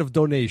outside of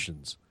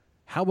donations,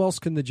 how else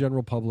can the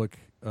general public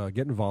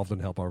get involved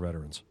and help our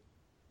veterans?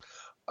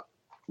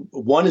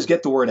 One is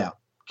get the word out.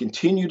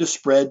 Continue to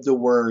spread the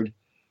word.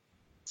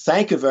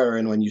 Thank a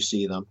veteran when you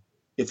see them.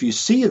 If you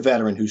see a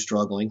veteran who's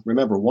struggling,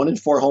 remember, 1 in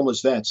 4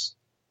 homeless vets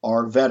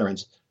are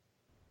veterans.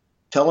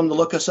 Tell them to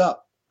look us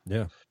up.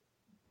 Yeah.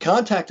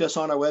 Contact us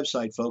on our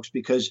website, folks,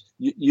 because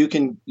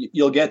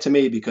you'll get to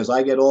me because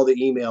I get all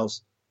the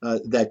emails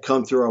that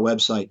come through our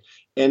website.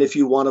 And if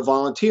you want to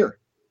volunteer,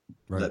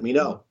 let me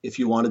know. If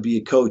you want to be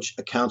a coach,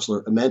 a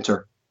counselor, a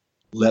mentor,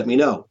 let me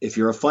know. If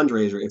you're a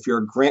fundraiser, if you're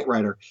a grant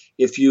writer,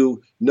 if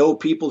you know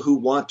people who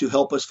want to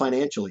help us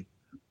financially,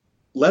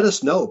 let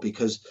us know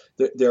because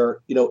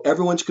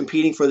everyone's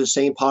competing for the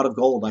same pot of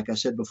gold, like I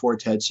said before,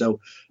 Ted. So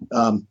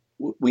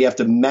we have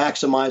to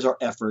maximize our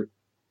effort.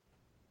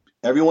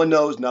 Everyone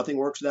knows nothing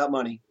works without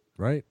money.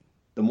 Right.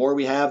 The more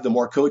we have, the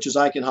more coaches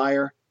I can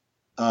hire.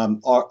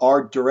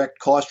 Our direct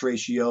cost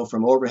ratio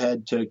from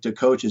overhead to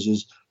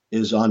coaches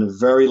is on a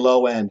very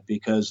low end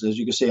because, as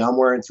you can see, I'm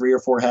wearing 3 or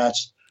 4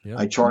 hats. Yep.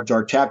 I charge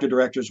our chapter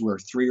directors wear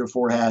 3 or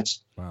 4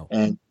 hats. Wow.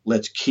 And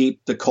let's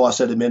keep the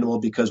cost at a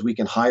minimum because we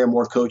can hire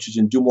more coaches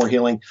and do more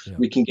healing. Yeah.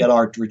 We can get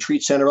our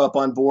retreat center up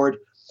on board.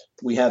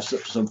 We have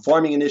some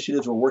farming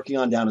initiatives we're working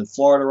on down in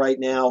Florida right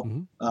now.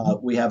 Mm-hmm.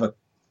 We have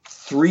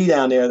 3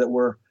 down there that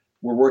we're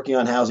working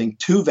on housing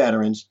 2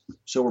 veterans.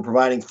 So we're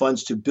providing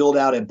funds to build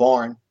out a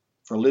barn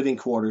for living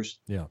quarters.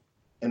 Yeah.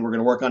 And we're going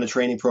to work on a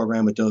training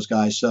program with those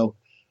guys. So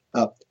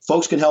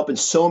folks can help in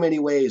so many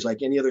ways like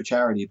any other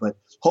charity, but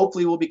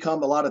hopefully we'll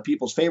become a lot of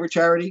people's favorite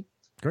charity.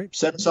 Great.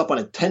 Set us up on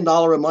a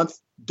 $10 a month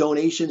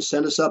donation.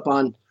 Send us up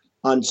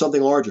on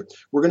something larger.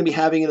 We're going to be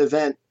having an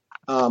event.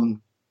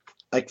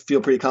 I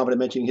feel pretty confident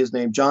mentioning his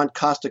name. John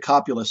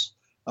Kostakopoulos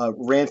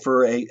ran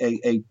for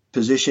a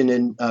position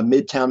in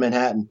Midtown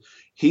Manhattan.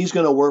 He's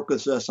going to work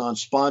with us on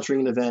sponsoring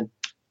an event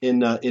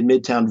in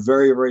Midtown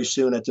very, very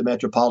soon at the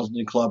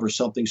Metropolitan Club or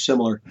something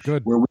similar.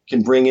 Good. Where we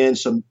can bring in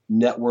some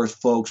net worth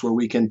folks, where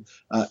we can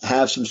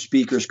have some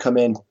speakers come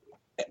in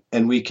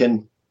and we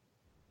can,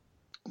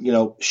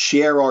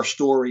 share our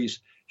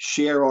stories,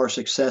 share our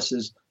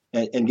successes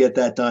and get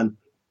that done.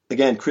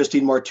 Again,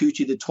 Christine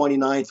Martucci, the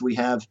 29th, we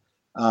have,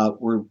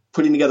 we're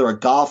putting together a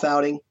golf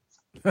outing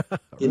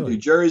in New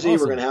Jersey.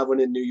 Awesome. We're going to have one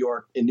in New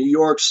York. In New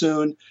York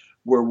soon.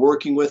 We're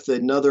working with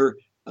another.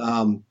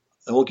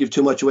 I won't give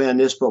too much away on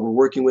this, but we're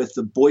working with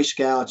the Boy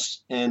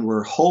Scouts, and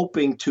we're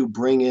hoping to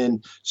bring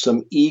in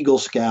some Eagle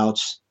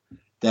Scouts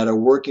that are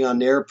working on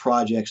their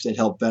projects that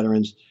help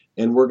veterans,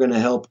 and we're going to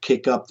help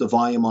kick up the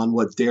volume on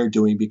what they're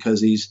doing,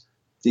 because these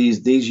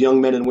young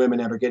men and women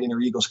that are getting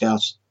their Eagle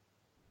Scouts,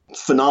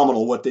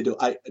 phenomenal what they do.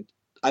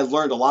 I've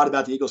learned a lot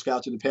about the Eagle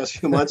Scouts in the past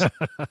few months.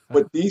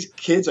 What these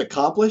kids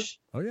accomplish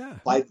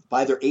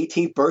by their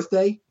 18th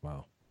birthday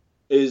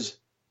is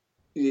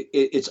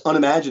it's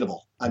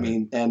unimaginable. I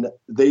mean, and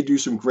they do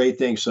some great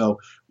things.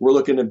 So we're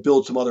looking to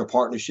build some other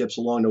partnerships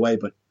along the way.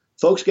 But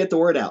folks, get the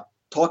word out.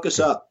 Talk us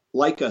up.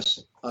 Like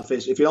us on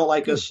Facebook. If you don't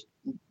like us,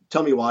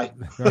 tell me why.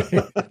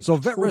 So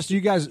VetRest,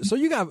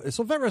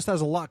 VetRest has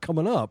a lot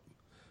coming up,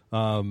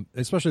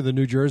 especially the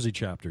New Jersey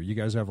chapter. You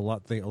guys have a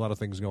lot of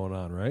things going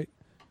on, right?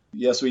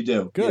 Yes, we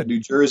do. Good.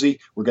 New Jersey.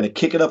 We're going to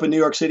kick it up in New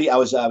York City. I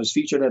was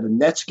featured at a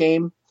Nets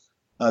game.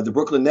 The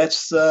Brooklyn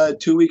Nets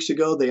 2 weeks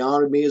ago. They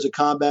honored me as a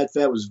combat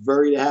vet. Was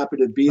very happy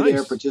to be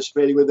there,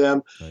 participating with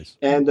them. Nice.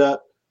 And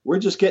we're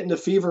just getting the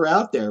fever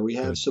out there. We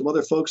have some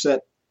other folks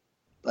that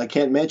I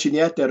can't mention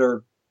yet that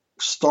are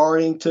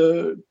starting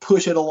to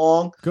push it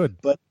along. Good.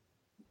 But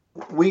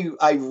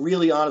I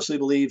really honestly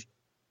believe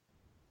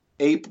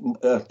end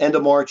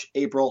of March,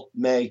 April,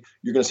 May,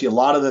 you're going to see a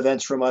lot of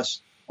events from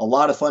us, a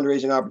lot of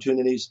fundraising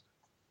opportunities.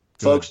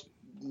 Good. Folks,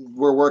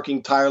 we're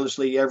working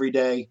tirelessly every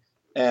day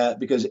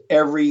because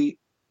every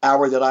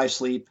hour that I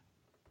sleep,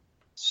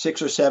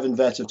 6 or 7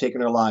 vets have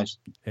taken their lives.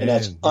 And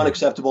that's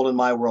unacceptable in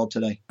my world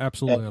today.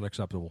 Absolutely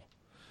unacceptable.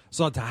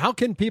 So how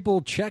can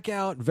people check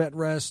out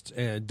VetRest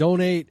and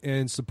donate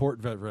and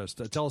support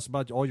VetRest? Tell us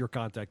about all your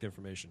contact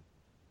information.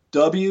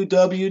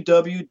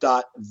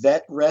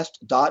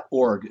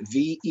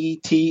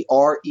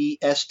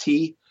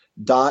 www.vetrest.org,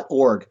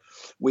 VETREST.org.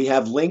 We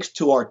have links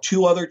to our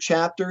 2 other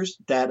chapters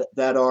that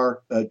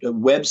are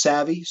web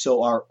savvy.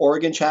 So our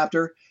Oregon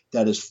chapter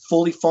that is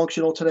fully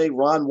functional today.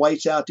 Ron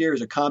White's out there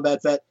as a combat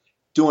vet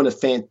doing a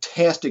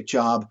fantastic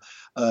job.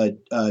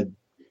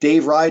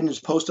 Dave Ryden has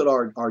posted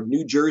our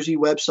New Jersey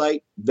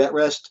website,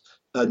 VetRest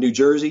New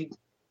Jersey.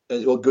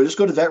 Just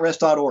go to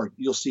vetrest.org.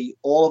 You'll see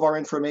all of our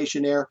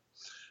information there.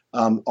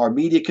 Our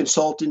media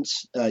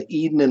consultants,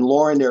 Eden and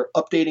Lauren, they're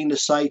updating the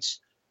sites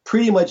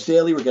pretty much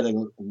daily. We're getting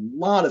a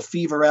lot of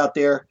fever out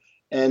there.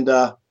 And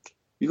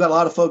we've got a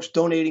lot of folks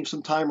donating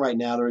some time right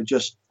now that are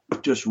just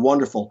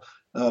wonderful.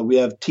 We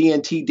have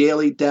TNT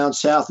Daily down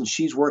south, and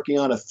she's working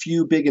on a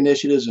few big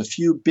initiatives, a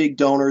few big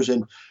donors,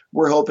 and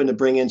we're hoping to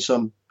bring in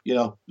some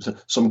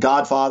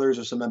godfathers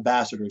or some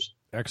ambassadors.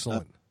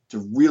 Excellent. To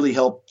really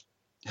help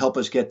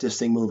us get this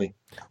thing moving.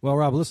 Well,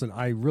 Rob, listen,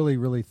 I really,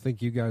 really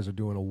think you guys are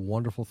doing a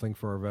wonderful thing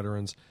for our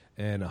veterans,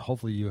 and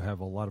hopefully you have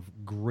a lot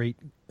of great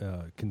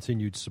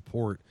continued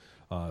support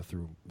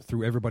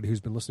through everybody who's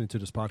been listening to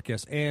this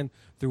podcast and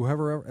through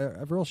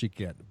whoever else you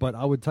get. But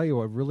I would tell you,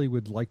 I really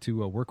would like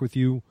to work with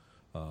you,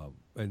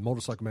 and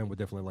Motorcycle Man would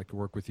definitely like to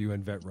work with you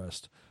and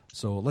VetRest.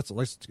 So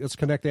let's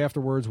connect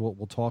afterwards.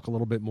 We'll talk a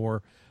little bit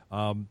more.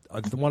 I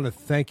want to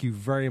thank you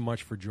very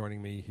much for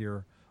joining me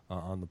here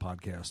on the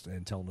podcast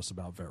and telling us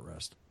about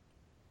VetRest.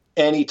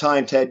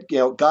 Anytime, Ted.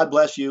 God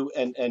bless you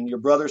and your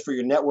brothers for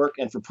your network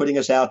and for putting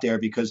us out there,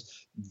 because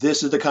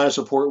this is the kind of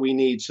support we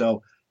need.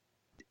 So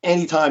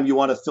anytime you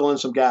want to fill in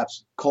some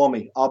gaps, call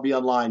me. I'll be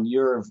online.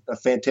 You're a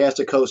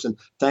fantastic host, and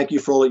thank you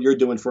for all that you're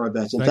doing for our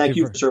vets. And thank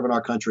you for serving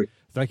our country.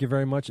 Thank you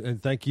very much,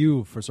 and thank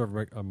you for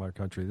serving my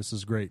country. This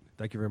is great.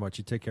 Thank you very much.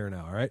 You take care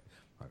now, all right?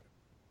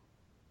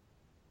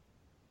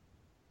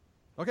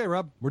 Okay,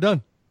 Rob, we're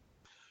done.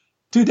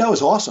 Dude, that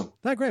was awesome.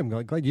 That great.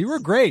 I'm glad you were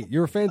great. You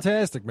were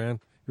fantastic, man.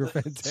 You were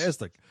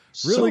fantastic.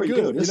 Really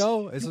good. This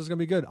is going to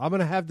be good. I'm going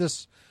to have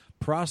this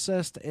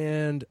processed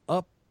and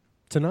up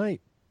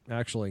tonight,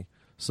 actually.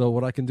 So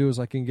what I can do is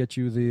I can get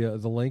you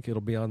the link.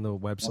 It'll be on the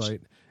website,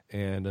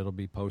 and it'll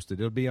be posted.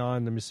 It'll be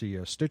on, let me see,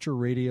 Stitcher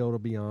Radio it'll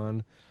be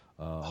on.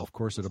 Of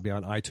course, it'll be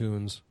on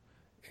iTunes,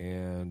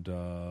 and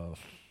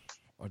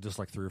just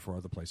like 3 or 4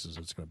 other places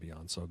it's going to be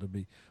on. So it'll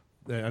be,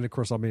 and of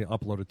course I'll be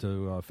uploaded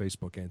to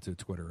Facebook and to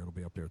Twitter. It'll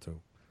be up there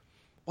too.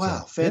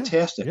 Wow, so,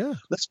 fantastic. Yeah.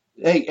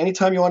 Hey,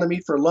 anytime you want to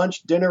meet for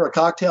lunch, dinner, a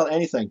cocktail,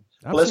 anything.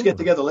 Let's get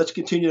together. Let's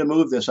continue to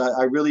move this.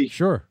 I really...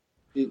 Sure.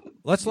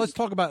 Let's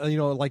talk about,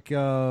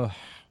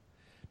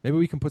 maybe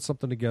we can put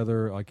something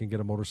together. I can get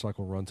a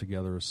motorcycle run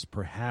together,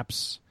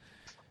 perhaps,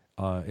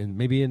 and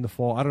maybe in the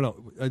fall. I don't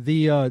know.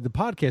 The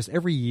podcast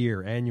every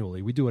year,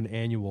 annually, we do an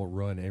annual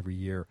run every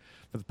year.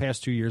 For the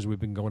past 2 years, we've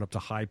been going up to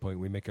High Point.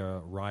 We make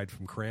a ride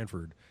from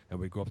Cranford, and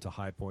we go up to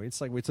High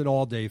Point. It's an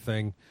all-day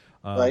thing,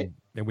 right?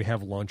 And we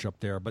have lunch up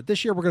there. But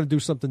this year, we're going to do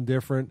something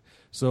different.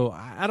 So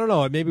I don't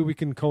know. Maybe we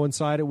can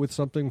coincide it with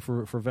something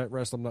for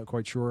VetRest. I'm not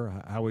quite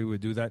sure how we would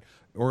do that,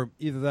 or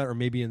either that, or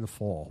maybe in the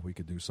fall we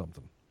could do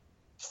something.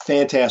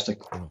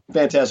 Fantastic,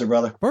 fantastic,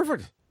 brother.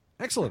 Perfect,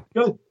 excellent.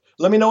 Good.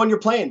 Let me know when you're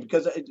playing,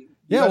 because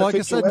like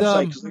I said,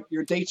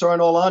 your dates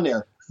aren't all on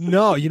there.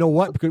 No, you know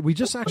what? Because we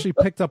just actually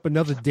picked up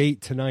another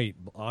date tonight,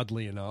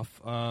 oddly enough.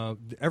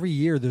 Every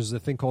year there's a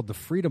thing called the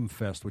Freedom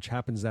Fest, which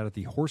happens out at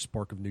the Horse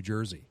Park of New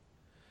Jersey.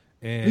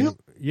 And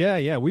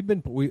yeah, we've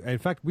been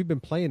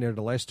playing there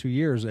the last 2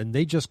 years, and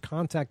they just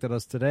contacted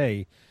us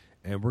today,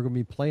 and we're going to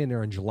be playing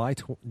there on July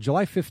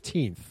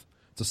 15th.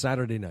 It's a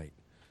Saturday night.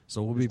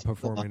 So we'll be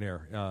performing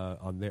there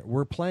on there.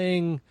 We're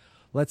playing,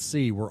 let's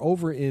see, we're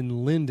over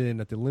in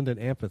Linden at the Linden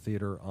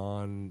Amphitheater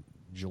on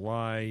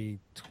July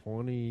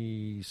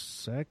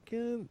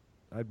 22nd.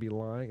 I'd be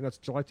lying. That's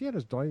July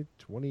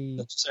 20.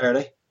 That's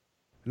Saturday.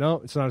 No,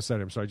 it's not a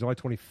Saturday. I'm sorry. July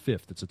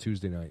 25th. It's a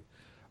Tuesday night.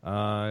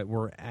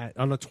 We're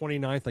on the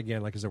 29th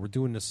again. Like I said, we're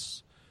doing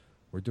this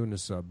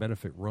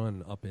benefit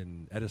run up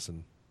in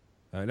Edison.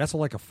 And that's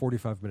like a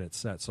 45-minute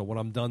set. So when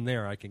I'm done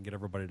there, I can get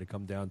everybody to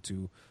come down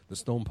to the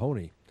Stone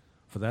Pony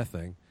for that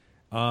thing.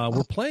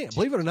 We're playing.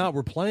 Believe it or not,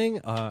 we're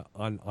playing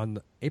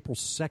on April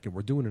 2nd.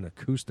 We're doing an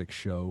acoustic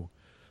show.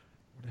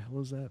 What the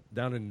hell is that?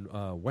 Down in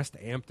West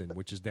Hampton,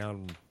 which is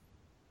down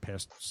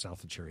past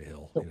south of Cherry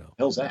Hill. You know,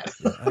 hell's that?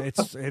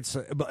 It's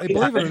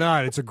believe it or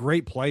not, it's a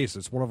great place.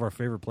 It's one of our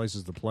favorite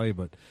places to play.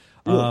 But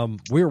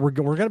we're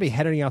going to be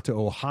heading out to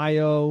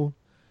Ohio,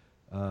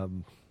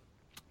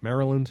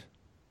 Maryland,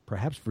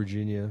 perhaps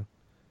Virginia,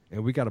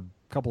 and we got a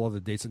couple other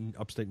dates in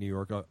upstate New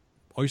York,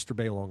 Oyster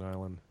Bay, Long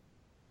Island,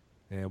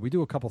 and we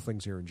do a couple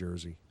things here in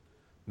Jersey.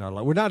 Not a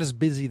lot. We're not as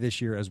busy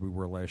this year as we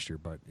were last year,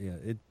 but yeah,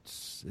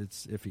 it's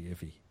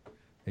iffy.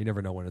 You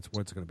never know what it's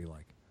going to be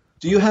like.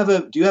 Do you have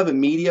a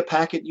media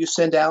packet you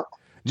send out?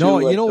 No,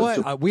 you know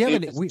what? We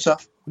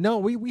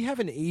have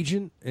an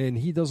agent, and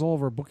he does all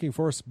of our booking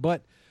for us.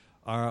 But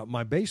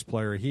my bass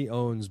player, he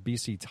owns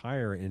BC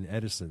Tire in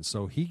Edison,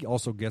 so he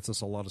also gets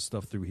us a lot of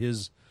stuff through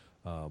his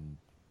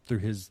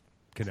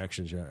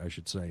connections, I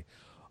should say.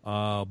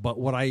 But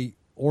what I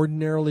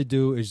ordinarily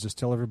do is just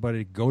tell everybody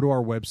to go to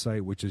our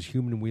website, which is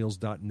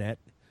humanwheels.net,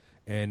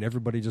 and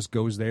everybody just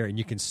goes there, and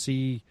you can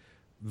see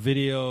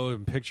video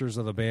and pictures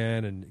of the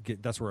band, and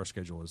that's where our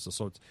schedule is.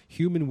 So it's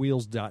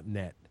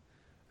humanwheels.net.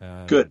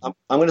 Good. I'm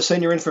going to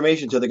send your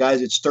information to the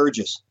guys at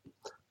Sturgis,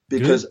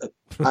 because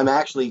I'm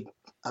actually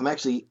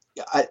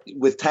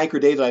with Tanker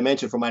Day that I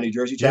mentioned from my New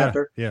Jersey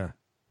chapter. Yeah.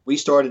 We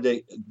started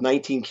a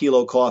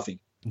 19-kilo coffee.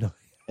 No.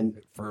 And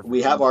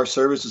we have our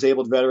service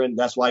disabled veteran.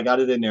 That's why I got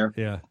it in there.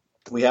 Yeah.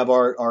 We have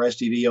our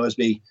SDV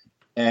OSB,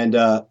 and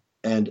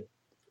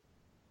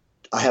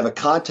I have a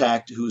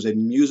contact who's a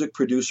music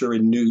producer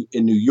in New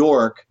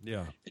York.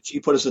 Yeah. She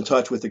put us in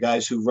touch with the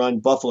guys who run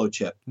Buffalo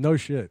Chip. No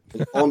shit.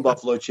 They own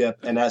Buffalo Chip,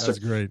 and that's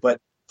great. But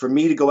for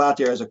me to go out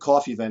there as a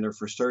coffee vendor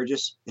for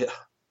Sturgis,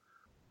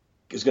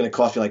 it's going to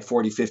cost me like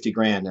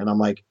 $40,000-$50,000, and I'm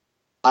like,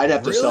 I'd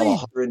have to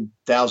sell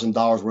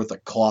 $100,000 worth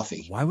of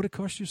coffee. Why would it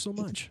cost you so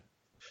much?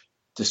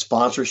 The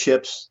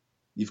sponsorships,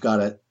 you've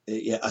got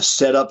a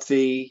setup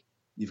fee,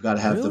 you've got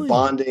to have the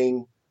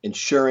bonding,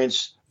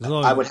 insurance.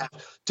 I would have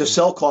to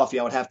sell coffee.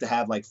 I would have to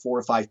have like 4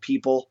 or 5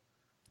 people.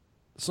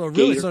 So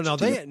really, now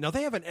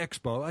they have an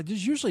expo.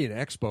 There's usually an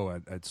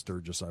expo at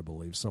Sturgis, I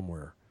believe,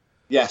 somewhere.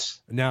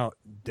 Yes. Now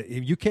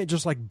you can't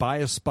just like buy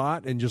a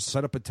spot and just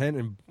set up a tent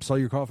and sell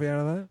your coffee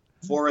out of that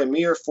for a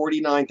mere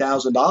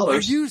 $49,000. Are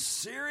you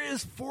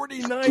serious?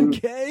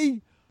 $49K?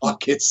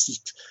 Fuck,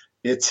 it's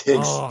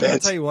expensive. I'll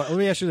tell you what. Let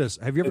me ask you this: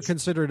 have you ever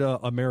considered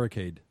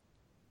Americade?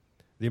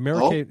 The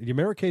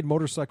Americade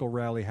motorcycle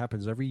rally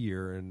happens every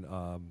year in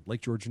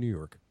Lake George, New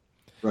York.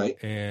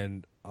 Right.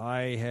 And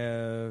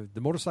the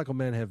Motorcycle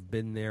Men have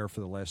been there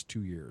for the last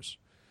 2 years.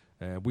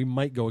 We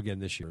might go again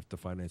this year if the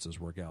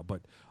finances work out.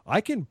 But I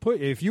can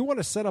if you want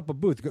to set up a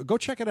booth, go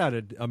check it out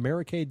at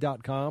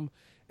Americade.com.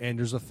 And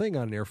there's a thing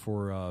on there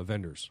for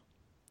vendors.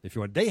 If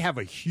you want, they have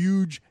a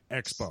huge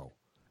expo,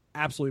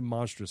 absolutely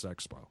monstrous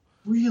expo.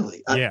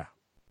 Really? Yeah.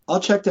 I'll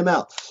check them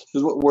out,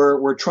 because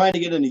we're trying to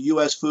get into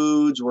U.S.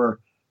 Foods. We're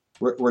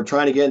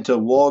trying to get into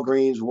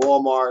Walgreens,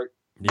 Walmart,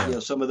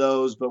 some of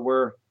those, but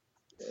we're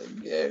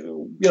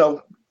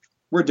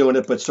doing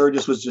it. But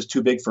Sturgis was just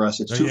too big for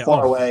us. It's too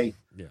far away.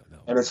 Yeah, no.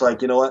 And it's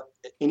like, you know what?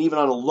 And even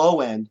on a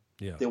low end,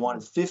 they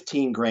wanted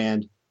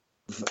 $15,000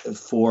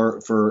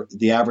 for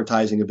the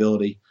advertising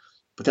ability.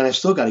 But then I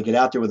still got to get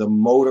out there with a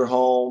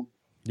motorhome,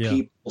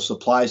 people,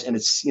 supplies, and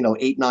it's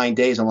 8-9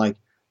 days. I'm like,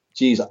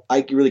 geez,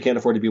 I really can't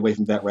afford to be away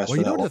from VetRest. Well,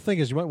 you know what the thing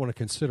is, you might want to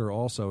consider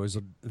also is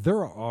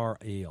there are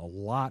a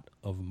lot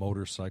of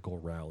motorcycle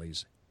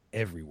rallies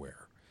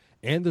everywhere,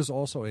 and there's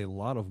also a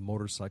lot of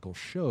motorcycle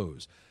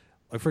shows.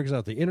 Like, for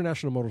example, the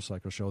International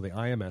Motorcycle Show, the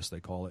IMS they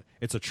call it.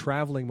 It's a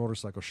traveling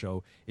motorcycle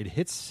show. It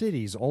hits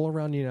cities all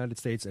around the United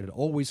States, and it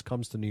always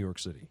comes to New York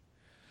City.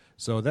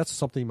 So that's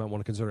something you might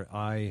want to consider.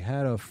 I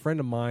had a friend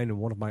of mine in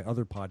one of my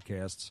other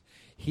podcasts.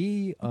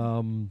 He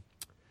bought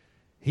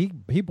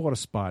a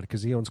spot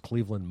because he owns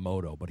Cleveland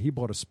Moto, but he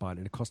bought a spot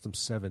and it cost him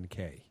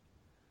 $7,000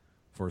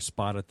 for a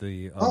spot at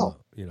the.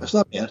 That's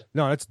not bad.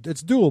 No, it's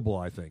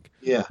doable, I think.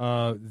 Yeah.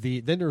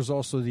 Then there's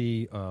also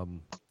the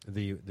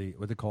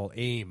what they call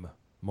AIM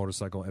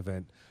motorcycle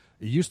event.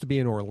 It used to be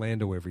in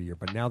Orlando every year,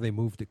 but now they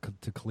moved it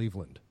to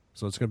Cleveland,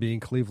 so it's going to be in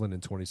Cleveland in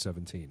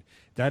 2017.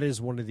 That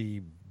is one of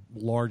the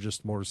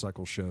largest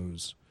motorcycle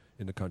shows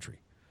in the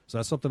country. So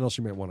that's something else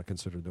you might want to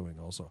consider doing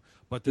also.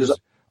 But there's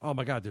oh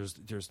my God,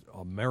 there's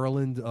a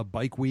Maryland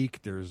Bike Week.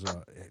 There's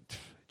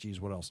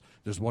what else?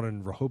 There's one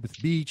in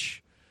Rehoboth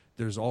Beach.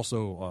 There's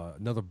also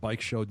another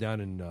bike show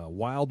down in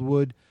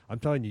Wildwood. I'm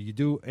telling you, you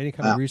do any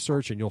kind of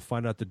research and you'll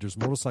find out that there's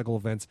motorcycle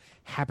events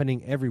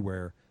happening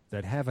everywhere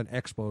that have an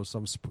expo of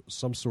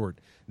some sort.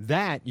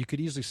 That you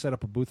could easily set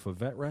up a booth for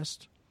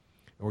VetRest.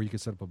 Or you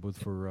could set up a booth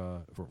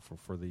for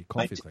the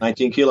coffee thing.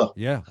 19 kilo.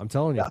 Yeah, I'm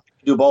telling you. Yeah,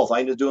 do both. I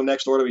can just do them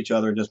next door to each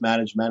other and just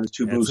manage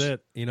two booths. That's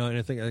it. You know, and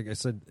I think, like I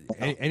said,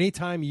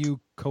 anytime you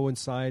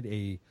coincide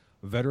a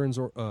veterans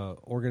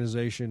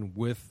organization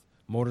with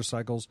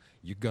motorcycles,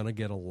 you're going to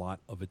get a lot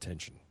of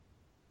attention.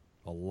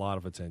 A lot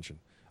of attention.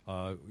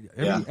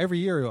 Every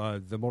year,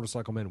 the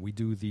Motorcycle Men, we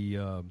do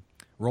the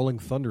Rolling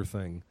Thunder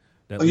thing.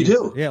 You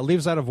do? Yeah, it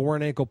leaves out of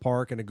Warren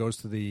Park and it goes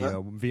to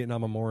the Vietnam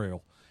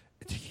Memorial.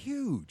 It's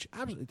huge.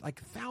 Absolutely,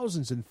 like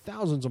thousands and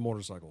thousands of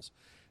motorcycles.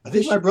 I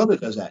think my brother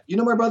does that. You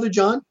know my brother,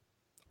 John?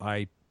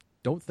 I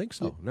don't think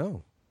so,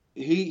 no.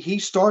 He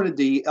started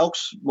the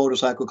Elks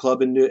Motorcycle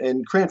Club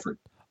in Cranford.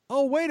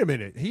 Oh, wait a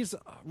minute. He's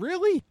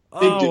really?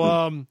 Big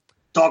dude.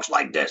 Talks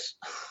like this.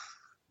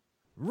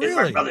 Really? It's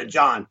my brother,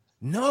 John.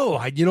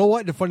 No, you know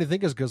what? The funny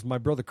thing is because my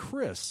brother,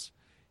 Chris,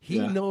 he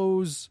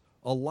knows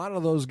a lot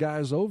of those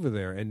guys over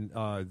there. And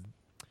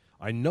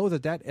I know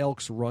that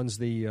Elks runs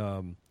the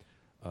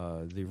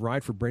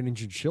Ride for Brain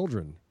Injured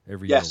Children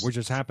every year, which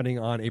is happening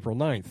on April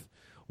 9th,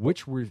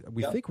 which we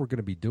think we're going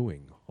to be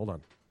doing. Hold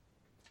on.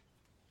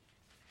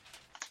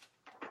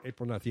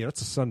 April 9th. Yeah,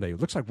 that's a Sunday. It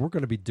looks like we're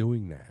going to be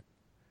doing that.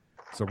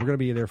 So we're going to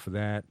be there for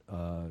that.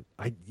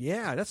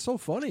 That's so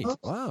funny.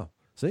 Wow.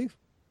 See?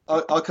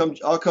 I'll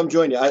come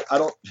join you. I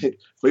don't, believe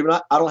it or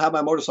not, I don't have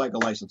my motorcycle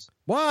license.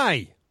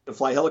 Why? To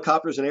fly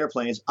helicopters and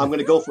airplanes. I'm going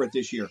to go for it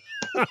this year.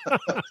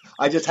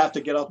 I just have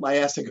to get off my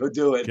ass and go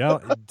do it. Yeah,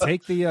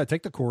 take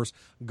the course.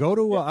 Go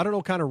to I don't know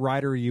what kind of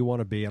rider you want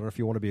to be. I don't know if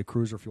you want to be a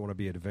cruiser, if you want to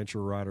be an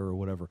adventure rider or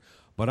whatever.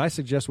 But I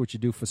suggest what you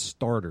do for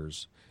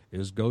starters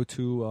is go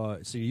to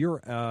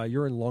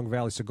you're in Long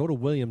Valley, so go to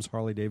Williams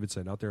Harley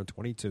Davidson out there in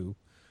 22.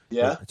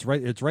 Yeah, it's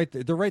right.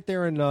 They're right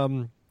there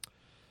in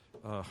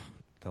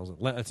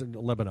it's in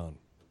Lebanon.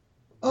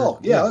 Oh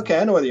yeah, okay.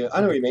 I know what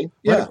you mean.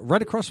 Yeah,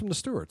 right across from the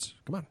Stewarts.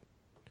 Come on.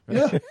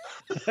 Yeah.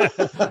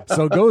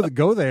 So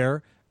go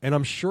there, and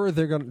I'm sure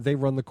they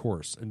run the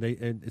course, and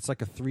it's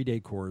like a 3-day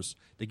course.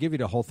 They give you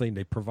the whole thing.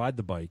 They provide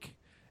the bike,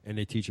 and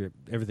they teach you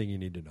everything you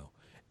need to know.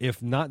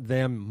 If not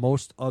them,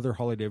 most other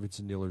Harley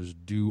Davidson dealers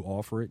do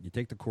offer it. You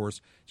take the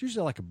course. It's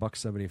usually like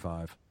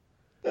 $175,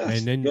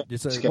 and then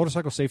it's a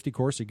motorcycle safety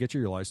course. You get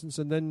your license,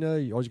 and then all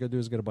you got to do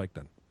is get a bike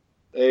done.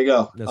 There you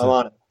go. I'm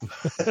on it.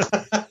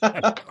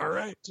 All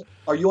right.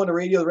 Are you on the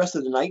radio the rest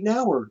of the night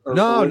now, or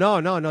no?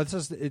 It's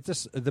just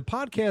the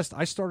podcast.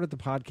 I started the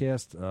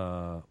podcast.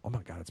 Oh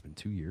my God, it's been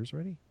 2 years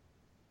already.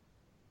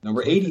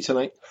 Number 80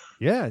 tonight.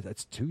 Yeah,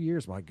 that's 2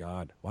 years. My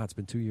God, wow, it's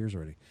been 2 years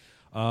already.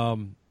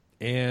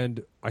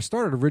 And I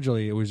started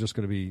originally. It was just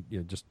going to be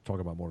just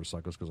talking about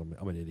motorcycles because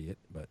I'm an idiot.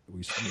 But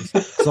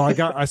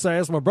I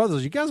asked my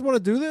brothers, "You guys want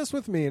to do this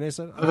with me?" And they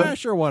said,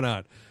 "Sure, why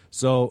not?"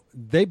 So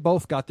they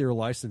both got their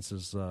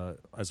licenses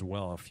as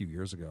well a few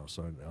years ago.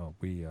 So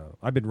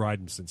I've been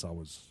riding since I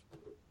was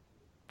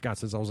in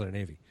the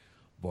Navy.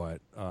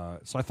 But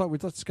so I thought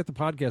let's get the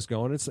podcast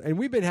going. And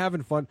we've been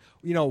having fun.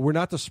 We're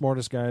not the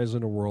smartest guys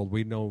in the world.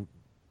 We know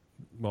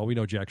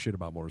jack shit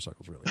about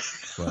motorcycles, really.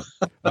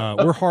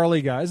 But we're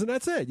Harley guys, and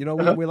that's it.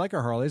 We like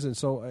our Harleys, and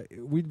so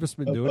we've just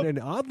been doing it. And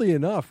oddly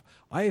enough,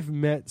 I've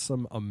met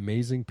some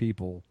amazing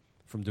people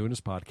from doing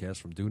this podcast,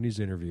 from doing these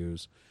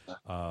interviews.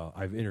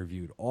 I've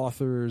interviewed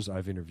authors.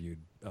 I've interviewed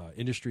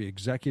industry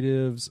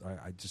executives.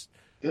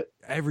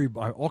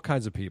 All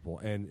kinds of people,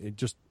 and it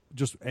just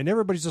and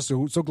everybody's just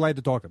so glad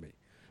to talk to me.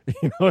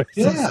 It's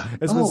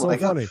been so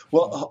funny.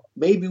 Well,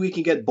 maybe we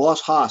can get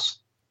Boss Haas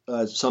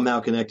somehow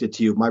connected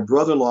to you. My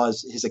brother-in-law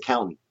is his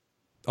accountant.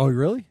 Oh,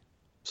 really?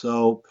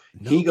 So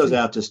he goes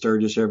out to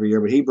Sturgis every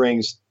year, but he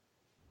brings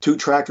 2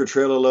 tractor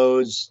trailer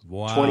loads,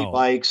 20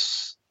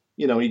 bikes.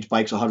 Each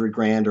bike's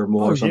 $100,000 or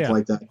more, or something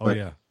like that.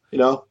 But,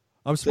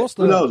 I'm supposed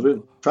to. Who knows? We're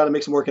trying to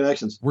make some more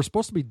connections. We're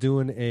supposed to be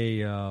doing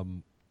a.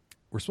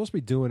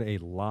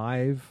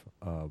 Live,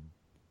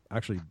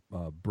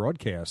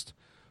 broadcast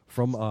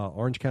from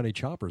Orange County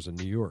Choppers in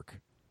New York.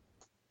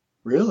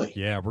 Really?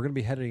 Yeah, we're going to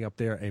be heading up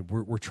there, and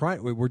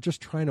we're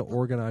just trying to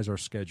organize our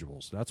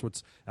schedules. That's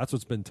what's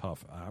been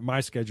tough. My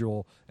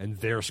schedule and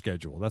their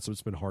schedule. That's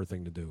what's been a hard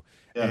thing to do.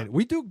 Yeah. And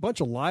we do a bunch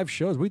of live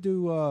shows. We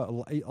do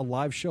a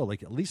live show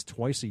like at least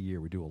twice a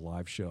year. We do a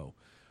live show.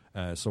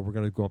 So we're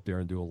going to go up there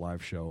and do a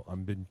live show.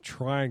 I've been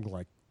trying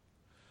like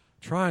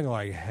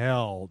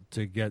hell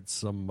to get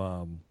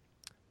some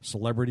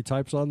celebrity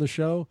types on the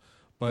show,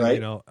 but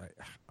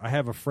I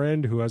have a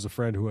friend who has a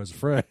friend who has a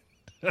friend.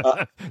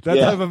 It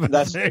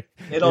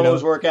don't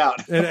always work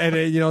out. and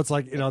it's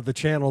like the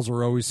channels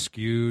are always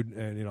skewed,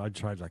 and I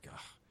tried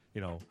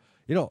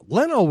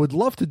Leno would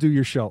love to do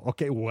your show.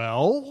 Okay,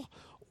 well,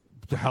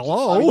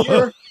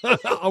 hello,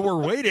 we're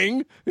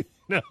waiting.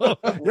 No.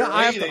 Yeah,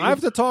 I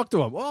have to talk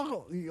to him.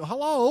 Well,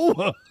 hello.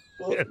 Well,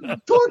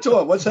 talk to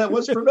him. What's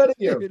preventing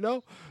you? You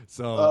know?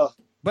 So,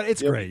 but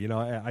it's great. You know,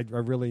 I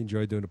really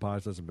enjoy doing the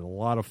podcast. It's been a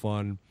lot of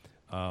fun.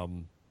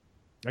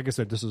 Like I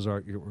said, this is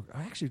our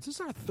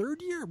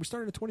third year. We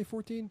started in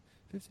 2014,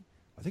 15.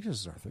 I think this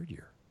is our third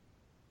year.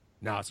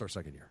 No, it's our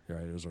second year.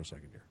 Right, it was our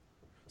second year.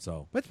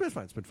 So, but it's been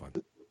fun. It's been fun.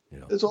 You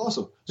know, it's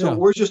awesome. So,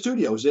 where's your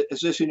studio? Is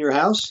this in your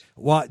house?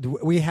 Well,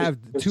 we have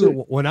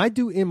two. When I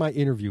do my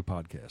interview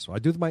podcast, so I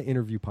do my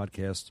interview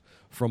podcast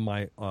from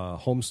my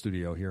home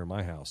studio here in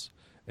my house.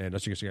 And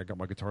as you can see, I got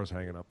my guitars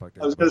hanging up back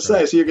there. I was going to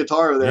say, I see your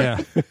guitar over there.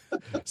 Yeah.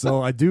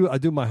 So I do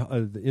my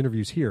the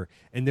interviews here,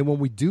 and then when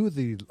we do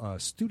the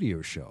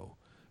studio show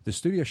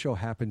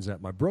happens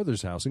at my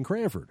brother's house in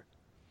Cranford.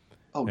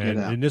 Oh, get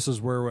out. And this is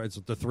where it's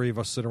the three of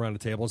us sit around the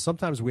table. And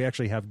sometimes we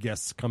actually have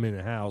guests come in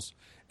the house,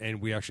 and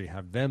we actually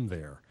have them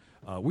there.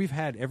 We've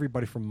had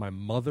everybody from my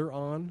mother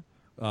on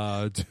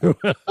to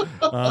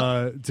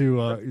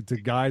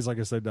guys, like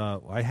I said.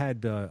 I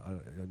had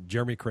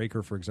Jeremy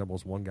Craker, for example,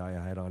 is one guy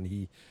I had on.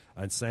 He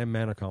and Sam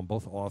Manicom,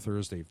 both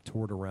authors. They've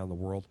toured around the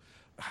world.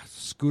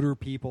 Scooter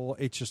people.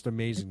 It's just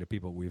amazing the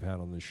people we've had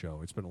on this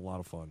show. It's been a lot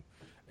of fun,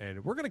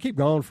 and we're going to keep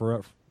going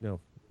forever.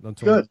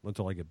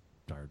 Until I get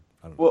tired.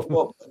 I don't know.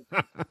 Well,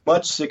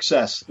 much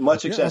success.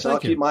 Yeah, I'll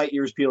keep my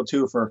ears peeled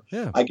too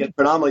I get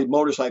predominantly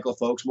motorcycle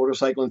folks,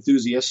 motorcycle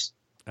enthusiasts.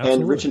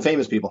 Absolutely. And rich and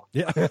famous people.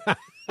 Yeah.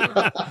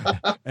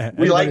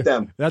 We like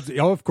them.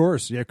 Of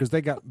course. Yeah, because they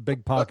got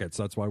big pockets.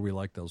 That's why we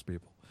like those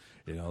people.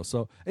 You know,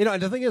 so, you know,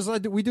 and the thing is,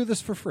 we do this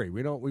for free.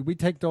 We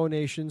take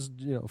donations,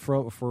 you know,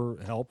 for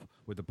help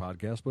with the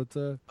podcast, but,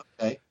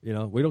 you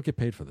know, we don't get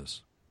paid for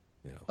this.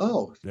 You know.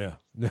 Oh. Yeah.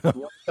 Got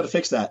to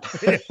fix that.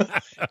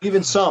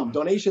 Even some.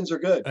 Donations are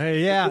good.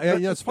 Yeah.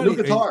 It's funny. New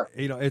guitar.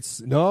 You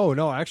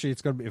know, actually,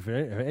 it's going to be, if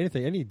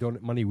anything, any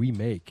money we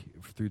make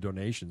through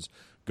donations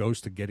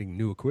goes to getting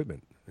new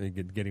equipment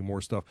and getting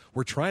more stuff.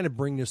 We're trying to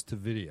bring this to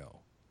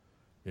video,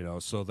 you know,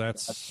 so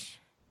that's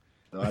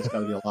got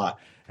to be a lot.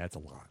 That's a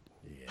lot.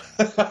 Yeah.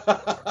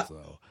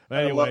 So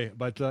anyway,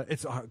 but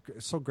it's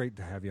so great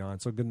to have you on.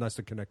 So good, nice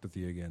to connect with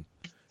you again.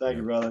 Thank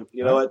you, brother.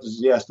 You know what?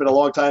 It's been a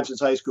long time since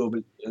high school,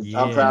 but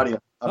I'm proud of you.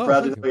 I'm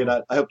proud to know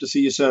you. I hope to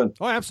see you soon.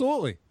 Oh,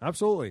 absolutely.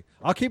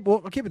 I'll keep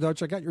in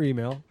touch. I got your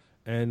email,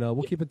 and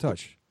we'll keep in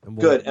touch. And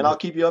good, and I'll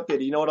keep you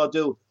updated. You know what I'll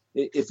do?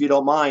 If you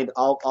don't mind,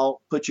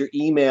 I'll put your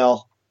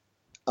email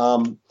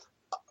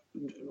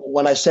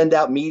when I send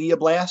out media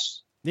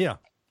blasts. Yeah.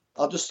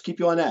 I'll just keep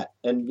you on that,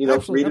 and read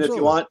them if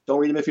you want. Don't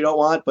read them if you don't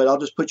want, but I'll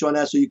just put you on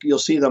that so you'll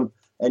see them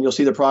and you'll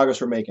see the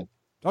progress we're making.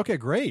 Okay,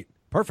 great,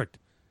 perfect.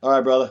 All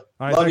right, brother.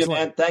 All right, love you,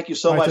 man. Thank you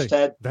so much,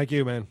 Ted. Thank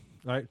you, man.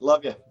 All right,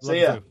 love you.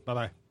 See ya.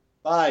 Bye.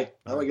 Bye.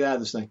 How do we get out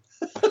of this thing?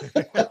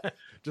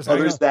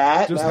 There's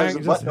that. Just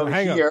hang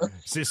here. Up.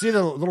 See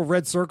the little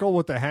red circle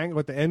with the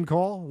end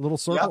call? Little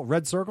circle, yep.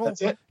 Red circle?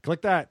 That's it.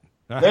 Click that.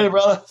 Later,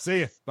 brother. See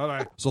you.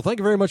 Bye-bye. So thank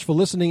you very much for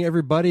listening,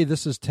 everybody.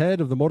 This is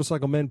Ted of the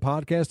Motorcycle Men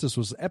Podcast. This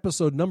was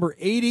episode number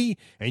 80,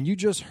 and you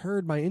just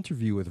heard my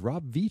interview with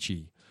Rob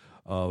Vicci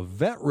of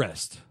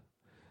VetRest.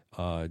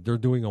 They're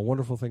doing a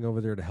wonderful thing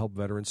over there to help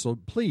veterans. So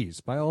please,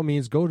 by all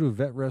means, go to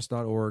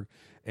vetrest.org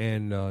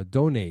and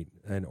donate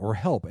or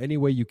help any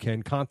way you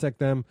can. Contact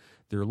them.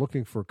 They're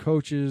looking for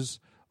coaches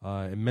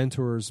and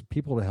mentors,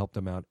 people to help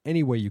them out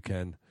any way you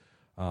can.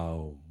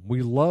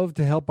 We love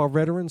to help our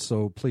veterans,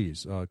 so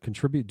please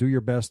contribute, do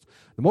your best.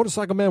 The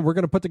Motorcycle Men, we're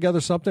going to put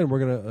together something. We're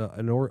going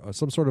to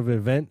some sort of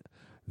event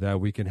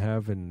that we can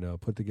have and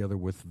put together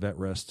with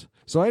VetRest.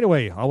 So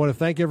anyway, I want to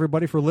thank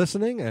everybody for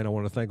listening, and I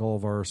want to thank all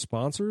of our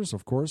sponsors,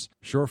 of course,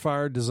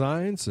 Surefire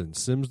Designs and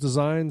Sims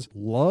Designs,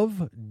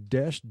 love-jugs.com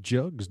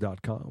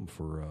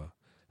for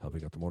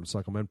helping out the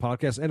Motorcycle Men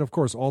Podcast, and of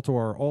course, all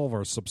of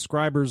our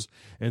subscribers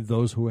and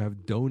those who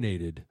have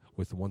donated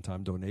with a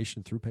one-time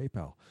donation through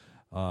PayPal.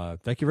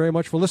 Thank you very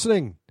much for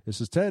listening.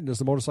 This is Ted, and this is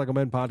the Motorcycle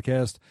Men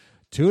Podcast.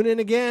 Tune in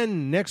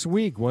again next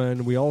week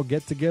when we all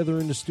get together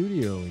in the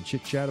studio and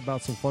chit-chat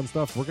about some fun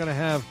stuff. We're going to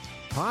have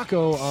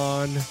Paco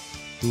on,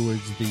 who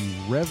is the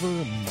Rever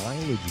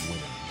mileage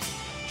winner.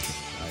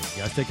 All right,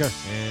 you guys take care,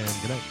 and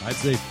good night. Ride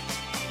safe.